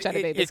think better than it,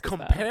 Cheddar Bay it biscuits, though.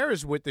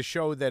 compares with the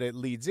show that it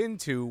leads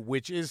into,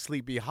 which is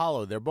Sleepy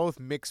Hollow. They're both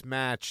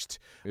mix-matched,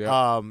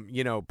 Yeah.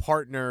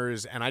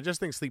 partners, and I just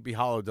think Sleepy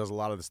Hollow does a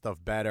lot of the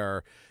stuff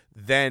better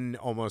than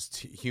Almost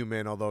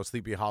Human, although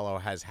Sleepy Hollow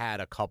has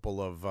had a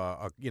couple of,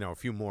 a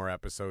few more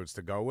episodes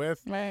to go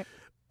with. Right.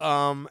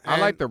 I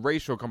like the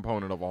racial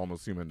component of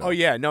Almost Human, though. Oh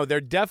yeah, no,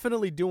 they're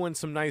definitely doing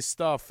some nice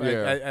stuff.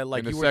 Yeah, like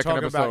in the you were second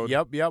talking about.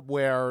 episode. Yep.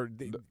 Where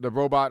The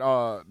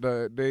robot,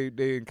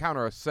 they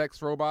encounter a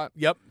sex robot,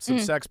 some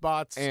sex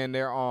bots. and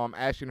they're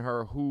asking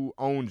her who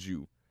owns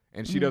you,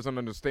 and she doesn't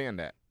understand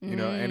that,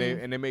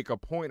 and they make a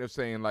point of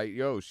saying like,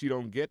 yo, she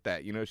don't get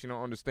that, she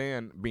don't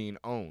understand being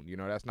owned,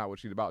 that's not what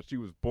she's about. She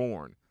was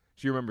born.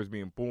 She remembers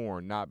being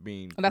born, not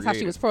being And that's how she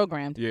created. was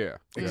programmed. Yeah.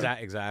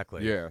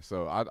 Exactly. Yeah,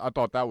 so I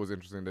thought that was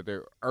interesting that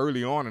they're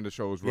early on in the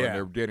show's run, Yeah.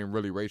 they're getting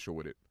really racial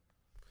with it.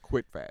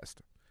 Quit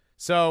fast.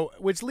 So,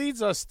 which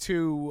leads us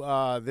to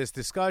this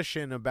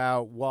discussion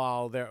about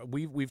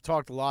we've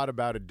talked a lot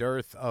about a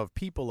dearth of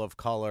people of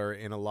color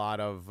in a lot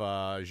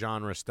of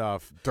genre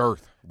stuff,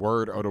 Dearth,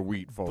 word of the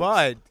week, folks.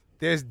 but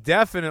there's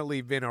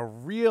definitely been a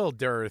real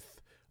dearth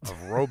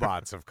of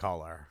robots of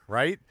color,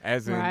 right?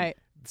 as in, Right.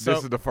 So-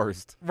 this is the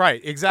first. Right,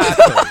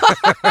 exactly.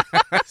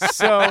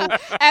 So,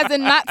 As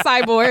in not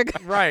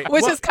Cyborg. right,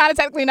 Which well- is kind of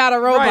technically not a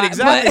robot. right,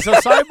 exactly.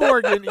 But So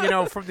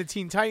Cyborg, from the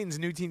Teen Titans,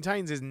 New Teen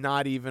Titans is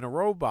not even a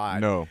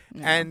robot. No.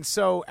 And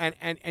so,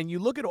 and you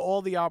look at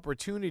all the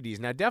opportunities.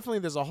 Now, definitely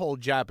there's a whole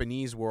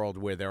Japanese world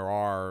where there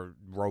are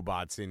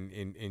robots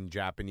in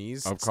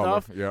Japanese Of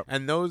color, stuff. yep.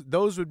 And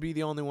those would be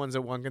the only ones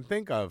that one can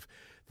think of.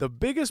 The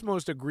biggest,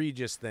 most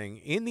egregious thing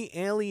in the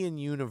Alien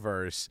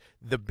universe,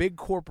 the big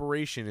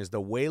corporation is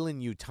the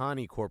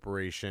Weyland-Yutani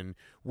Corporation,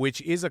 which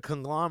is a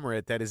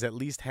conglomerate that is at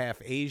least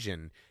half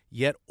Asian,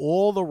 yet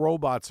all the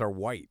robots are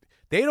white.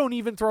 They don't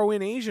even throw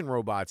in Asian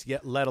robots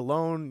yet, let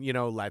alone,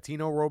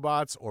 Latino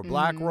robots or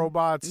black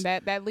robots.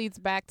 That leads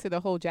back to the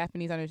whole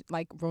Japanese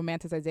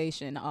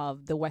romanticization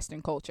of the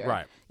Western culture.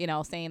 Right.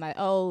 Saying like,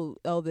 oh,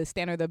 the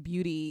standard of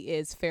beauty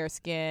is fair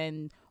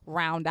skin,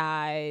 round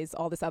eyes,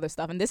 all this other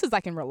stuff. And this is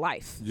like in real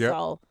life. Yep.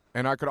 So,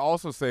 and I could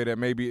also say that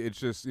maybe it's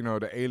just,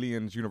 the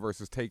aliens universe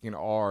is taking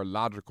our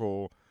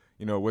logical,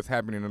 what's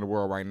happening in the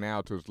world right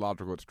now to its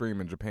logical extreme,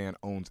 and Japan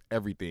owns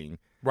everything.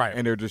 Right.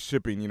 And they're just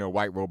shipping,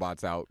 white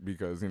robots out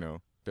because,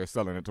 they're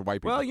selling it to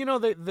white people. Well,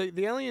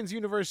 the aliens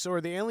universe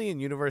or the alien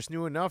universe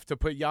knew enough to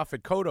put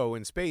Yaphet Kotto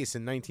in space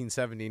in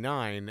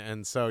 1979,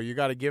 and so you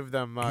got to give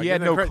them. He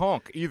had no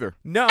conch either.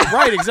 No,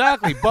 right,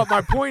 exactly. But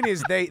my point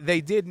is,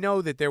 they did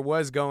know that there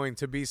was going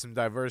to be some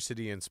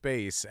diversity in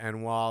space,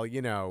 and while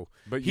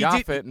but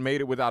Yaphet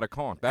made it without a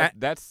conch.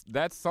 That's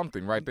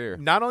something right there.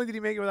 Not only did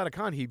he make it without a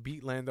conch, he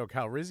beat Lando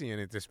Calrissian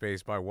into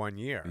space by 1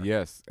 year.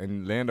 Yes,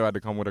 and Lando had to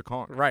come with a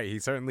conch. Right, he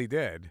certainly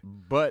did.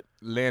 But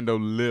Lando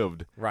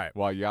lived. Right,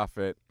 while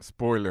Yaphet,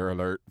 spoiler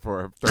alert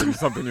for a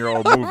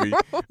 30-something-year-old movie,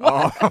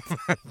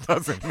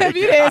 doesn't make if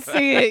you didn't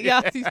see it,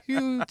 y'all,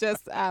 you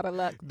just out of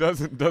luck.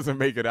 Doesn't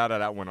make it out of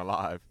that one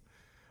alive.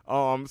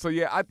 So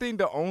yeah, I think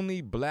the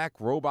only black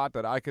robot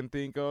that I can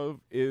think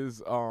of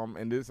is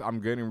and this I'm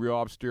getting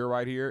real obscure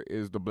right here,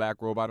 is the black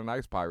robot in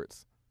Ice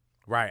Pirates.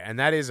 Right, and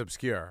that is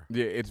obscure.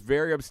 Yeah, it's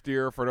very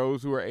obscure. For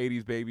those who are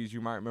 80s babies, you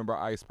might remember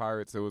Ice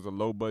Pirates. It was a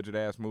low-budget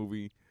ass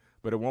movie,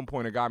 but at one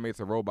point a guy makes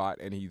a robot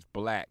and he's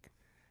black.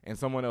 And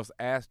someone else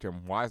asked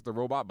him, why is the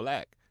robot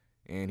black?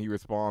 And he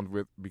responds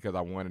with, because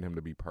I wanted him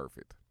to be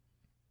perfect.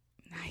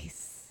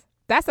 Nice.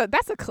 That's a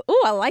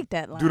ooh, I like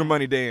that line. Do the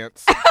money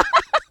dance.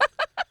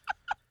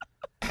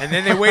 And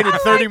then they waited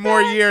 30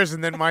 more years,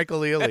 and then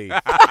Michael Ealy.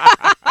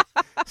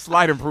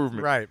 Slight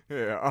improvement. Right.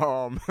 Yeah.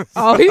 Oh,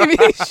 he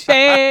be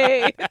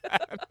shade.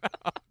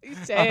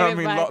 I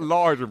mean,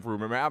 large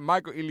improvement, man.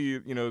 Michael Ealy,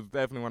 is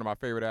definitely one of my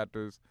favorite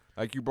actors.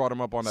 Like, you brought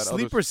him up on that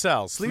Sleeper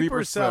Cell.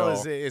 Sleeper Cell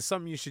is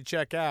something you should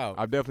check out.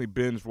 I've definitely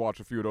binge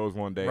watched a few of those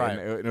one day, right.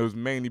 and it was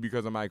mainly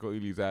because of Michael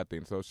Ealy's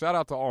acting. So shout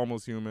out to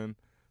Almost Human.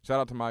 Shout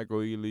out to Michael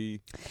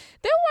Ealy.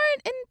 There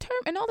weren't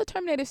in all the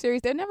Terminator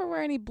series. There never were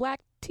any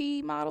black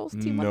T models.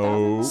 T1000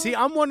 No. See,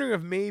 I'm wondering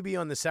if maybe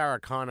on the Sarah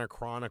Connor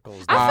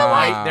Chronicles, I feel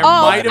like there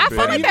might have I been.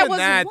 feel like Even that was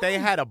that, one. they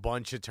had a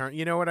bunch of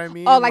you know what I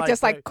mean? Oh,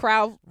 just like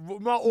crowd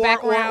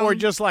background. Or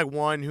just like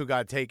one who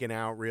got taken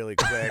out really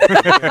quick.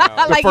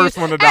 The first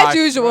one to die. As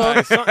usual.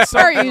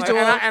 Per usual.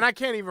 And I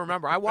can't even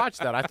remember. I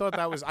watched that. I thought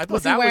that was.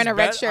 Was he wearing a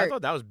red shirt? I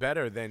thought that was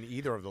better than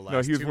either of the last.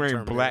 No, he was two wearing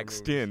Terminator black movies.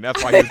 skin.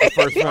 That's why he was the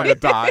first one to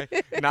die.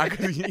 Not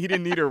because he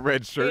didn't need a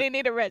red shirt. He didn't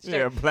need a red shirt.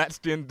 Yeah, black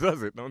skin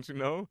does it, don't you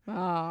know?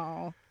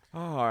 Oh.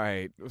 All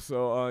right.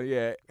 So,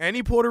 yeah.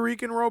 Any Puerto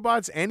Rican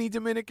robots, any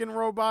Dominican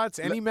robots,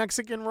 any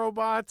Mexican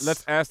robots.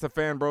 Let's ask the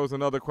fan bros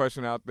another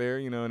question out there,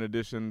 in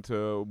addition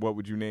to what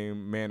would you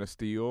name Man of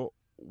Steel,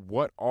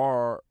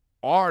 are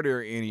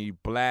there any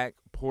black,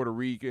 Puerto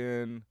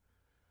Rican,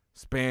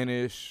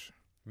 Spanish,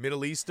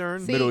 Middle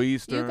Eastern? See, Middle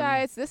Eastern? You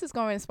guys, this is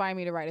going to inspire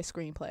me to write a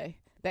screenplay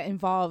that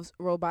involves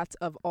robots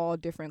of all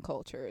different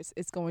cultures.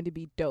 It's going to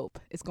be dope.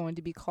 It's going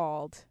to be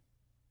called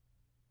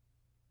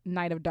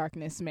Night of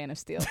Darkness, Man of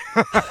Steel.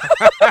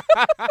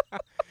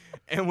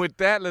 And with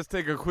that, let's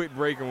take a quick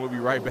break, and we'll be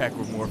right back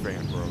with more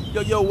Fan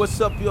Bros. Yo, what's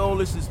up, y'all?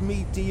 This is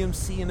me,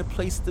 DMC, in the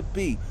place to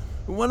be.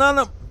 When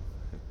I'm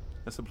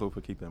that's a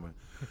blooper, keep that man.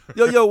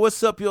 Yo,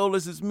 what's up, y'all?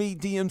 This is me,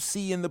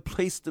 DMC, in the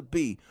place to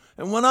be.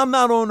 And when I'm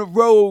out on the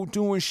road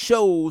doing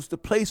shows, the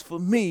place for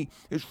me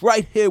is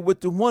right here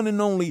with the one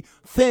and only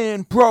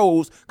Fan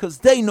Bros, because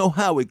they know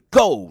how it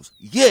goes.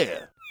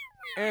 Yeah.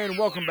 And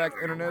welcome back,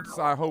 Internets.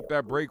 I hope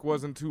that break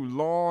wasn't too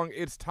long.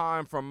 It's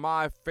time for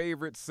my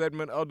favorite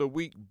segment of the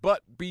week.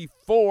 But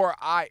before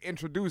I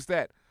introduce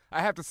that,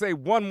 I have to say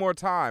one more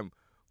time,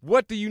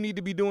 what do you need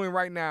to be doing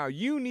right now?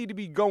 You need to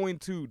be going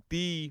to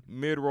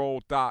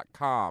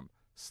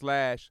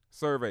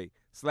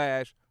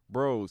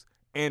themidroll.com/survey/bros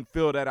and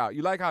fill that out.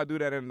 You like how I do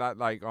that in that,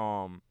 like,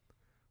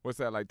 what's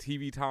that, like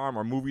TV time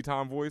or movie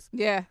time voice?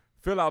 Yeah.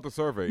 Fill out the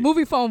survey.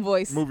 Movie phone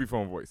voice.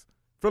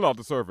 Fill out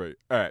the survey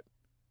at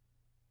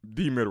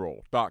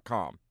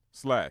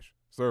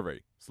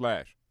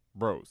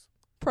themidroll.com/survey/bros.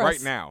 Press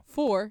right now.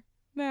 4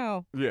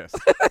 now. Yes.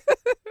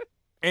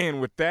 And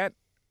with that,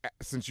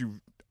 since you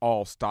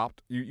all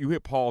stopped, you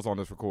hit pause on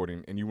this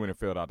recording and you went and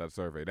filled out that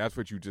survey. That's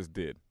what you just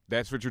did.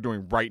 That's what you're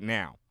doing right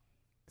now.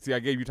 See, I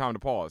gave you time to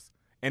pause.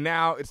 And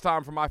now it's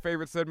time for my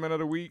favorite segment of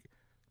the week,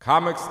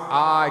 Comics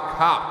I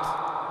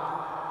Copped.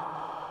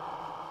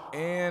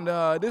 And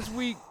this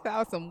week, That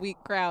was some weak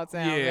crowd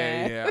sound,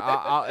 man. yeah,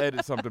 I'll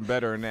edit something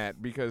better than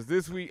that, because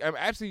this week,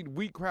 actually,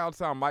 weak crowd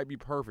sound might be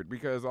perfect,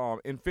 because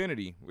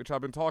Infinity, which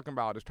I've been talking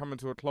about, is coming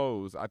to a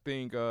close. I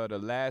think the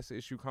last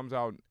issue comes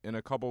out in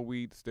a couple of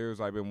weeks. There's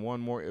been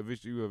one more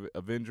issue of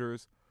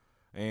Avengers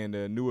and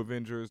New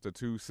Avengers, the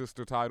two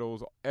sister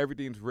titles.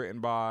 Everything's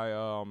written by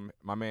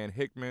my man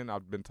Hickman.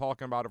 I've been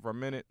talking about it for a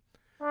minute.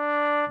 Wait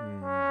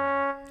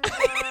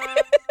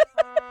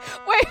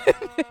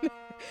a minute.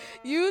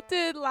 You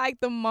did like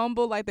the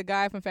mumble, like the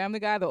guy from Family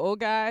Guy, the old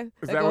guy.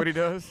 Is that what he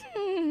does?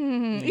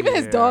 Even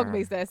his dog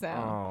makes that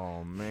sound.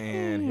 Oh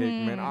man,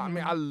 Hickman. I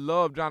mean, I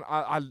love John.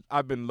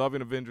 I've been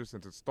loving Avengers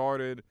since it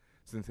started.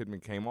 Since Hickman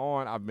came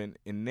on, I've been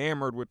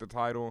enamored with the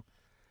title.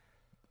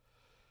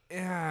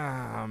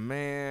 Yeah,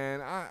 man.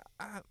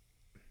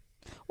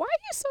 Why are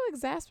you so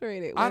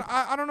exasperated?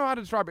 I don't know how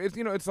to describe it. It's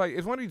it's like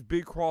it's one of these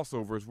big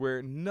crossovers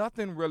where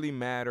nothing really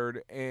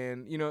mattered,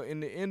 and in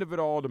the end of it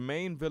all, the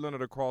main villain of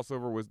the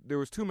crossover there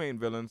was two main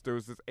villains. There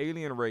was this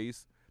alien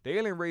race. The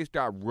alien race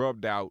got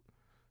rubbed out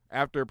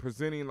after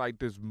presenting like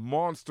this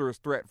monstrous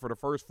threat for the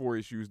first 4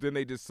 issues. Then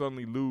they just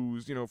suddenly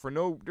lose.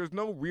 There's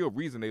no real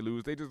reason they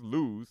lose. They just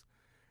lose.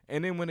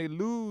 And then when they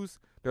lose,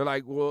 they're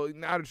like, well,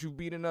 now that you've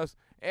beaten us,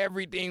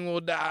 everything will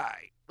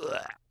die.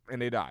 Ugh.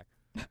 And they die.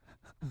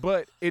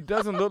 But it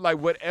doesn't look like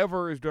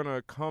whatever is going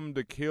to come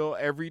to kill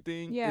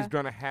everything is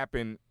going to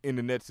happen in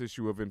the next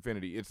issue of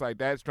Infinity. It's like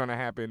that's going to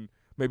happen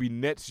maybe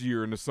next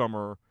year in the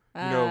summer,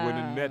 when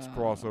the next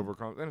crossover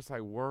comes. And it's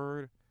like,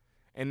 word.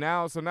 And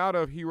now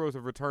the heroes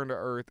have returned to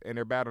Earth, and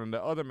they're battling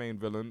the other main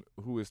villain,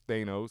 who is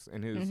Thanos,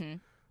 and his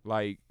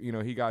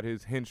he got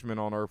his henchmen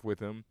on Earth with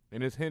him.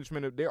 And his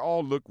henchmen, they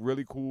all look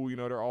really cool.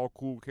 They're all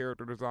cool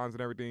character designs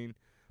and everything.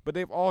 But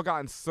they've all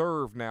gotten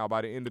served now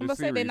by the end of the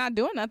series. They're not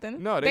doing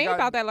nothing. No, they ain't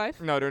about that life.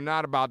 No, they're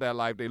not about that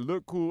life. They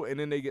look cool, and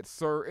then they get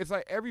served. It's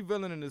like every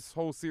villain in this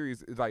whole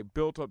series is like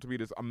built up to be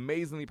this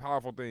amazingly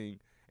powerful thing.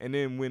 And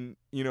then when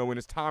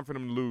it's time for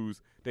them to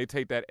lose, they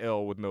take that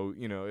L with no,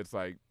 it's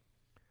like.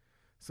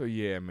 So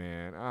yeah,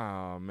 man.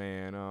 Oh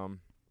man.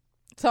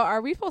 So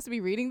are we supposed to be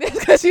reading this?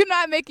 Because you're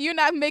not making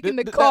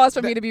the cause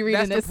for me to be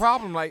reading this. That's the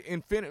problem. Like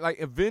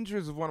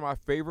Avengers is one of my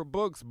favorite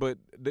books, but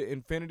the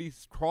Infinity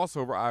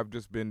crossover I've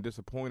just been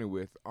disappointed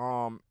with.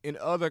 In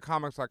other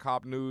comics I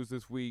cop news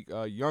this week,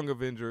 Young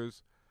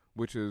Avengers,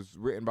 which is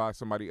written by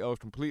somebody else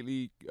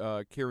completely,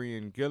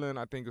 Kieran Gillen,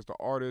 I think is the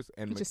artist,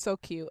 and which is so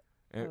cute.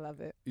 I love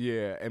it.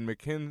 Yeah, and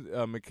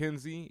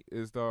Mackenzie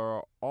is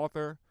the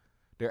author.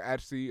 They're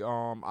actually,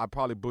 I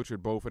probably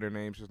butchered both of their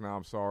names just now.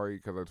 I'm sorry,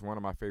 because it's one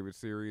of my favorite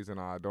series, and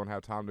I don't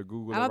have time to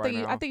Google it right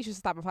now. I think you should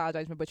stop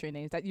apologizing for butchering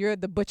names. That you're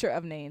the butcher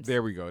of names.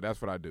 There we go. That's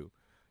what I do.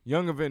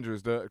 Young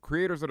Avengers, the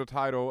creators of the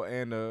title,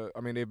 and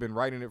they've been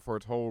writing it for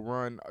its whole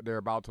run. They're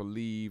about to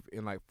leave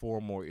in like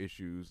 4 more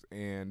issues,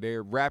 and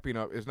they're wrapping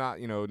up. It's not,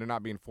 they're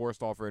not being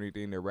forced off or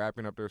anything. They're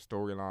wrapping up their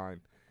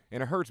storyline,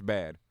 and it hurts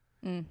bad.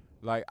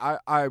 Like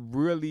I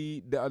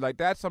really like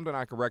that's something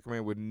I can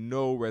recommend with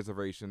no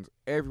reservations.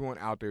 Everyone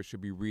out there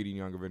should be reading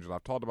Young Avengers.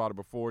 I've talked about it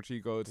before,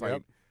 Chico. It's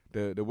like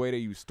the way they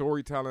use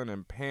storytelling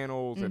and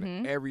panels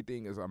and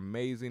everything is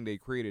amazing. They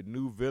created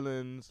new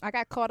villains. I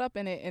got caught up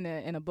in it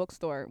in a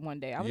bookstore one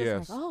day. I was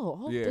just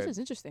like, this is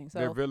interesting. So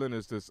their villain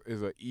is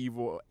an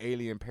evil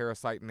alien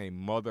parasite named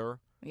Mother.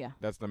 Yeah,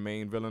 that's the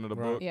main villain of the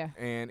book. Yeah,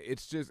 and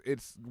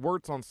it's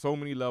works on so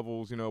many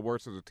levels. It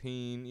works as a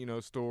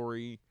teen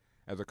story,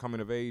 as a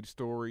coming-of-age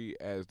story,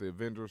 as the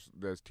Avengers,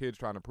 as kids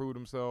trying to prove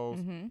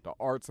themselves. The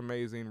art's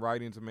amazing,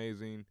 writing's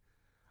amazing.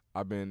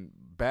 I've been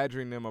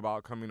badgering them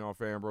about coming on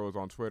FanBros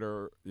on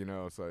Twitter,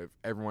 so if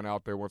everyone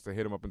out there wants to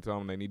hit them up and tell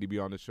them they need to be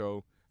on the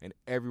show, and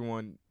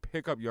everyone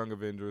pick up Young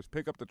Avengers,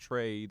 pick up the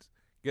trades,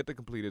 get the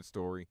completed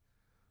story.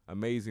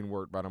 Amazing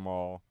work by them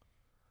all.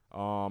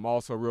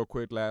 Also, real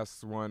quick,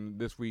 last one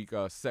this week,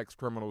 Sex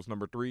Criminals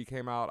 #3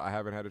 came out. I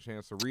haven't had a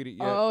chance to read it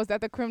yet. Oh, is that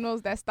the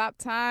criminals that stop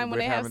time when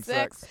they have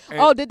sex?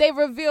 Oh, did they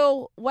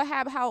reveal what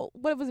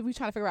was it we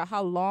trying to figure out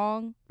how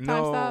long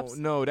time stops?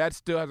 No, that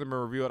still hasn't been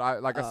revealed. I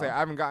say, I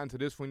haven't gotten to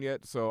this one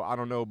yet, so I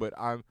don't know, but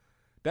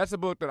that's a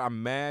book that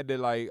I'm mad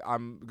that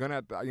I'm gonna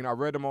have to, I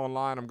read them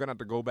online. I'm gonna have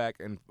to go back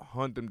and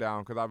hunt them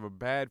down because I have a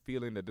bad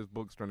feeling that this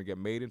book's going to get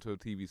made into a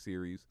TV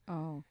series.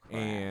 Oh, crap.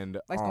 And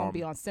it's going to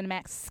be on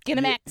Skinemax.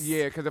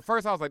 Yeah, because at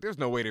first I was like, there's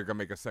no way they're gonna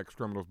make a Sex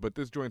Criminals, but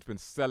this joint's been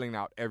selling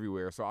out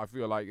everywhere, so I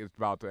feel like it's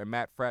about to. And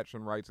Matt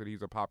Fraction writes it.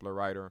 He's a popular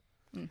writer.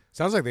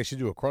 Sounds like they should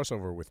do a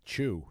crossover with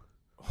Chew.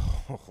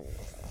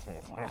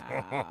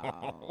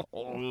 Wow.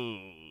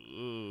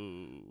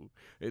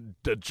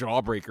 The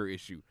Jawbreaker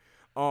issue.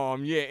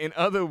 In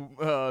other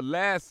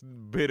last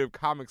bit of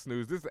comics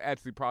news, this is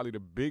actually probably the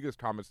biggest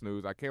comics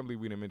news. I can't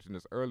believe we didn't mention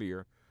this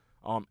earlier.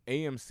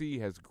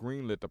 AMC has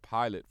greenlit the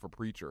pilot for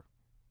Preacher.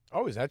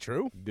 Oh, is that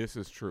true? This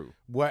is true.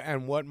 What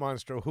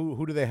monster?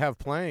 Who do they have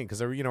playing?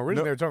 Because originally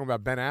they were talking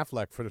about Ben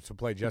Affleck to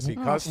play Jesse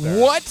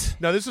Custer. What?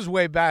 No, this was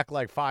way back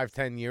like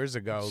 5-10 years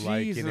ago.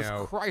 Jesus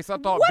Christ! I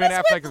thought Ben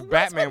Affleck's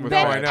Batman was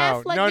Ben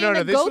on. Affleck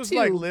No. This was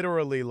like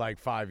literally like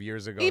 5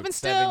 years ago. Even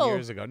 7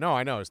 years ago. No,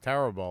 I know it's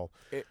terrible.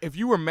 If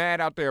you were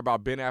mad out there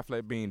about Ben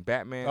Affleck being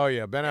Batman, oh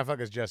yeah, Ben Affleck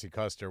as Jesse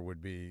Custer would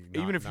be.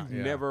 Even if you've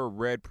never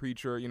read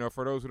Preacher,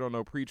 for those who don't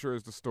know, Preacher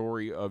is the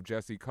story of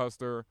Jesse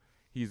Custer.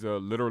 He's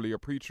literally a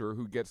preacher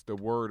who gets the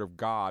word of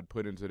God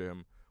put into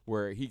them,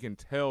 where he can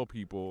tell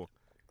people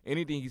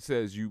anything he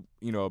says, you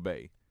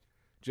obey.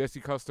 Jesse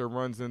Custer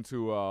runs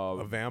into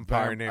a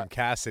vampire named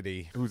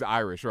Cassidy, who's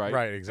Irish, right?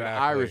 Right, exactly.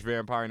 An Irish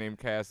vampire named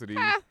Cassidy.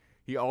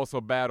 He also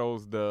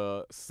battles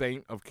the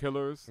Saint of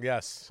Killers.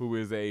 Yes, who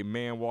is a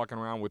man walking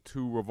around with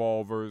 2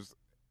 revolvers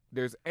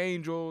there's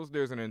angels,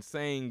 there's an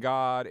insane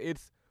God.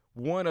 It's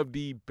one of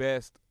the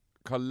best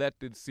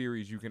collected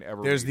series you can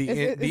ever There's read.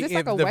 Is this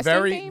like a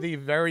Western theme? the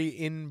very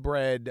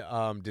inbred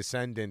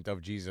descendant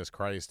of Jesus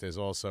Christ is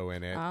also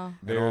in it. Oh.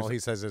 And all he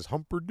says is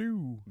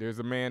 "Humperdoo." There's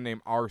a man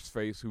named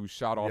Arseface who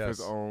shot off his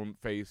Yes. own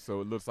face,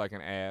 so it looks like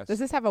an ass. Does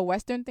this have a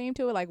Western theme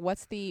to it? Like,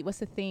 what's the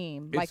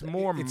theme? It's Like,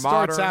 more It modern.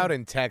 starts out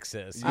in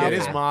Texas. Yeah, it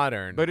is Okay.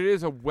 modern. But it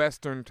is a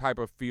Western type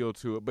of feel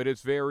to it. But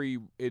it's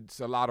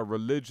a lot of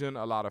religion,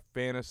 a lot of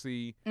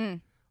fantasy.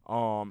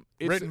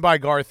 It's written by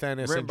Garth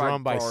Ennis written and by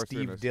drawn by Garth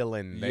Steve Ennis.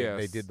 Dillon. They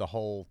Yes. did the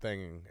whole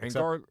thing. And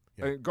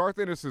Except- Garth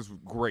Ennis is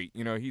great.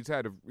 You know, he's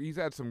had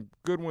some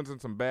good ones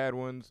and some bad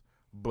ones,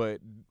 but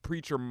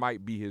Preacher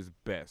might be his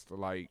best.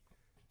 Like,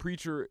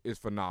 Preacher is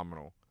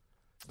phenomenal.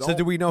 So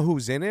do we know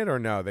who's in it or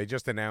no? They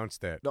just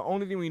announced it. The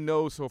only thing we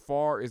know so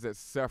far is that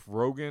Seth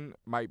Rogen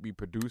might be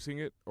producing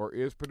it or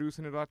is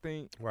producing it, I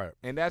think. Right.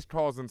 And that's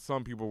causing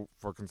some people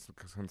for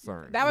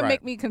concern. that would Right.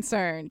 make me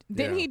concerned.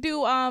 Didn't Yeah. he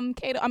do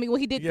Kato? I mean, well,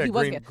 he did. Yeah, he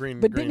was, Green-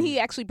 but didn't he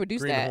actually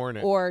produce Green that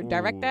Hornet. or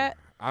direct Ooh, that?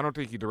 I don't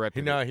think he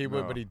directed No, it. he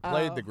would, but he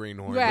played the Green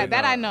Hornet. Yeah,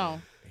 that I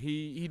know.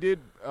 He did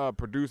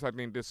produce, I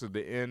think This Is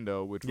the End,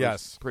 though, which was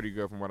Yes. pretty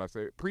good from what I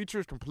said.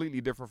 Preacher's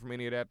completely different from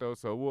any of that, though,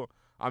 so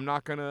I'm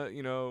not going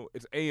to,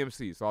 it's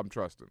AMC, so I'm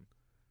trusting.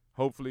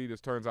 Hopefully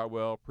this turns out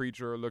well.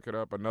 Preacher, look it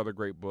up, another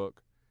great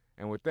book.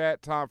 And with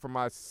that, time for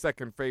my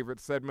second favorite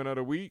segment of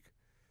the week,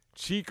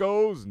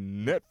 Chico's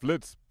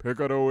Netflix Pick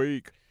of the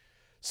Week.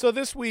 So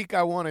this week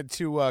I wanted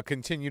to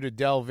continue to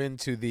delve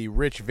into the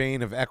rich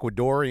vein of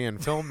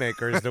Ecuadorian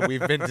filmmakers that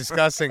we've been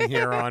discussing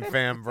here on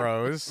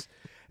FanBros.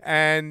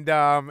 And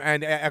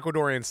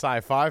Ecuadorian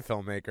sci-fi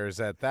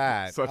filmmakers at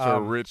that. Such a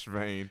rich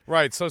vein.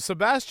 Right. So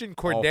Sebastian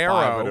Cordero.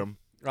 All five of them.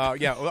 But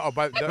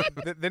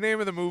the name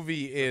of the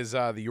movie is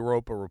the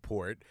Europa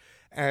Report,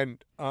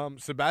 and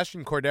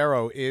Sebastian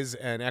Cordero is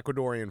an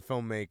Ecuadorian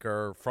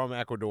filmmaker from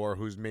Ecuador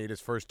who's made his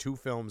first 2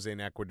 films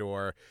in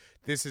Ecuador.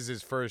 This is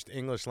his first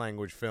English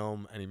language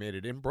film, and he made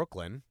it in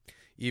Brooklyn,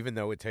 even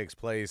though it takes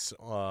place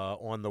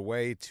on the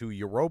way to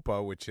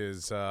Europa, which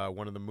is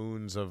one of the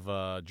moons of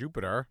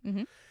Jupiter,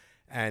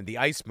 and the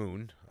ice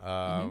moon,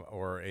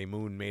 or a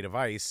moon made of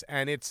ice,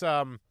 and it's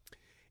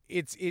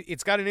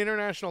got an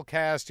international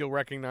cast. You'll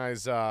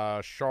recognize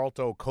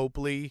Charlton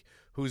Copley,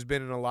 who's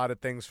been in a lot of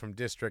things from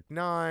District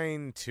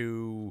 9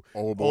 to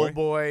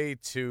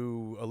Oldboy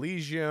to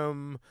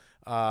Elysium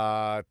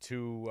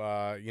to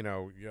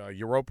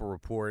Europa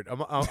Report,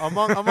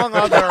 among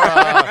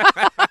other.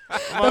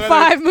 The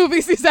 5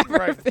 movies he's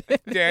ever been.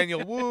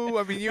 Daniel Wu.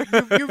 I mean,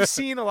 you've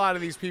seen a lot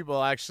of these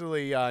people.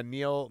 Actually,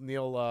 Neil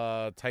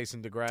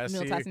Tyson DeGrasse.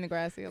 Neil Tyson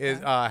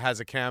DeGrasse has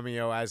a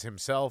cameo as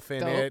himself in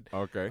Dope. it.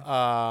 Okay.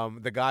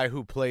 The guy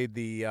who played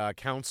the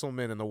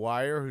councilman in The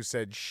Wire, who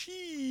said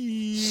Shit.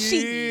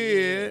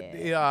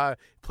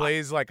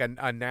 plays like a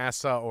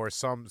NASA or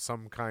some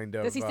kind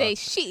of. Does he say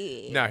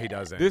shit? No, he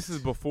doesn't. This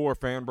is before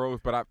FanBros,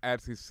 but I've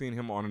actually seen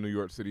him on a New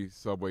York City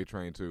subway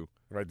train, too.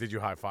 Right? Did you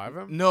high five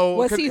him? No.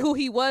 Was he who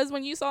he was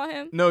when you saw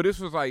him? No, this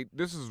was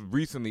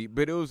recently,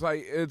 but it was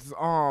it was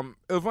one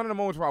of the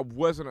moments where I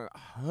wasn't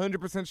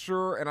 100%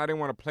 sure, and I didn't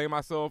want to play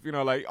myself.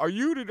 Like, are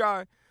you the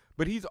guy?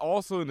 But he's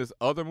also in this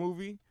other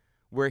movie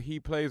where he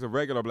plays a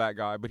regular black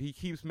guy, but he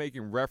keeps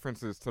making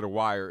references to The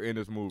Wire in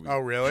this movie. Oh,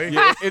 really?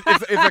 Yeah, it's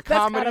a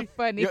comedy. kinda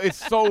funny. Yeah,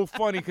 it's so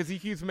funny because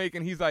he's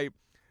like,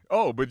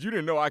 oh, but you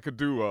didn't know I could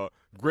do a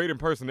great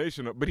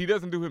impersonation but he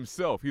doesn't do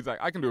himself. He's like,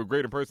 I can do a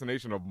great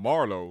impersonation of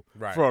Marlo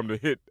from the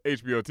hit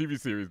HBO TV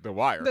series The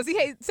Wire. Does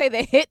he say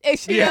the hit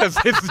HBO? Yes,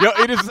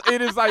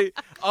 it is like,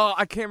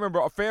 I can't remember.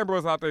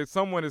 FanBros out there,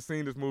 someone has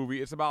seen this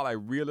movie. It's about like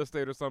real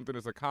estate or something.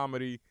 It's a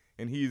comedy,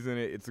 and he's in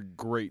it. It's a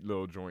great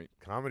little joint.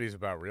 Comedy's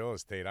about real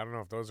estate. I don't know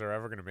if those are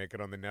ever going to make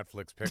it on the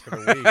Netflix pick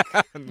of the week.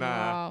 Nah.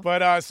 Wow.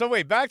 But so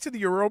wait, back to the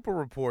Europa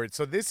Report.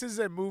 So this is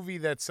a movie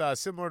that's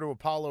similar to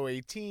Apollo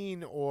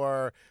 18,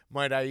 or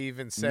might I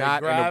even say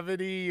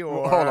Gravity?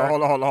 Or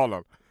hold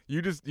on.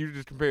 You just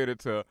compared it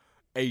to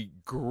a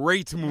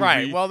great movie.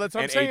 Right. Well, that's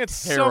what I'm saying.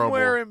 It's terrible.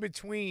 somewhere in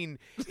between.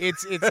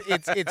 It's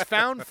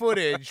found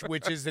footage,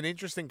 which is an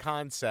interesting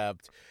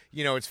concept.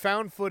 It's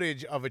found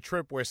footage of a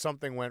trip where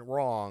something went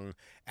wrong,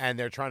 and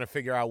they're trying to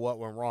figure out what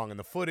went wrong. And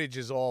the footage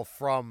is all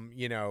from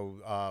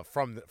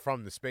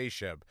from the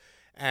spaceship.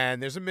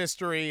 And there's a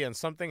mystery, and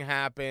something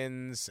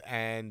happens,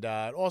 and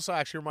it also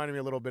actually reminded me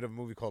a little bit of a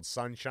movie called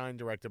Sunshine,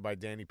 directed by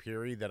Danny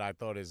Peary, that I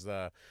thought is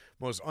the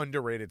most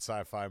underrated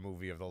sci-fi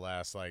movie of the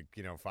last 5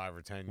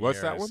 or 10 years.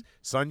 What's that one?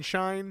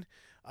 Sunshine.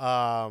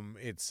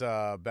 It's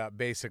about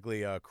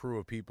basically a crew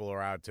of people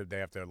are out they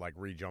have to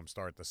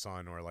re-jumpstart the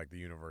sun, or the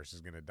universe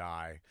is gonna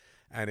die.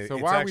 And so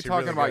it's why are we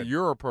talking really about good.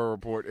 Europa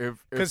Report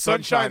if Because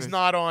Sunshine's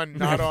not on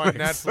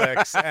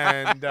Netflix,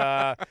 and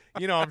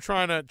I'm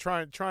trying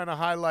to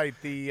highlight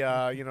the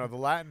the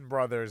Latin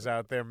brothers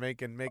out there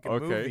making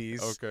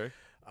movies. Okay.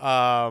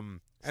 And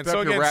Step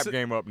so again, your rap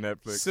game up,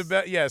 Netflix.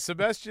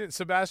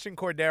 Sebastian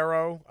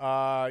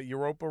Cordero,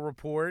 Europa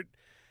Report,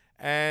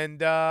 and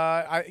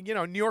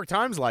New York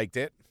Times liked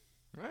it,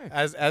 Right.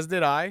 as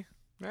did I.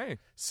 Hey.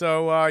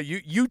 So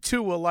you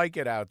two will like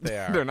it out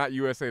there. They're not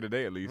USA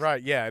Today, at least.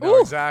 Right, yeah, no,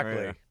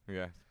 exactly.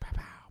 Yeah.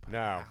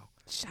 No.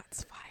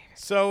 Shots fired.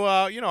 So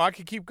I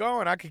could keep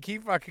going. I could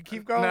keep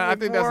going. Nah, I with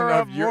think more,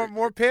 that's enough.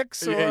 More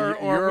picks. Yeah,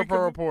 or Europa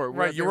Report.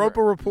 Right,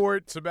 Europa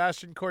Report.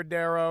 Sebastian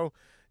Cordero,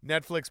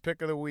 Netflix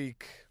pick of the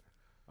week.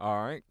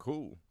 All right,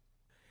 cool.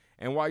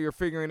 And while you're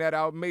figuring that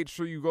out, make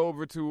sure you go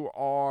over to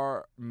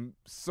our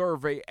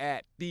survey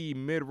at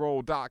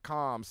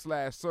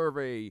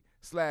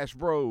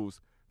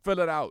themidroll.com/survey/bros. Fill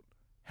it out.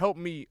 Help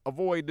me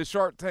avoid the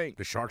Shark Tank.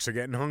 The Sharks are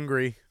getting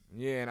hungry.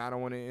 Yeah, and I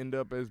don't want to end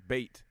up as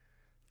bait.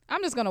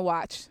 I'm just gonna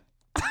watch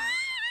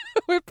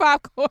with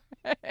popcorn.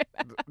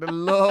 The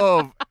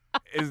love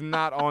is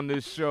not on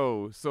this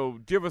show, so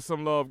give us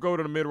some love. Go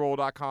to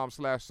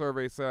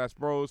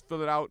themidroll.com/survey/bros.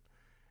 Fill it out.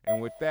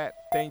 And with that,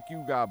 thank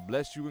you. God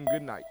bless you and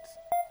good night.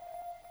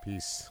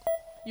 Peace.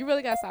 You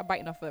really gotta stop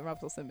biting off of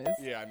Russell Simmons.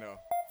 Yeah, I know.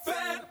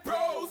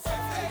 FanBros.